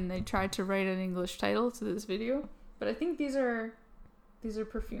Indian and they tried to write an English title to this video. But I think these are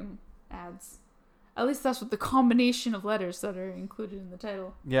perfume ads. At least that's what the combination of letters that are included in the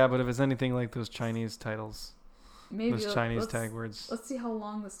title. Yeah, but if it's anything like those Chinese titles, Maybe those Chinese tag words. Let's see how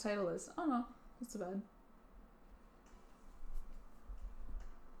long this title is. Oh no, that's bad.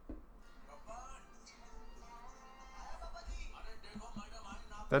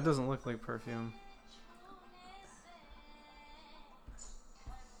 That doesn't look like perfume.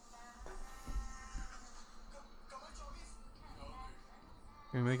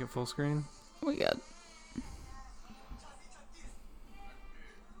 Can we make it full screen? Oh my god.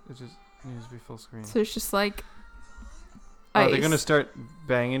 It just needs to be full screen. So it's just like Oh, ice. they're gonna start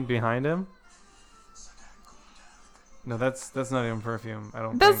banging behind him? No, that's not even perfume. I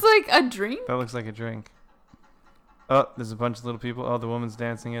don't That's think. like a drink? That looks like a drink. Oh, there's a bunch of little people. Oh, the woman's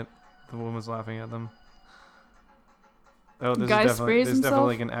dancing it. The woman's laughing at them. Oh, this Guy is definitely sprays this is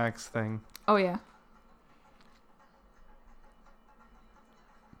definitely himself? like an axe thing. Oh yeah.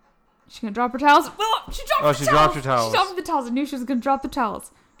 She's gonna drop her towels. Oh, she dropped her She towels. dropped her towels. She dropped the towels. I knew she was gonna drop the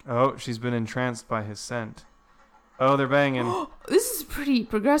towels. Oh, she's been entranced by his scent. Oh, they're banging. This is pretty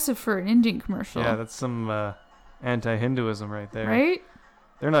progressive for an Indian commercial. Yeah, that's some anti-Hinduism right there. Right?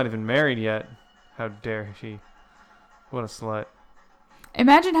 They're not even married yet. How dare she? What a slut.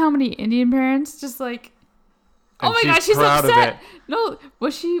 Imagine how many Indian parents just like, oh And my god, she's proud of upset. it. No,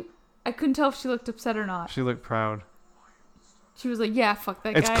 was she? I couldn't tell if she looked upset or not. She looked proud. She was like, yeah, fuck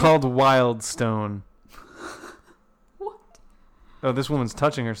that It's guy. called Wildstone. What? Oh, this woman's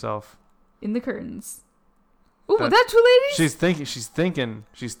touching herself. In the curtains. Ooh, That- that two ladies?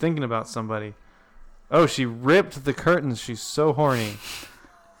 She's thinking about somebody. Oh, she ripped the curtains. She's so horny.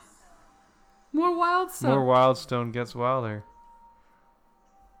 More wild stuff. More Wildstone gets wilder.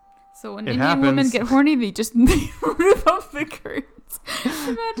 So when It Indian women happens. get horny, they just they rip up the curtains.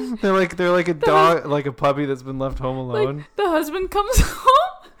 Imagine They're like a dog, like a puppy that's been left home alone. like the husband comes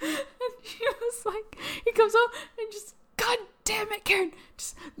home and he comes home and just, God damn it, Karen!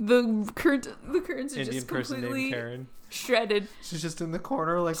 Just the curtains are Indian just person named completely Karen. shredded. She's just in the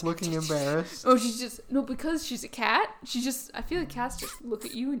corner, like looking embarrassed. Oh, she's just no, because she's a cat. I feel like cats just look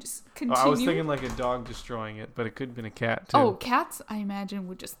at you and just Oh, continue. I was thinking like a dog destroying it, but it could have been a cat too. Oh, cats, I imagine,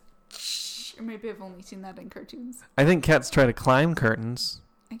 would just. Or maybe I've only seen that in cartoons. I think cats try to climb curtains.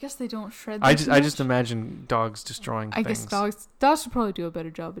 I guess they don't shred them I too just much. imagine dogs destroying I things. guess dogs should probably do a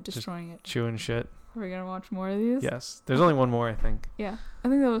better job at Just- destroying it. chewing shit. Are we gonna watch more of these? Yes. There's only one more, I think. Yeah. I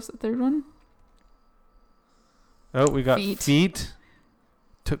think that was the third one. Oh, we got Feet. feet.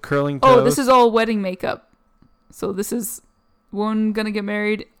 Curling toes. Oh, this is all wedding makeup. So this is woman gonna get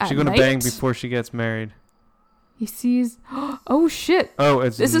married at She's gonna night. bang before she gets married. He sees. Oh shit! Oh,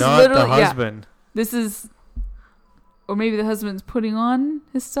 it's This is not the literally- yeah. husband. This is, or maybe the husband's putting on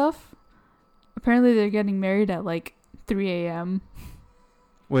his stuff. Apparently, they're getting married at like 3 a.m.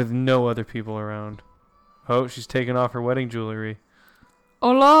 With no other people around. Oh, she's taking off her wedding jewelry.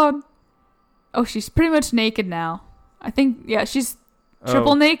 Oh lord! Oh, she's pretty much naked now. I think, yeah, she's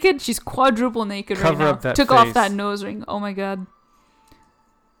triple Oh, naked. She's quadruple naked right Cover now. up that Took off face. that nose ring. Oh my god.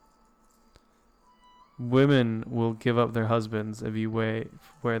 women will give up their husbands if you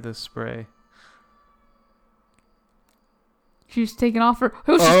wear this spray. She's taking off her.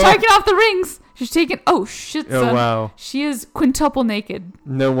 Oh, she's Oh. taking off the rings. She's taking. Oh shit, Oh, son. wow. She is quintuple naked.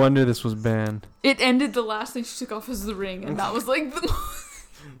 No wonder this was banned. It ended. The last thing she took off was the ring, and that was like the.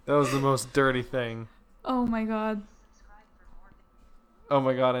 That was the most dirty thing. Oh my god. Oh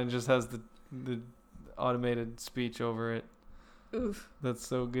my god, and it just has the automated speech over it. Oof. That's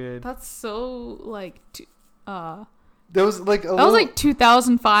so good. That's so like. That was like That was like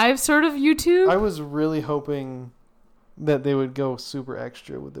 2005 sort of YouTube. I was really hoping that they would go super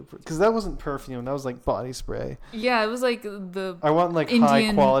extra with the, because that wasn't perfume, that was like body spray. Yeah, it was like the I want like Indian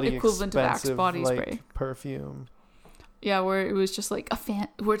high quality equivalent of Axe expensive body like spray. perfume. Yeah, where it was just like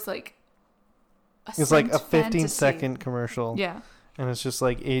where it's like It's like a fantasy. 15-second commercial. Yeah. And it's just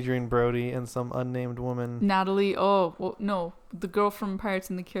like Adrian Brody and some unnamed woman. Natalie, oh, well, no, the girl from Pirates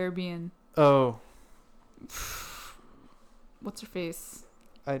in the Caribbean. Oh, What's her face?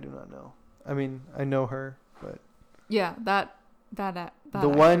 I do not know. I mean, I know her, but Yeah, that the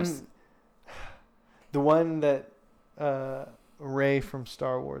actress. one that Rey from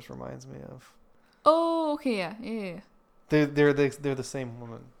Star Wars reminds me of. Oh, okay, yeah. They're the same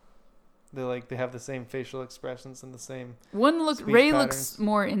woman. They have the same facial expressions and the same. Rey patterns. looks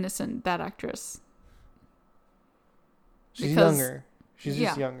more innocent. That actress. She's Because- younger. She's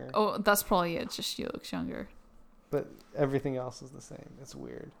just younger. Oh, that's probably it. Just she looks younger. But everything else is the same. It's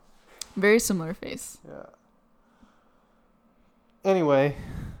weird. Very similar face. Yeah. Anyway,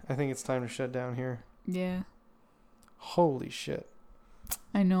 I think it's time to shut down here. Yeah, Holy shit.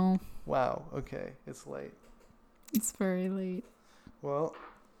 I know. Wow. Okay. It's late. It's very late. Well,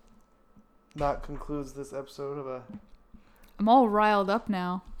 that concludes this episode of I'm all riled up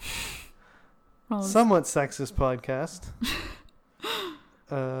now. a somewhat sexist podcast.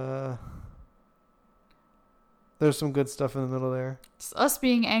 There's some good stuff in the middle there. Just us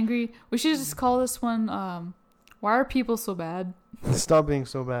being angry. We should just call this one, why are people so bad? Stop being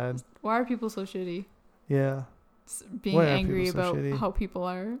so bad. Why are people so shitty? Yeah. Just being Why are angry people so about shitty? how people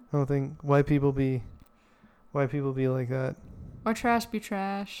are. I don't think why people be like that. Why trash be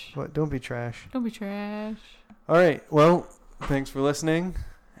trash? What? Don't be trash. Don't be trash. All right. Well, Thanks for listening,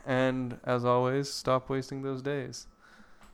 and as always, stop wasting those days.